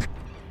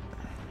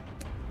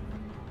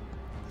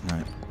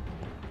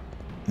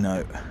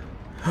 No.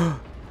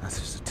 That's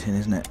just a tin,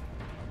 isn't it?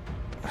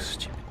 A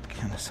stupid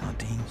can of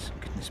sardines.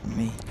 Goodness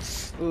me.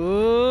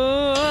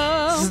 Ooh.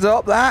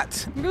 Stop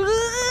that!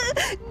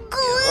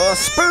 Oh,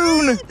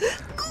 spoon!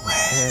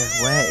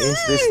 Where is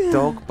this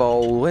dog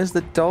bowl? Where's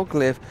the dog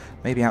live?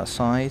 Maybe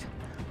outside?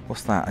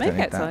 What's that? I don't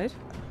Maybe need that. outside.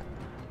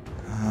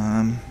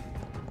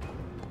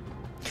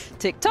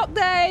 TikTok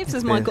Dave,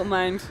 says Michael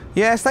Mount.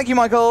 Yes, thank you,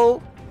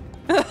 Michael!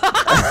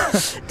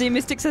 D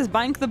Mystic says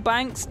bank the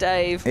banks,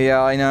 Dave.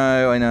 Yeah, I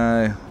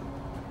know.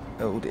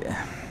 Oh dear.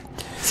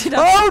 Did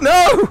I- Oh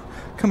no!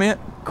 Come here.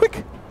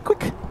 Quick.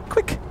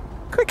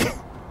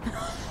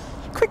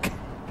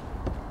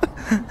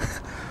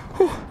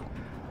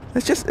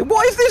 It's just.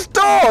 What is this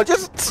door?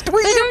 Just. They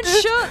don't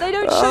shut. They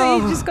don't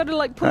shut. You just got to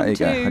like pull There you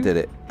two. go.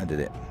 I did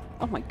it.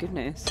 Oh my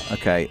goodness.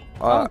 Okay.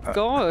 Oh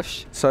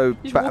gosh. So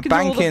You just walk into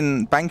all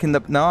the- banking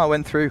the. No, I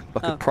went through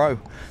like Oh. a pro.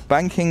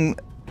 Banking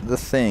the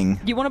thing.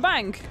 You want a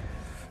bank?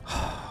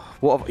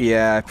 What?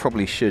 Yeah, I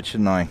probably should,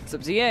 shouldn't I? It's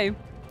up to you.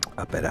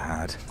 I bet I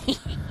had.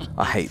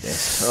 I hate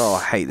this. Oh,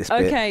 I hate this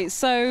bit. Okay,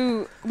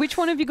 so which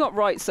one have you got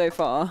right so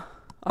far?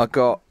 I've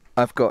got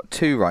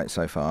 2 right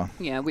so far,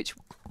 Yeah, which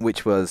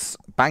was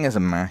bangers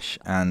and mash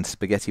and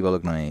spaghetti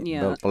bolognese.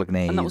 Yeah,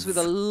 Bolognese. and that was with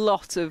a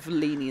lot of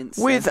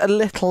leniency. With a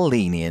little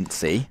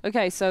leniency.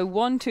 Okay, so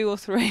 1, 2, or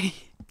 3.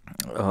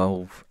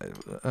 Oh,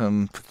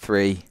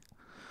 3.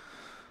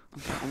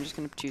 Okay, I'm just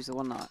going to choose the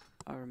one that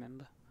I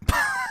remember.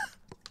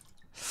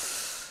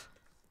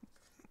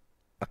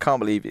 I can't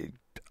believe it.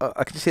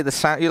 I can just hear the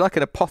sound. You're like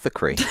an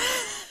apothecary.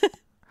 I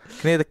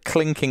can hear the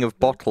clinking of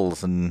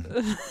bottles and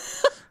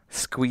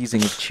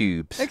squeezing of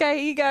tubes. Okay,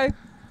 here you go.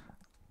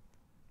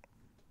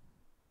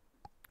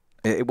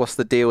 What's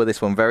the deal with this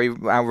one?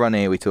 How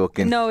runny are we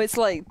talking? No, it's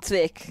like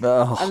thick,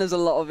 Oh. and there's a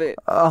lot of it.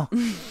 Oh.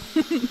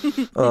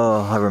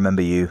 Oh, I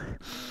remember you.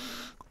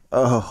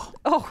 Oh.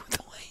 Oh, the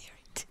way you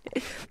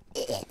did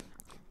it.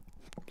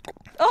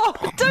 Oh,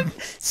 don't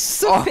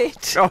sup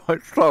it. Oh,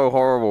 it's so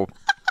horrible.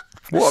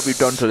 What have you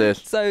done to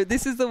this? So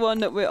this is the one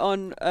that we're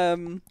on.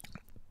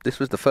 This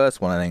was the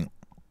first one, I think.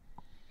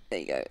 There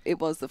you go. It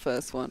was the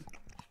first one.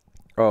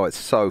 Oh, it's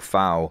so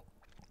foul.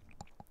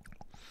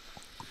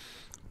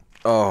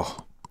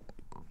 Oh.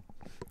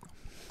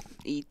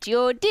 Eat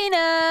your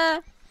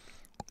dinner.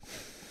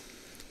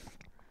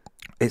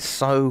 It's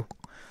so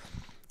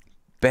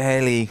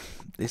barely.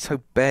 It's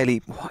so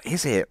barely. What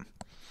is it?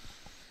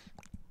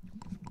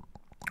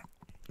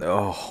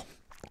 Oh.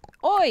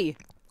 Oi!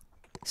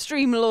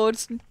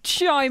 Streamlords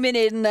chiming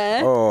in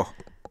there. Oh.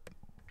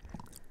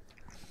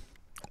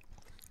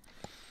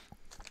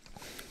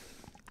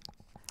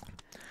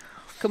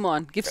 Come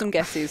on, give some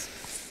guesses.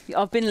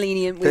 I've been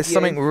lenient with There's you.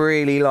 something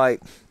really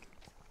like.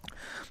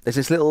 There's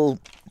this little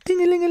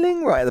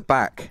ding-a-ling-a-ling right at the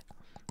back.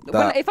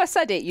 Well, if I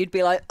said it, you'd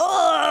be like,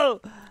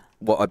 oh!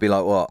 What, I'd be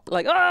like, what?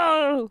 Like,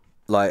 oh!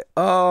 Like,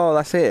 oh,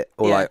 that's it.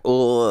 Or Yeah. like,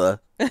 oh,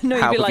 No,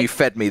 you'd how be have like, you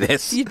fed me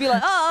this? You'd be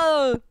like,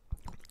 oh!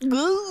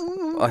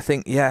 I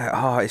think, yeah,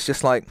 oh, it's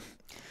just like.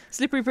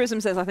 Slippery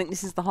Prism says, I think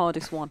this is the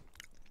hardest one.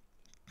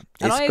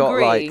 And It's I got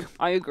agree. like.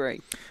 I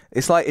agree.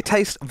 It's like, it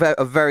tastes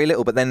very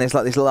little, but then there's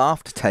like this little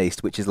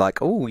aftertaste, which is like,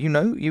 oh, you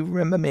know, you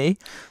remember me?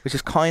 Which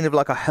is kind of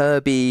like a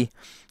herby.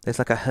 There's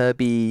like a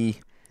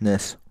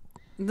herbiness.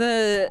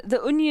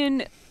 The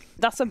onion,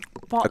 that's a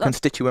part A that,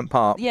 constituent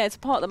part. yeah, it's a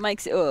part that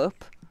makes it up.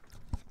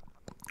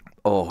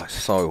 Oh, it's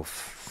so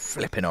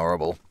flipping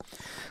horrible.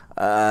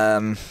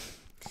 Come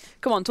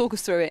on, talk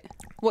us through it.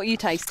 What are you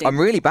tasting? I'm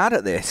really bad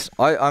at this.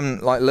 I'm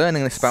like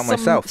learning this about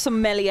myself.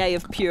 Some Melier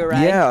of puree.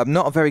 Yeah, I'm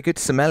not a very good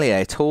sommelier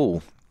at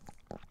all.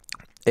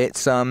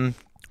 It's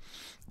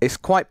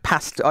quite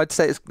I'd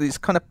say it's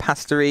kind of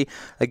pastery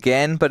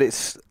again, but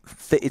it's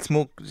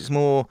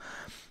more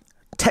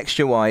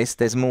texture-wise.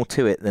 There's more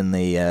to it than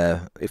the.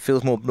 It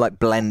feels more like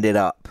blended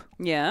up.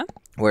 Yeah.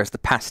 Whereas the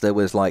pasta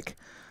was like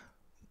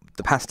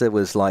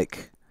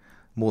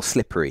more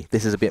slippery.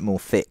 This is a bit more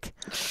thick.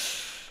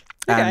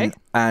 Okay.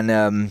 And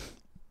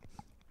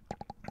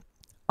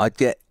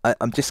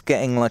I'm just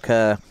getting like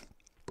a.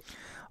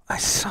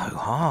 It's so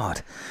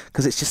hard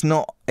because it's just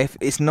not. If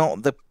it's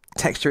not the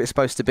texture it's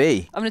supposed to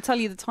be. I'm going to tell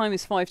you the time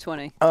is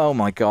 5:20. Oh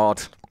my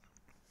god.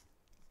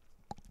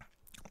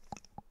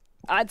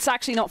 It's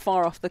actually not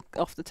far off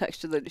the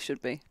texture that it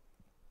should be.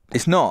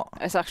 It's not.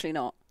 It's actually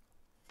not.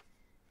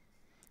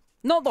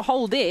 Not the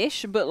whole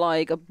dish, but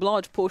like a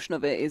large portion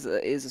of it is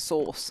a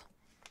sauce.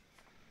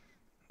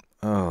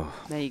 Oh.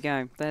 There you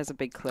go. There's a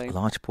big A clue.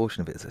 large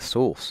portion of it is a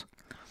sauce.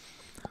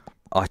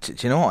 Do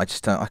you know what? I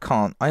just don't. I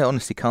can't. I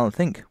honestly can't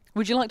think.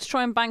 Would you like to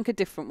try and bank a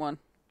different one?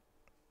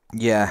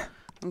 Yeah.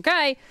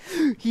 Okay.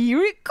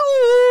 Here it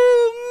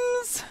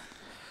comes.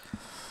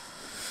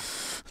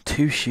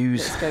 2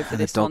 shoes Let's go for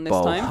and a this one dog this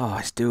bowl. time. Oh,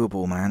 it's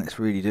doable, man. It's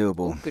really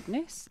doable. Oh,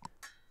 goodness.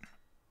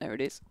 There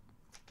it is.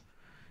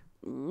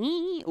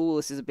 Oh,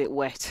 this is a bit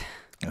wet.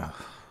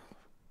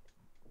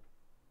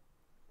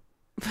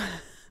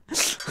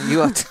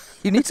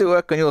 You need to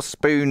work on your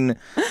spoon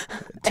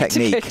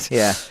technique. Etiquette.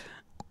 Yeah.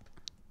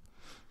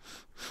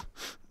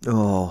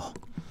 Oh.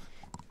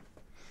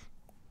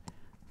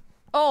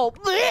 Oh,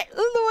 the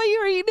way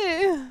you're eating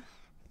it.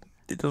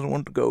 It doesn't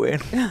want to go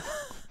in.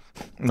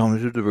 No,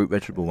 this is the root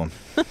vegetable one.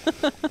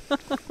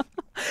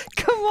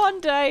 Come on,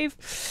 Dave.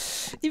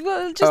 You've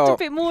got just a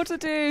bit more to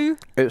do.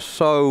 It's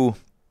so.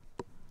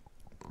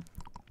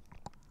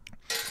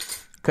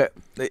 Okay.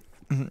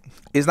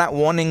 Is that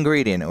one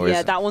ingredient, or Yeah,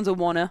 is that one's a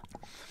wanna.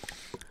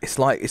 it's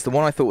the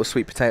one I thought was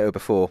sweet potato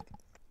before.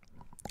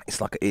 It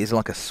is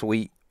like a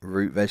sweet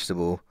root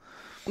vegetable.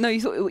 No,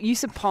 you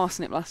said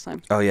parsnip last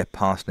time. Oh yeah,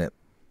 parsnip.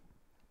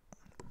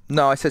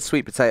 No, I said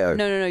sweet potato.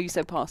 No, you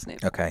said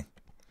parsnip. Okay.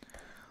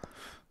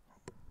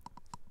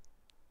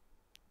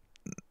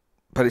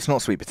 But it's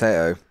not sweet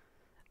potato.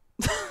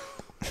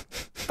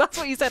 That's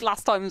what you said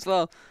last time as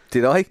well.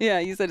 Did I? Yeah,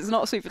 you said it's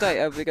not sweet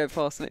potato, but we go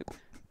parsnip.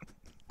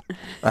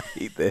 I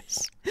eat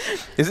this.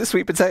 Is it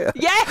sweet potato?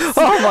 Yes!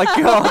 Oh my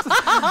god!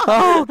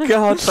 Oh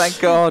god!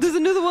 Thank God! There's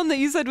another one that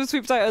you said was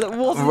sweet potato that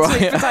wasn't Right.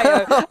 sweet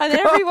potato, and then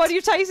every one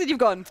you've tasted, you've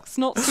gone, it's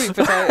not sweet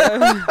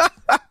potato.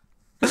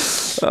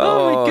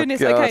 Oh my goodness!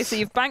 God. Okay, so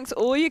you've banked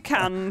all your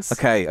cans.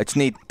 Okay, I just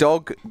need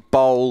dog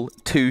bowl,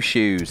 2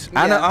 shoes,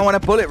 and Yeah. I want a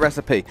bullet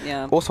recipe.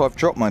 Yeah. Also, I've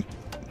dropped my.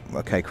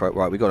 Okay,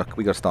 right. We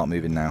gotta start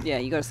moving now. Yeah,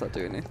 you got to start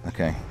doing it.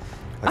 Okay.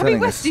 I mean,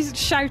 Westy's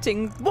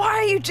shouting, "Why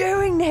are you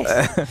doing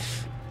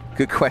this?"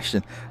 Good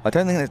question. I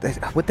don't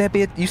think would there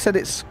be. You said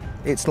it's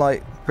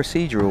like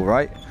procedural,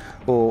 right?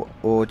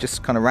 Or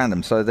just kind of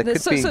random. So there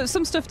could be. So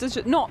some stuff that's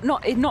just not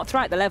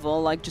throughout the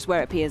level, like just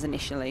where it appears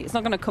initially. It's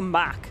not going to come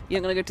back.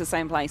 You're not going to go to the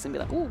same place and be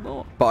like, "Oh,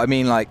 more." But I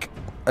mean, like,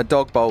 a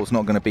dog bowl's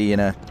not going to be in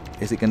a.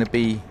 Is it going to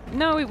be?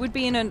 No, it would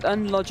be in an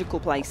unlogical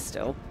place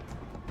still.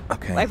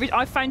 Okay.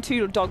 I've found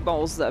 2 dog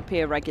bowls that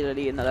appear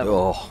regularly in the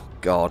level. Oh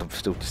God, I'm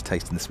still just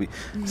tasting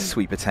the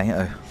sweet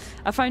potato.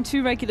 I found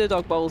 2 regular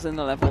dog bowls in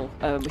the level,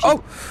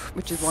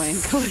 which is why I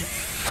included.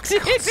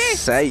 God's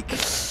sake!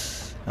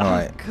 All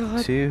right,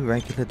 God. 2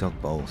 regular dog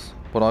bowls.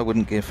 What I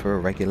wouldn't give for a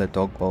regular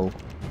dog bowl.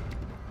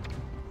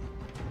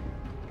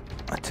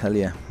 I tell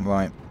you,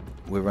 right.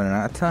 we're running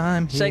out of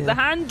time. Shake the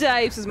here. hand,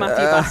 Dave, says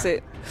Matthew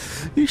Bassett.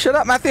 You shut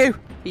up, Matthew.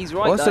 He's I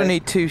right, also though.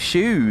 need 2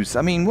 shoes.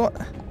 I mean, what?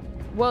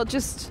 Well,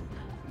 just...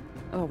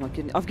 Oh, my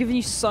goodness. I've given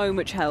you so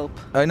much help.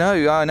 I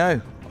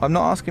know. I'm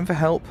not asking for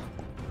help.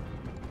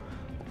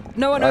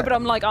 No, I know, but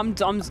I'm like,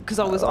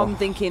 because I'm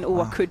thinking,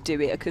 oh, I could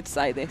do it. I could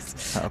say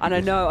this. And I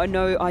know,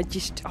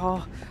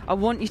 I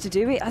want you to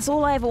do it. That's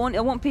all I ever want.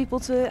 I want people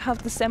to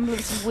have the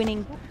semblance of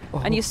winning.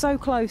 And you're so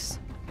close.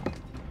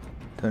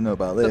 Don't know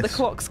about this. But the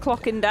clock's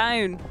clocking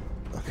down.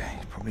 Okay,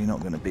 probably not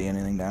going to be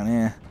anything down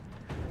here.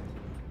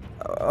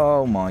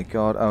 Oh my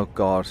god, oh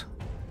god.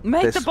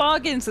 Make the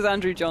bargain, says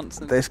Andrew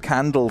Johnson. There's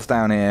candles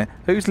down here.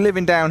 Who's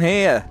living down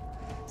here?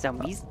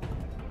 Zombies.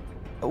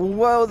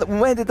 Well,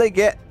 where did they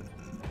get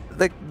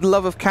the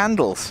love of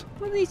candles?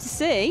 What do they need to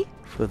see?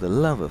 For the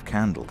love of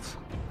candles.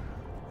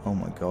 Oh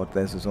my god,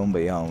 there's a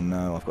zombie. Oh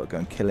no, I've got to go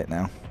and kill it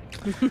now.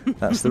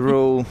 That's the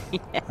rule.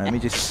 Yeah. Let me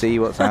just see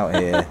what's out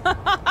here.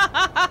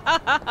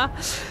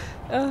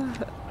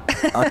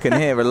 I can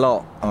hear a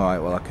lot.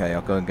 Alright, well, okay,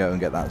 I'll go and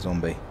get that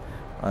zombie.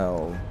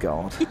 Oh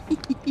god.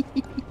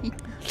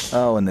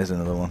 Oh, and there's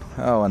another one.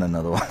 Oh, and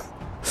another one.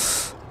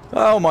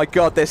 Oh my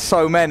god, there's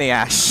so many,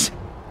 Ash.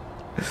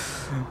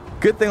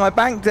 Good thing I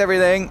banked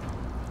everything.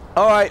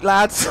 Alright,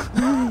 lads.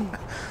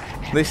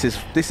 This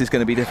is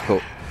going to be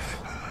difficult.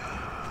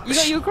 You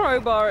got your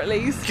crowbar at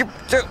least.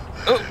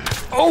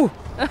 Oh!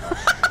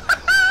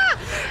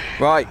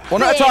 Right,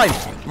 one at a time.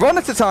 One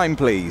at a time,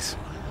 please.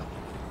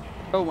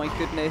 Oh my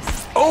goodness.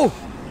 Oh!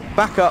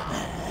 Back up.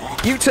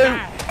 You two.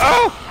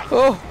 Oh!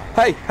 Oh!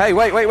 Hey,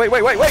 wait. We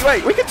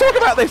can talk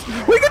about this.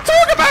 We can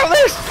talk about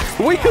this.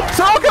 We can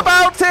talk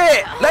about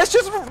it. Let's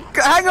just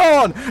hang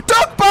on.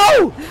 Dog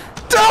bowl!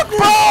 Dog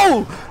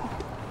bowl!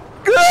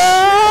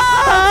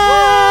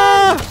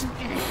 Ah!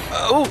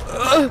 Oh,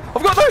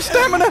 I've got no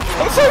stamina.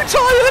 I'm so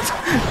tired.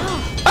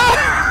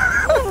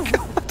 Ah!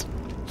 God.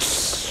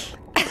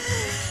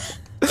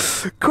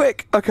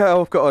 Quick. Okay,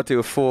 I've got to do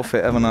a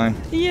forfeit, haven't I?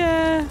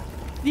 Yeah.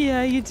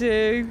 Yeah, you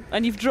do.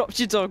 And you've dropped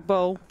your dog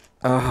bowl.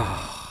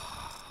 Oh.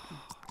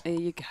 There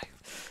you go.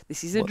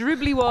 This is a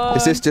dribbly one.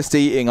 Is this just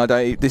eating?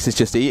 This is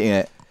just eating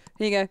it.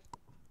 Here you go.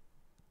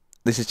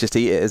 This is just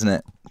eat it, isn't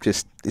it?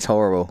 It's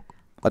horrible.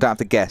 I don't have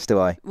to guess, do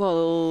I?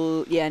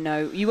 Well, yeah,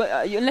 no.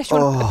 Unless you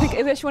want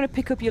to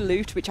pick up your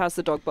loot, which has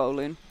the dog bowl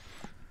in.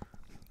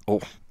 Oh.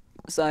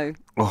 So.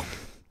 Oh.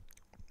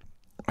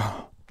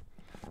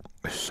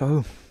 It's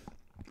so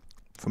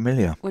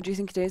familiar. What do you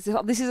think it is?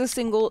 This is a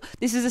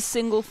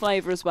single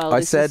flavour as well.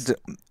 I said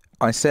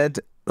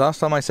last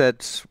time I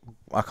said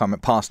I can't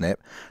remember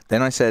parsnip.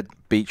 Then I said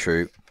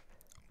beetroot.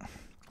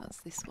 That's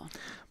this one.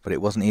 But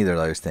it wasn't either of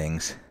those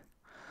things.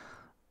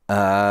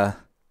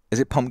 Is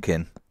it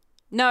pumpkin?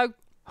 No.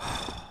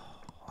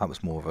 That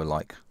was more of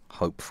a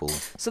hopeful.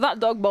 So that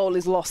dog bowl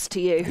is lost to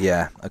you.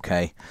 Yeah.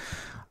 Okay.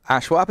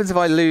 Ash, what happens if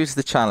I lose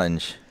the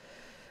challenge?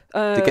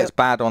 It gets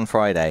bad on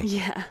Friday.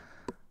 Yeah.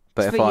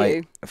 But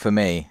for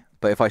me,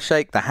 but if I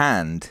shake the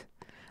hand,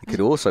 it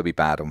could also be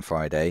bad on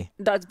Friday.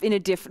 That's in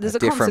there's a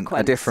consequence.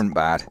 A different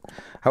bad.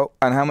 How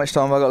much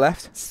time have I got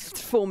left?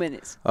 4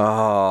 minutes.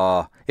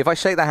 Oh, if I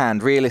shake the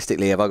hand,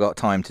 realistically, have I got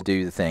time to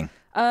do the thing?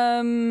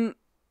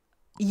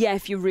 Yeah,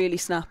 if you're really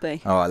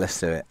snappy. All right, let's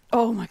do it.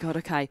 Oh my god,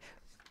 okay.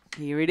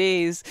 Here it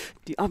is.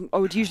 I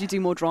would usually do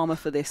more drama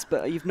for this,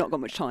 but you've not got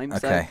much time, okay.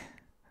 So.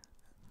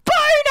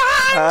 Bone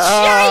hand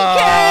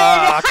shaking!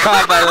 I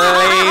can't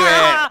believe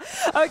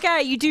it.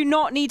 Okay, you do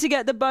not need to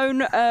get the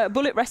bone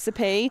bullet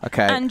recipe.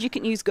 Okay. And you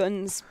can use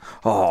guns.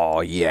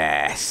 Oh,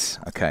 yes.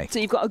 Okay. So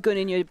you've got a gun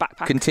in your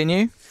backpack.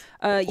 Continue?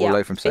 Yeah. Or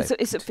load from save?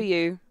 It's up for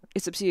you.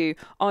 It's up to you.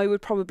 I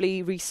would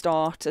probably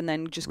restart and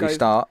then just go.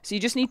 Restart? So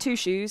you just need 2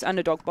 shoes and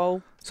a dog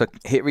bowl. So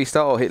hit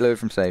restart or hit load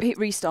from save? Hit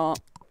restart.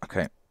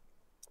 Okay.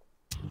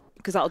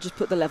 Because that'll just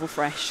put the level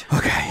fresh.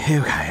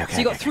 Okay. So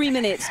you got 3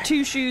 minutes,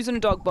 2 shoes and a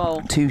dog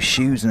bowl. 2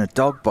 shoes and a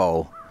dog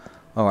bowl.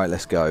 All right,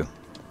 let's go.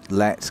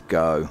 Let's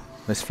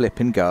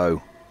flip and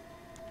go.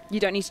 You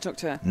don't need to talk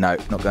to her. No,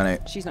 not going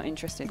to. She's not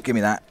interested. Give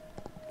me that.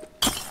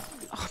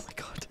 Oh my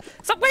god.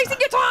 Stop wasting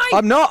your time!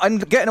 I'm not. I'm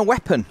getting a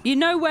weapon. You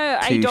know where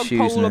a 2 dog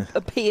shoes pole and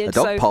appeared. A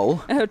dog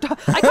pole? I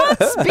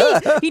can't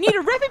speak! You need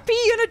a recipe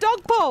and a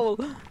dog pole!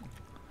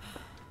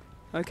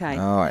 Okay.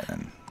 All right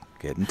then.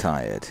 Getting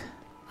tired.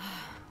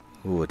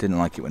 Oh, I didn't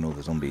like it when all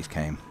the zombies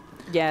came.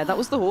 Yeah, that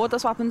was the horde.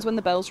 That's what happens when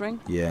the bells ring.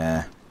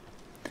 Yeah.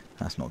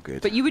 That's not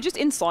good. But you were just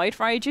inside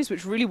for ages,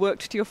 which really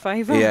worked to your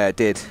favour. Yeah, it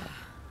did.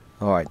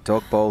 All right,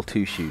 dog bowl,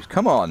 2 shoes.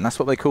 Come on, that's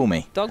what they call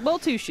me. Dog bowl,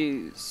 2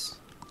 shoes.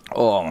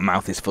 Oh, my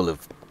mouth is full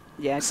of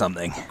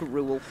something.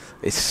 Gruel.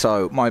 It's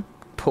so... My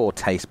poor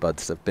taste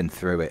buds have been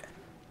through it.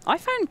 I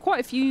found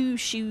quite a few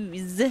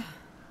shoes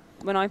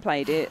when I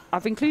played it.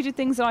 I've included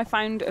things that I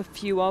found a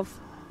few of.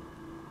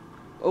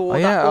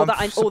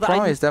 I'm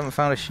surprised I haven't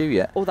found a shoe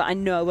yet. Or that I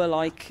know are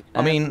like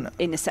in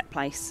a set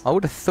place. I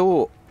would have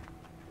thought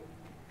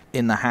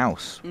in the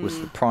house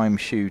was the prime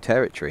shoe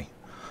territory.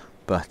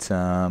 But,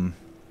 all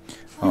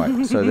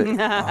right, so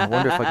I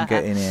wonder if I can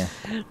get in here.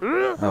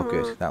 Oh,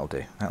 good. That'll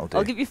do.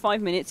 I'll give you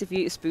 5 minutes if you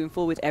eat a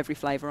spoonful with every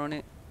flavour on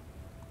it.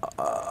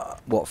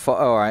 What?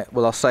 All right.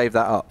 Well, I'll save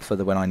that up for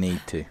the when I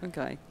need to.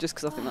 Okay, just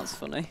because I think that's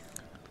funny.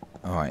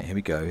 All right, here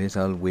we go. Here's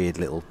our weird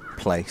little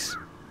place.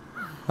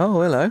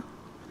 Oh, hello.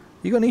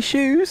 You got any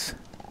shoes?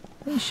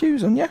 Any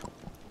shoes on you?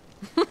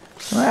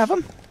 Can I have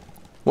them?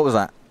 What was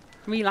that?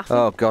 Were you laughing?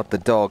 Oh God, the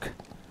dog.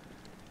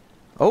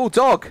 Oh,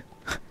 dog.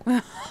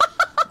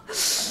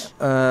 Is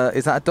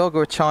that a dog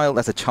or a child?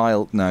 That's a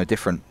child. No,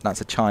 different. That's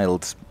a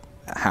child's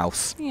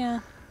house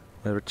Yeah.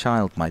 where a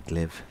child might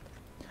live.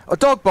 A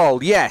dog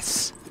bowl.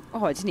 Yes.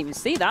 Oh, I didn't even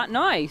see that.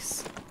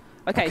 Nice.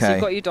 Okay, so Okay.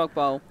 you've got your dog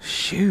bowl.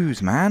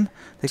 Shoes, man.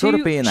 They've got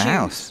to be in the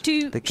house.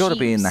 They've got to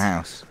be in the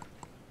house.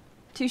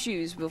 2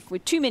 shoes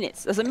with 2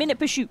 minutes. There's a minute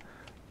per shoe.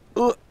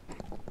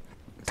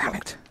 Damn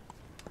it.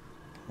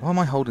 Why am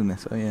I holding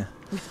this? Oh, yeah.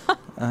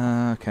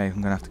 Okay, I'm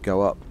going to have to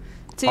go up.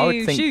 I would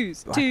 2 think-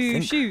 shoes. I 2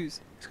 think-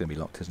 shoes. It's going to be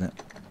locked, isn't it?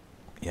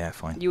 Yeah,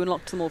 fine. You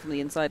unlocked them all from the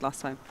inside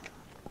last time.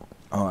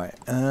 All right.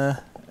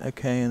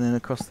 Okay, and then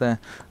across there.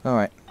 All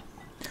right.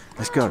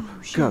 Let's go.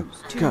 Go.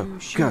 Go.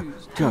 Go.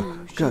 Go.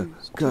 Go.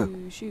 Go.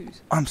 2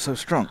 shoes. I'm so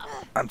strong.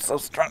 I'm so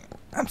strong.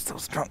 I'm so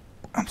strong.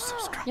 I'm so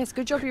strong. Yes,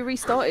 good job you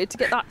restarted to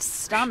get that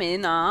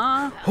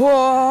stamina.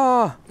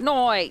 Whoa!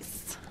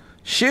 Nice.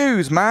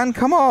 Shoes, man.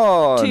 Come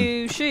on.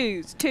 2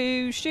 shoes.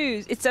 2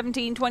 shoes. It's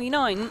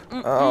 17.29.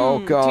 Oh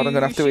God, I'm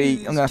gonna have to eat.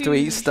 I'm gonna have to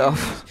eat Two stuff.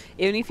 shoes.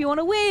 Only if you want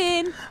to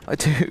win. I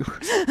do.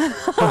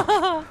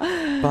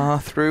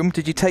 Bathroom.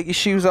 Did you take your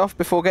shoes off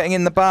before getting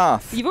in the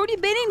bath? You've already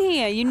been in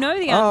here. You know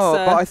the answer. Oh,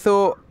 but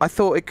I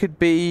thought it could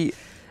be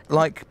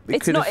like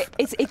It's not.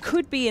 It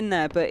could be in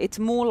there, but it's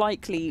more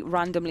likely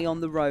randomly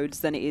on the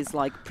roads than it is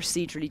like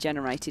procedurally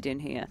generated in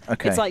here.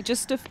 Okay. It's like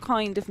just stuff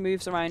kind of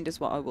moves around, is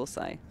what I will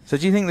say. So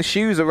do you think the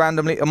shoes are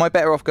randomly? Am I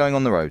better off going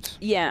on the roads?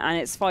 Yeah, and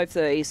it's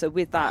 5:30. So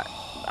with that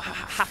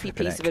happy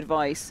flippin' piece of heck.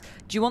 advice,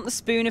 do you want the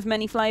spoon of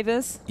many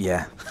flavors?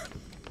 Yeah.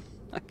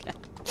 Okay.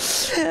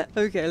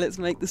 Okay, let's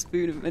make the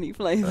spoon of many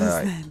flavors All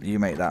right. then. You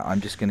make that. I'm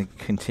just going to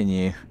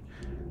continue.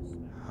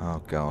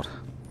 Oh God.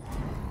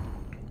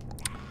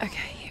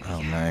 Okay. Here we Oh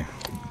go. no.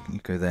 You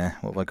go there.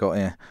 What have I got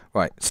here?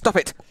 Right. Stop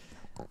it.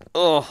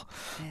 Oh.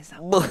 There's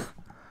that one.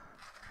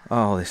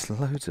 Oh, there's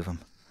loads of them.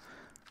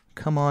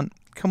 Come on.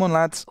 Come on,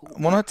 lads.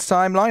 One at a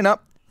time. Line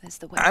up. There's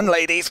the And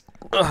ladies.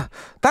 Ugh.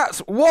 That's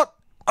what?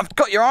 I've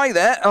got your eye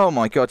there. Oh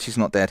my God, she's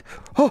not dead.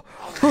 Oh.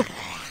 Why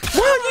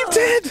aren't you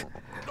dead?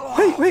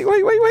 Wait.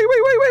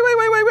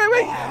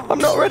 I'm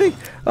not ready.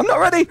 I'm not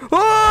ready.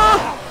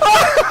 Oh!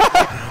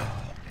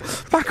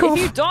 Back off.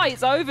 If you die,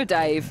 it's over,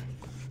 Dave.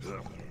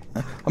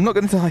 I'm not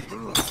going to die.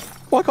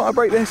 Why can't I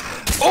break this?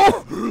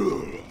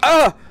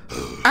 Oh!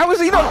 How is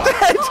he not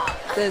dead?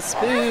 The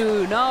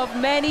spoon of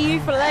many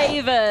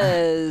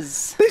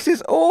flavors. This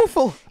is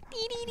awful.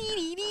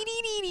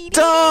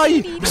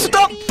 Die!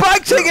 Stop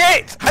biting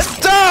it!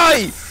 And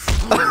die!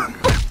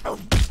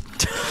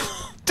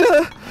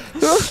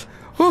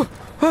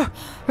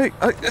 Wait,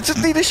 I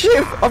just need a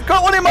shoe. I've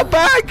got one in my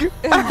bag.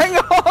 Hang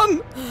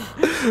on.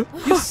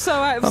 You're so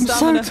out of I'm so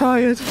stamina.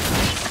 tired.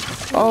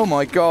 Oh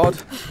my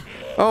God.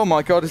 Oh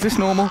my God, is this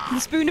normal? The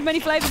spoon of many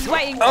flavors is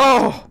waiting.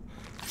 Oh!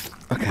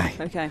 Okay.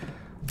 Okay.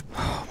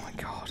 Oh my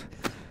God.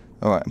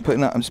 Alright,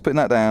 I'm just putting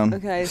that down.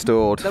 Okay.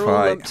 Stored. They're all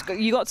Right. lumped.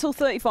 You got till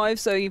 35,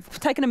 so you've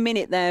taken a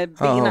minute there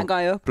beating that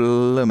guy up.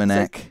 Bloomin' So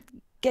heck.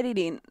 get it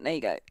in. There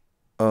you go.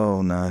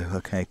 Oh no.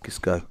 Okay,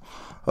 just go.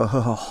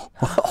 Oh.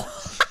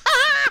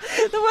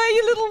 The way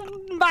your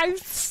little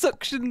mouth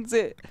suctions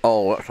it.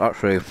 Oh, that's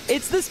true.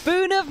 It's the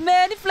spoon of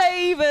many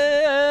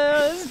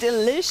flavors,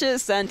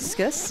 delicious and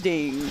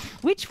disgusting.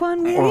 Which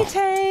one will you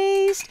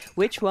taste?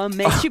 Which one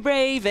makes you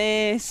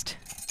bravest?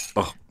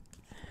 Oh.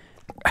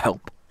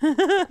 Help.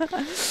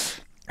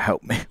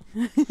 Help me.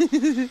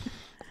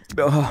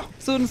 Oh.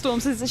 Sword and Storm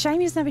says, it's a shame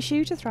you just never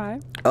shoe to throw.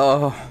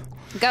 Oh.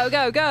 Go,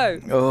 go, go.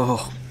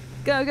 Oh.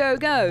 Go, go,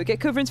 go. Get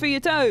coverings for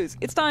your toes.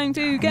 It's time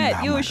to get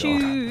Oh your my God.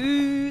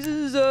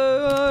 shoes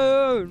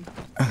on.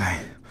 Okay.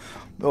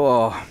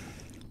 Oh.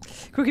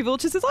 Crookie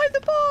Vulture says, I'm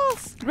the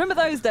boss. Remember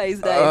those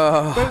days, Dave,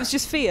 where it was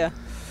just fear?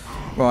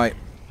 Right.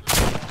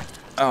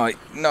 Alright,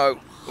 no.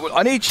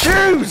 I need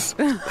shoes!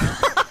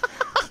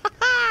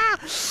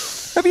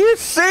 Have you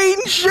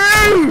seen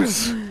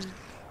shoes?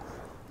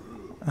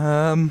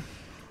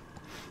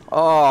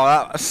 Oh,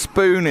 that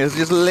spoon is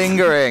just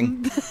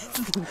lingering.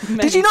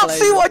 Did you not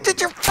see what I did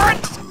to your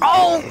friends?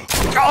 Oh,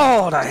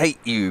 God, I hate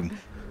you.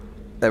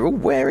 They're all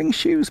wearing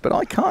shoes, but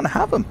I can't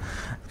have them.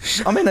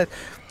 I'm in a,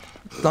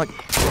 like,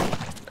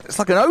 it's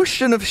like an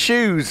ocean of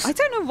shoes. I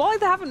don't know why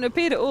they haven't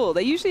appeared at all.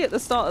 They're usually at the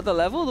start of the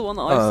level, the one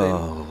that I've seen.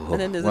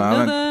 And then there's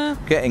well, another.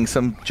 I'm getting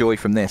some joy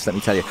from this, let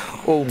me tell you.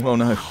 Oh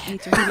no.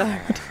 Need to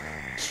reload.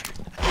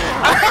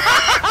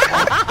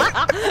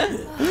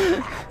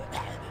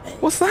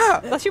 What's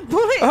that? That's your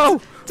bullet.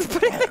 Oh. Just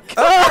put it in the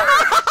car.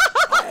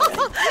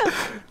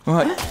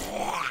 Right.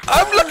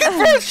 I'm looking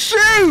for a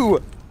shoe!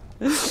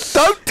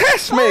 Don't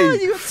test me! Oh,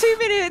 you got 2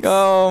 minutes.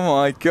 Oh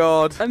my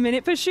God. A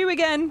minute per shoe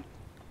again.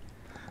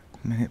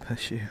 Minute per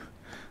shoe.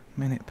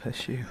 Minute per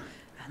shoe.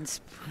 And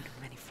spoon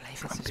of many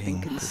flavors I'm has being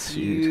been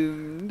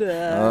consumed.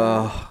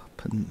 Oh,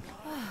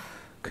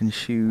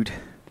 consumed.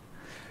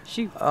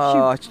 Shoo,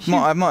 Oh, shoo,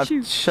 I might shoo,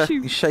 have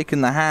shoo.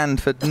 shaken the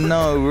hand for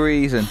no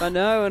reason. I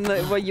know, and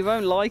well, you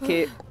won't like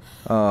it.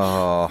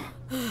 Oh.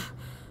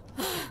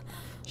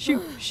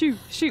 Shoot, shoot,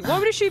 shoot. Why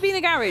would a shoe be in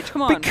the garage?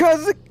 Come on.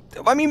 Because,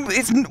 I mean,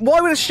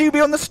 why would a shoe be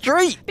on the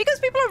street? Because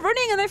people are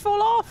running and they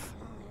fall off.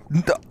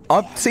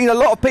 I've seen a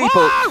lot of people.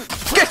 Whoa!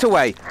 Get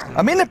away!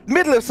 I'm in the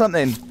middle of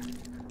something.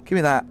 Give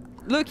me that.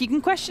 Look, you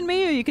can question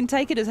me or you can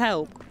take it as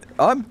help.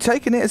 I'm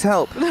taking it as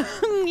help.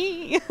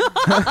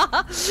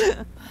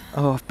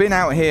 Oh, I've been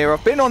out here.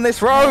 I've been on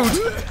this road.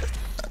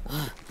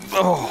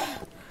 Oh.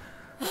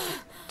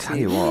 Tell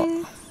you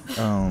what.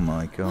 Oh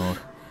my god.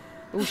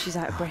 Oh, she's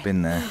out of breath.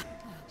 Been there.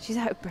 She's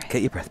out of breath.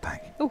 Get your breath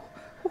back. Oh.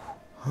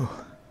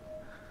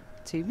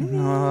 2 minutes.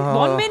 No.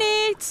 1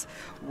 minute.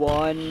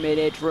 1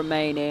 minute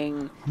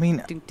remaining. I mean,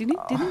 Is that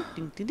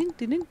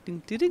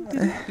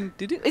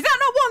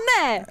not one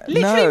there?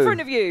 Literally No. in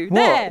front of you. What?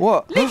 There.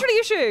 What? Literally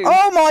a shoe.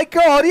 oh my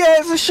god, yeah,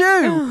 it's a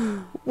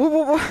shoe.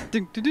 What?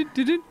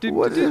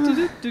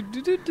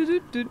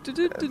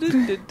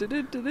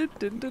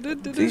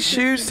 These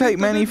shoes take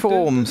many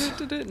forms.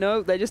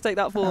 No, they just take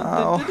that form.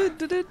 Oh.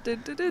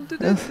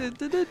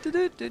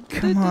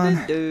 Come on.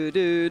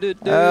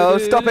 Oh,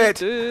 stop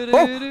it.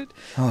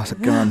 Oh, it's a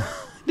gun.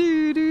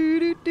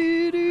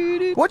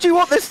 What do you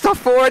want this stuff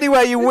for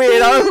anyway, you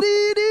weirdo?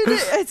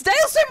 It's Dale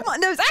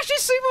Supermarket. No, it's actually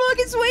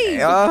Supermarket Sweep.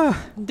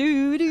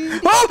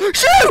 Oh,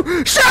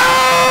 shoe!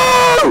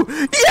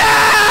 Shoe!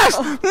 Yes!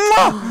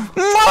 Mwah!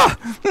 Mwah!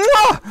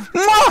 Mwah!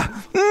 Mwah!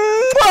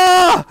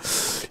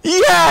 Mwah!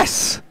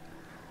 Yes!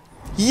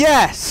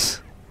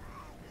 Yes!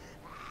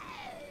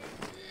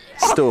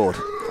 Stored.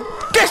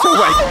 Get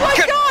away! Oh my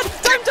god!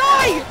 Don't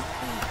die!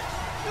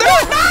 No!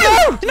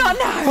 No,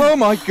 no! Oh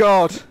my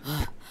god!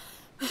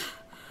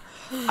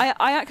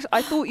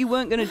 I thought you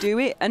weren't going to do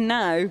it, and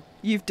now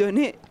you've done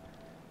it.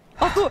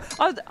 I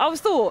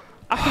thought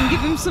I can give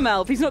him some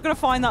help. He's not going to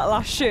find that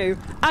last shoe,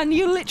 and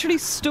you literally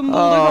stumbled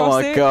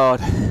across it. Oh my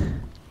god!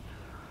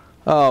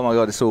 Oh my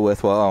god! It's all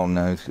worthwhile. Oh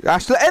no,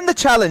 Ashley, end the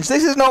challenge.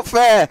 This is not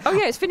fair. Oh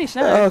yeah, it's finished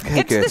now. Okay,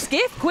 Get good. to the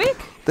skiff, quick.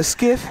 The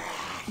skiff.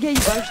 Yeah, you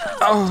go.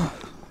 Oh.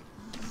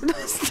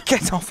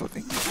 Get off of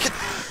me.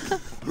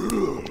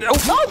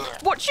 Oh,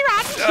 watch your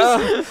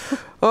hand.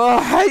 Oh,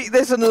 I hate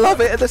this and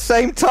love it at the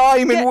same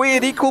time in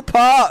weird equal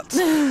parts.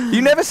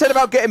 You never said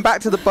about getting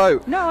back to the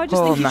boat. No, I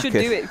just think you should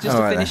do it just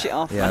to finish it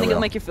off. Yeah, I think will.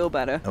 it'll make you feel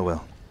better. I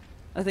will.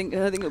 I think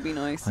it'll be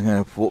nice. I'm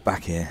going to walk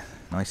back here,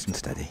 nice and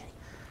steady.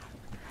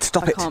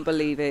 Stop I it. can't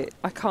believe it.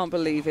 I can't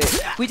believe it.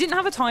 We didn't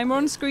have a timer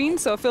on screen,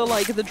 so I feel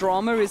like the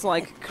drama is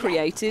like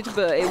created,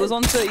 but it was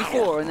on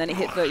 34 and then it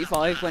hit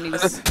 35 when he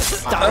was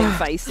stabbing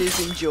faces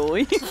in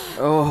joy.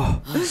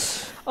 Oh.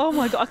 Oh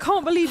my god, I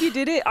can't believe you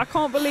did it. I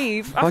can't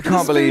believe. After I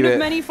can't the believe spoon it. of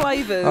many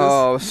flavours.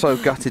 Oh, I was so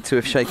gutted to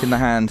have shaken the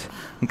hand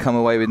and come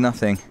away with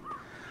nothing.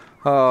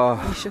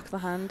 Oh. You shook the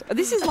hand.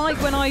 This is like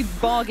when I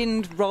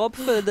bargained Rob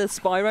for the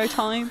Spyro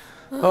time.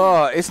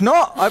 Oh, it's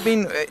not. I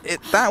mean,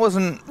 that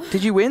wasn't.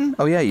 Did you win?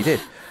 Oh yeah, you did.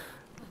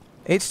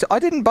 I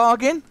didn't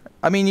bargain.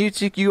 I mean,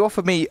 you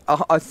offered me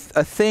a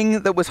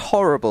thing that was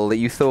horrible that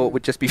you thought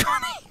would just be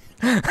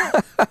funny.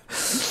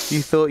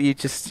 You thought you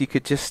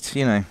could just,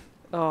 you know.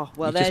 Oh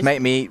well, You just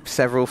make me eat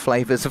several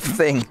flavours of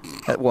thing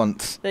at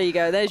once. There you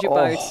go. There's your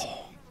boat.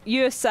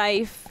 You're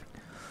safe.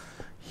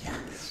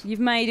 Yes.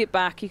 You've made it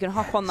back. You can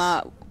hop on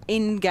that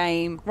in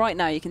game right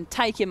now. You can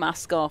take your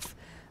mask off,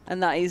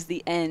 and that is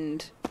the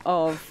end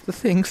of The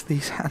things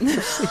these hands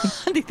have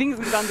seen. the things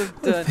we've done.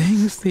 The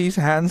things these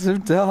hands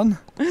have done.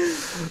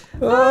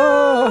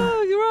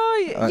 Oh, you're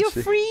right. Actually-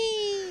 You're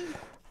free.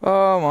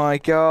 Oh my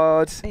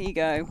god. There you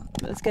go.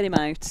 Let's get him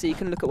out so you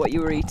can look at what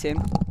you were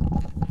eating.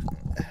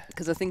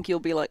 Because I think you'll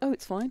be like, oh,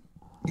 it's fine.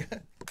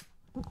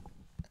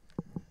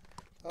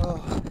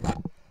 Oh.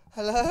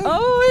 Hello?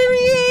 Oh, here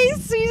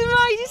he is. He's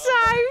made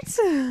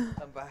it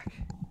out. I'm back.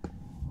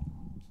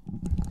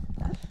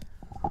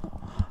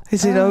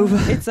 Is it over?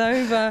 It's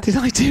over. Did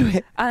I do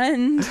it?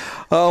 And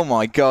Oh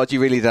my god, you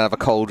really did have a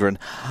cauldron.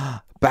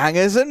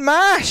 Bangers and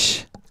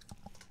mash!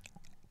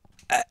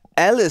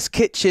 Ella's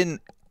Kitchen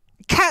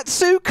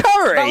katsu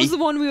curry! that was the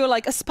one we were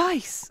like, a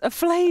spice, a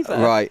flavour.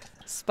 Right.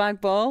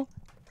 Spag bol,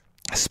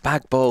 A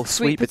spag bowl,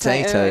 sweet and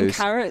potatoes.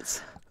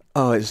 carrots.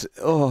 Is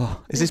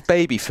this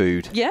baby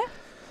food? Yeah.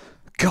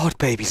 God,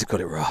 babies have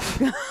got it rough.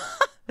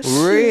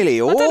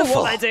 Really I awful. don't know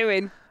what they're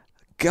doing.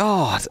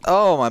 God.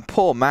 Oh, my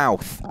poor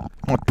mouth.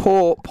 My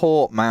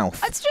poor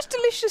mouth. It's just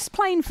delicious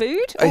plain food.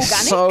 It's Organic.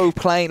 so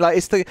plain. Like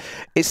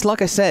it's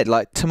like I said,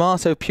 like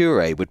tomato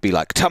puree would be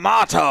like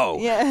tomato.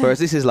 Yeah. Whereas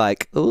this is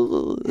like,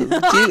 ooh,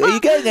 are you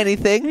getting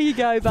anything? Here you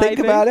go, baby. Think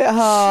about it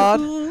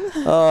hard.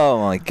 Oh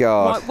my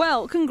god. Right,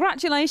 well,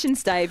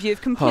 congratulations, Dave.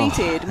 You've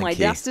completed thank my you.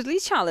 dastardly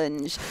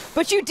challenge.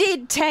 But you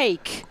did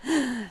take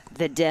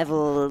the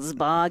devil's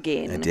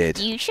bargain. I did.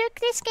 You shook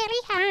the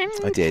skelly hand.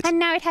 I did. And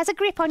now it has a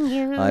grip on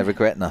you. I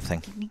regret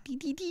nothing.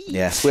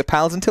 Yes, we're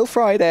pals until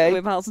Friday.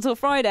 We're pals until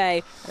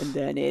Friday, and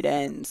then it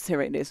ends.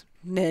 Here it is.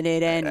 then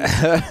it ends.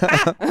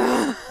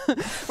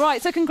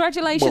 Right, so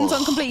congratulations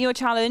on completing your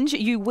challenge.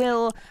 You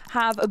will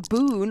have a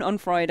boon on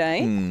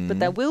Friday, but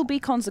there will be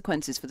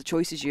consequences for the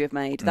choices you have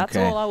made. That's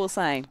all I will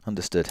say.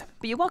 Understood.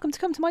 But you're welcome to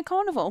come to my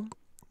carnival.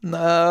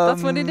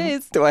 That's what it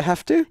is. Do I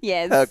have to?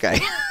 Yes. Okay.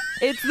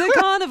 It's the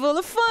carnival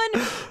of fun.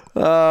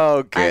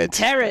 Oh, good. And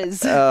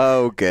terrors.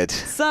 Oh, good.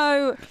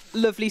 So,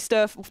 lovely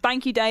stuff.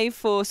 Thank you, Dave,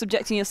 for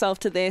subjecting yourself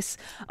to this.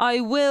 I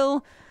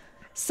will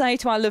say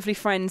to our lovely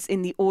friends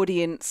in the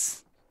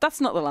audience, that's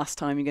not the last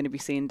time you're going to be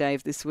seeing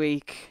Dave this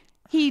week.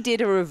 He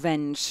did a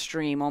revenge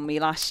stream on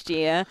me last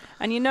year,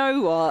 and you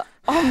know what?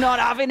 I'm not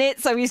having it,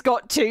 so he's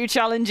got 2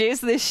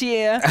 challenges this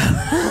year.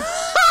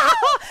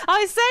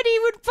 I said he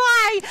would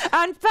pay,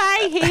 and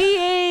pay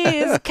he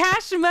is.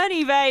 Cash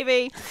money,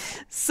 baby.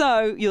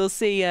 So you'll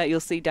see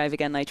Dave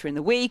again later in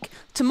the week.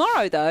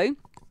 Tomorrow, though,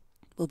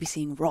 we'll be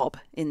seeing Rob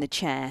in the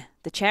chair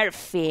of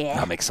fear.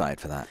 I'm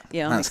excited for that.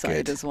 Yeah, I'm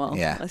excited as well.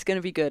 Yeah. It's going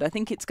to be good. I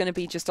think it's going to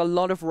be just a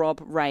lot of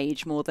Rob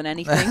rage more than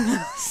anything.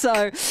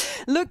 So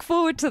look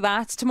forward to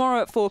that.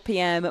 Tomorrow at 4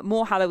 p.m,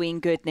 more Halloween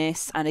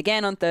goodness. And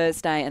again on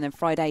Thursday. And then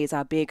Friday is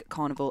our big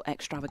carnival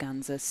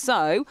extravaganza.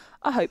 So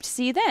I hope to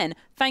see you then.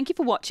 Thank you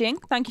for watching.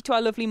 Thank you to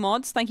our lovely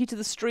mods. Thank you to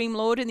the stream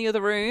lord in the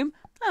other room.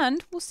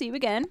 And we'll see you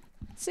again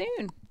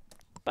soon.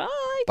 Bye.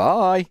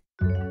 Bye.